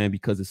surprised, man,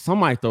 because if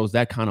somebody throws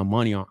that kind of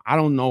money on, I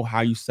don't know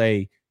how you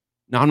say,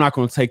 no, I'm not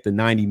going to take the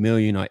 90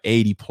 million or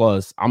 80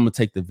 plus. I'm going to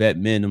take the vet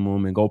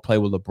minimum and go play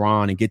with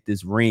LeBron and get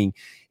this ring.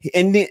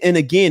 And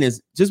again, it's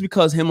just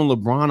because him and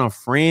LeBron are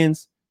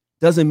friends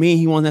doesn't mean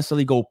he won't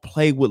necessarily go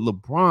play with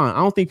LeBron. I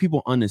don't think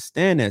people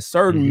understand that.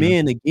 Certain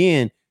men,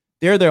 again,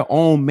 they're their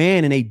own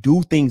man and they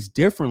do things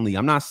differently.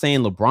 I'm not saying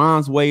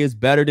LeBron's way is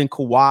better than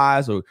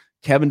Kawhi's or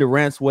Kevin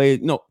Durant's way.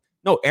 No,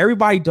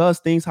 everybody does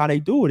things how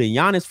they do it. And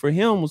Giannis, for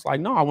him, was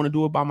like, no, I want to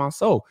do it by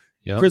myself.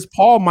 Chris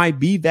Paul might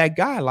be that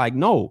guy. Like,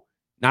 no,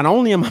 not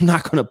only am I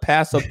not going to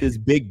pass up this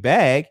big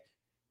bag,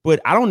 but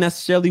I don't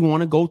necessarily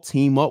want to go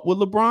team up with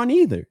LeBron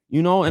either,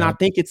 and I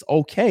think it's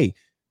okay.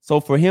 So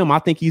for him, I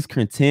think he's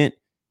content.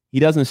 He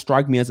doesn't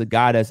strike me as a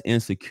guy that's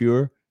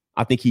insecure.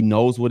 I think he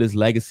knows what his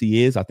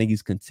legacy is. I think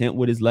he's content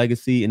with his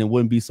legacy. And it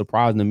wouldn't be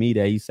surprising to me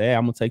that he said, hey,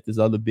 I'm going to take this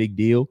other big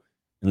deal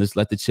and let's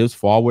let the chips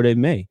fall where they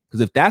may.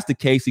 Because if that's the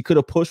case, he could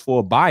have pushed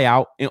for a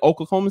buyout in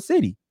Oklahoma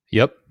City.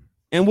 Yep.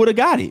 And would have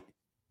got it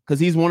because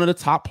he's one of the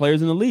top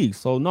players in the league.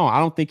 So, no, I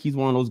don't think he's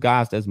one of those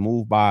guys that's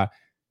moved by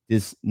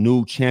this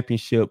new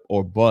championship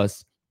or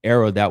bust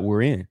era that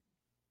we're in.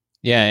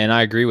 Yeah, and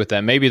I agree with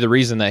that. Maybe the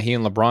reason that he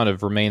and LeBron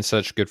have remained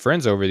such good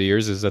friends over the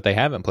years is that they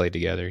haven't played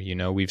together.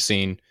 We've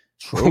seen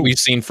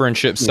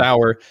friendship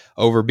sour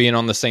over being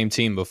on the same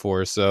team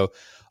before. So,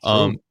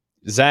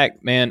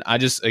 Zach, man, I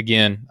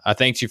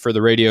thank you for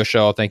the radio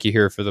show. I'll thank you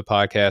here for the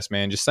podcast,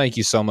 man. Just thank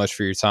you so much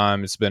for your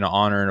time. It's been an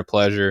honor and a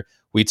pleasure.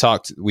 We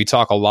talk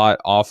a lot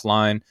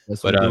offline,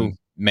 but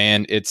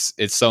man, it's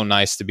so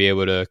nice to be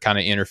able to kind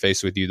of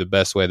interface with you the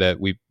best way that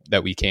we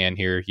can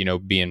here,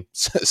 being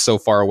so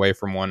far away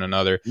from one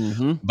another.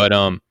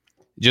 But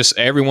just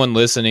everyone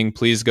listening,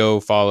 please go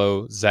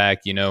follow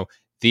Zach,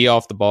 the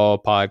Off the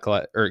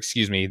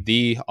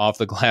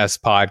Glass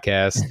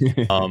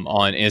podcast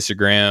on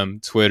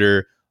Instagram,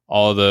 Twitter,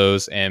 all of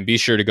those, and be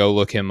sure to go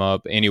look him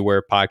up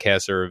anywhere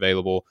podcasts are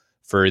available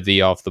for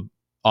the Off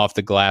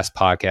the Glass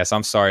podcast.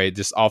 I'm sorry,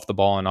 just Off the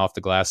Ball and Off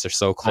the Glass are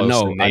so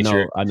close in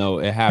nature. I know.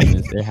 It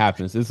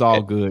happens. It's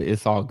all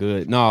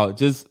good. No,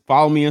 just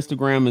follow me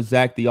Instagram at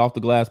Zach the Off the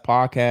Glass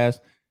podcast.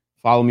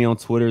 Follow me on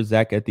Twitter,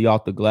 Zach at the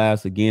Off the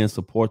Glass. Again,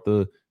 support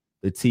the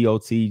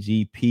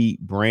TOTGP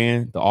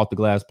brand, the Off the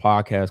Glass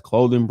podcast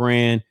clothing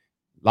brand.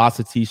 Lots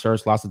of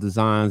t-shirts, lots of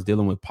designs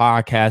dealing with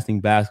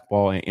podcasting,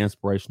 basketball, and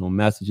inspirational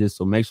messages.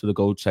 So make sure to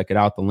go check it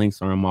out. The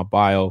links are in my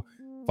bio.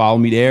 Follow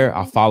me there.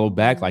 I follow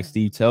back. Like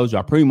Steve tells you,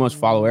 I pretty much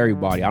follow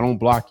everybody. I don't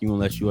block you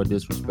unless you are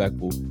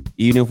disrespectful.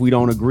 Even if we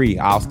don't agree,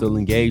 I'll still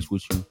engage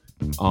with you.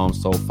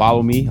 So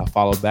follow me. I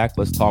follow back.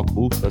 Let's talk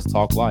hoops. Let's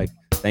talk life.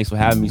 Thanks for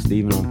having me,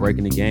 Steven, on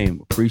Breaking the Game.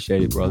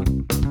 Appreciate it, brother.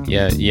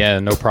 Yeah,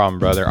 no problem,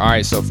 brother. All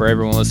right, so for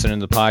everyone listening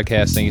to the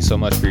podcast, thank you so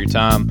much for your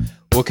time.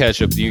 We'll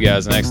catch up with you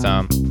guys next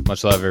time.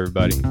 Much love,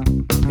 everybody.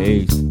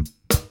 Peace.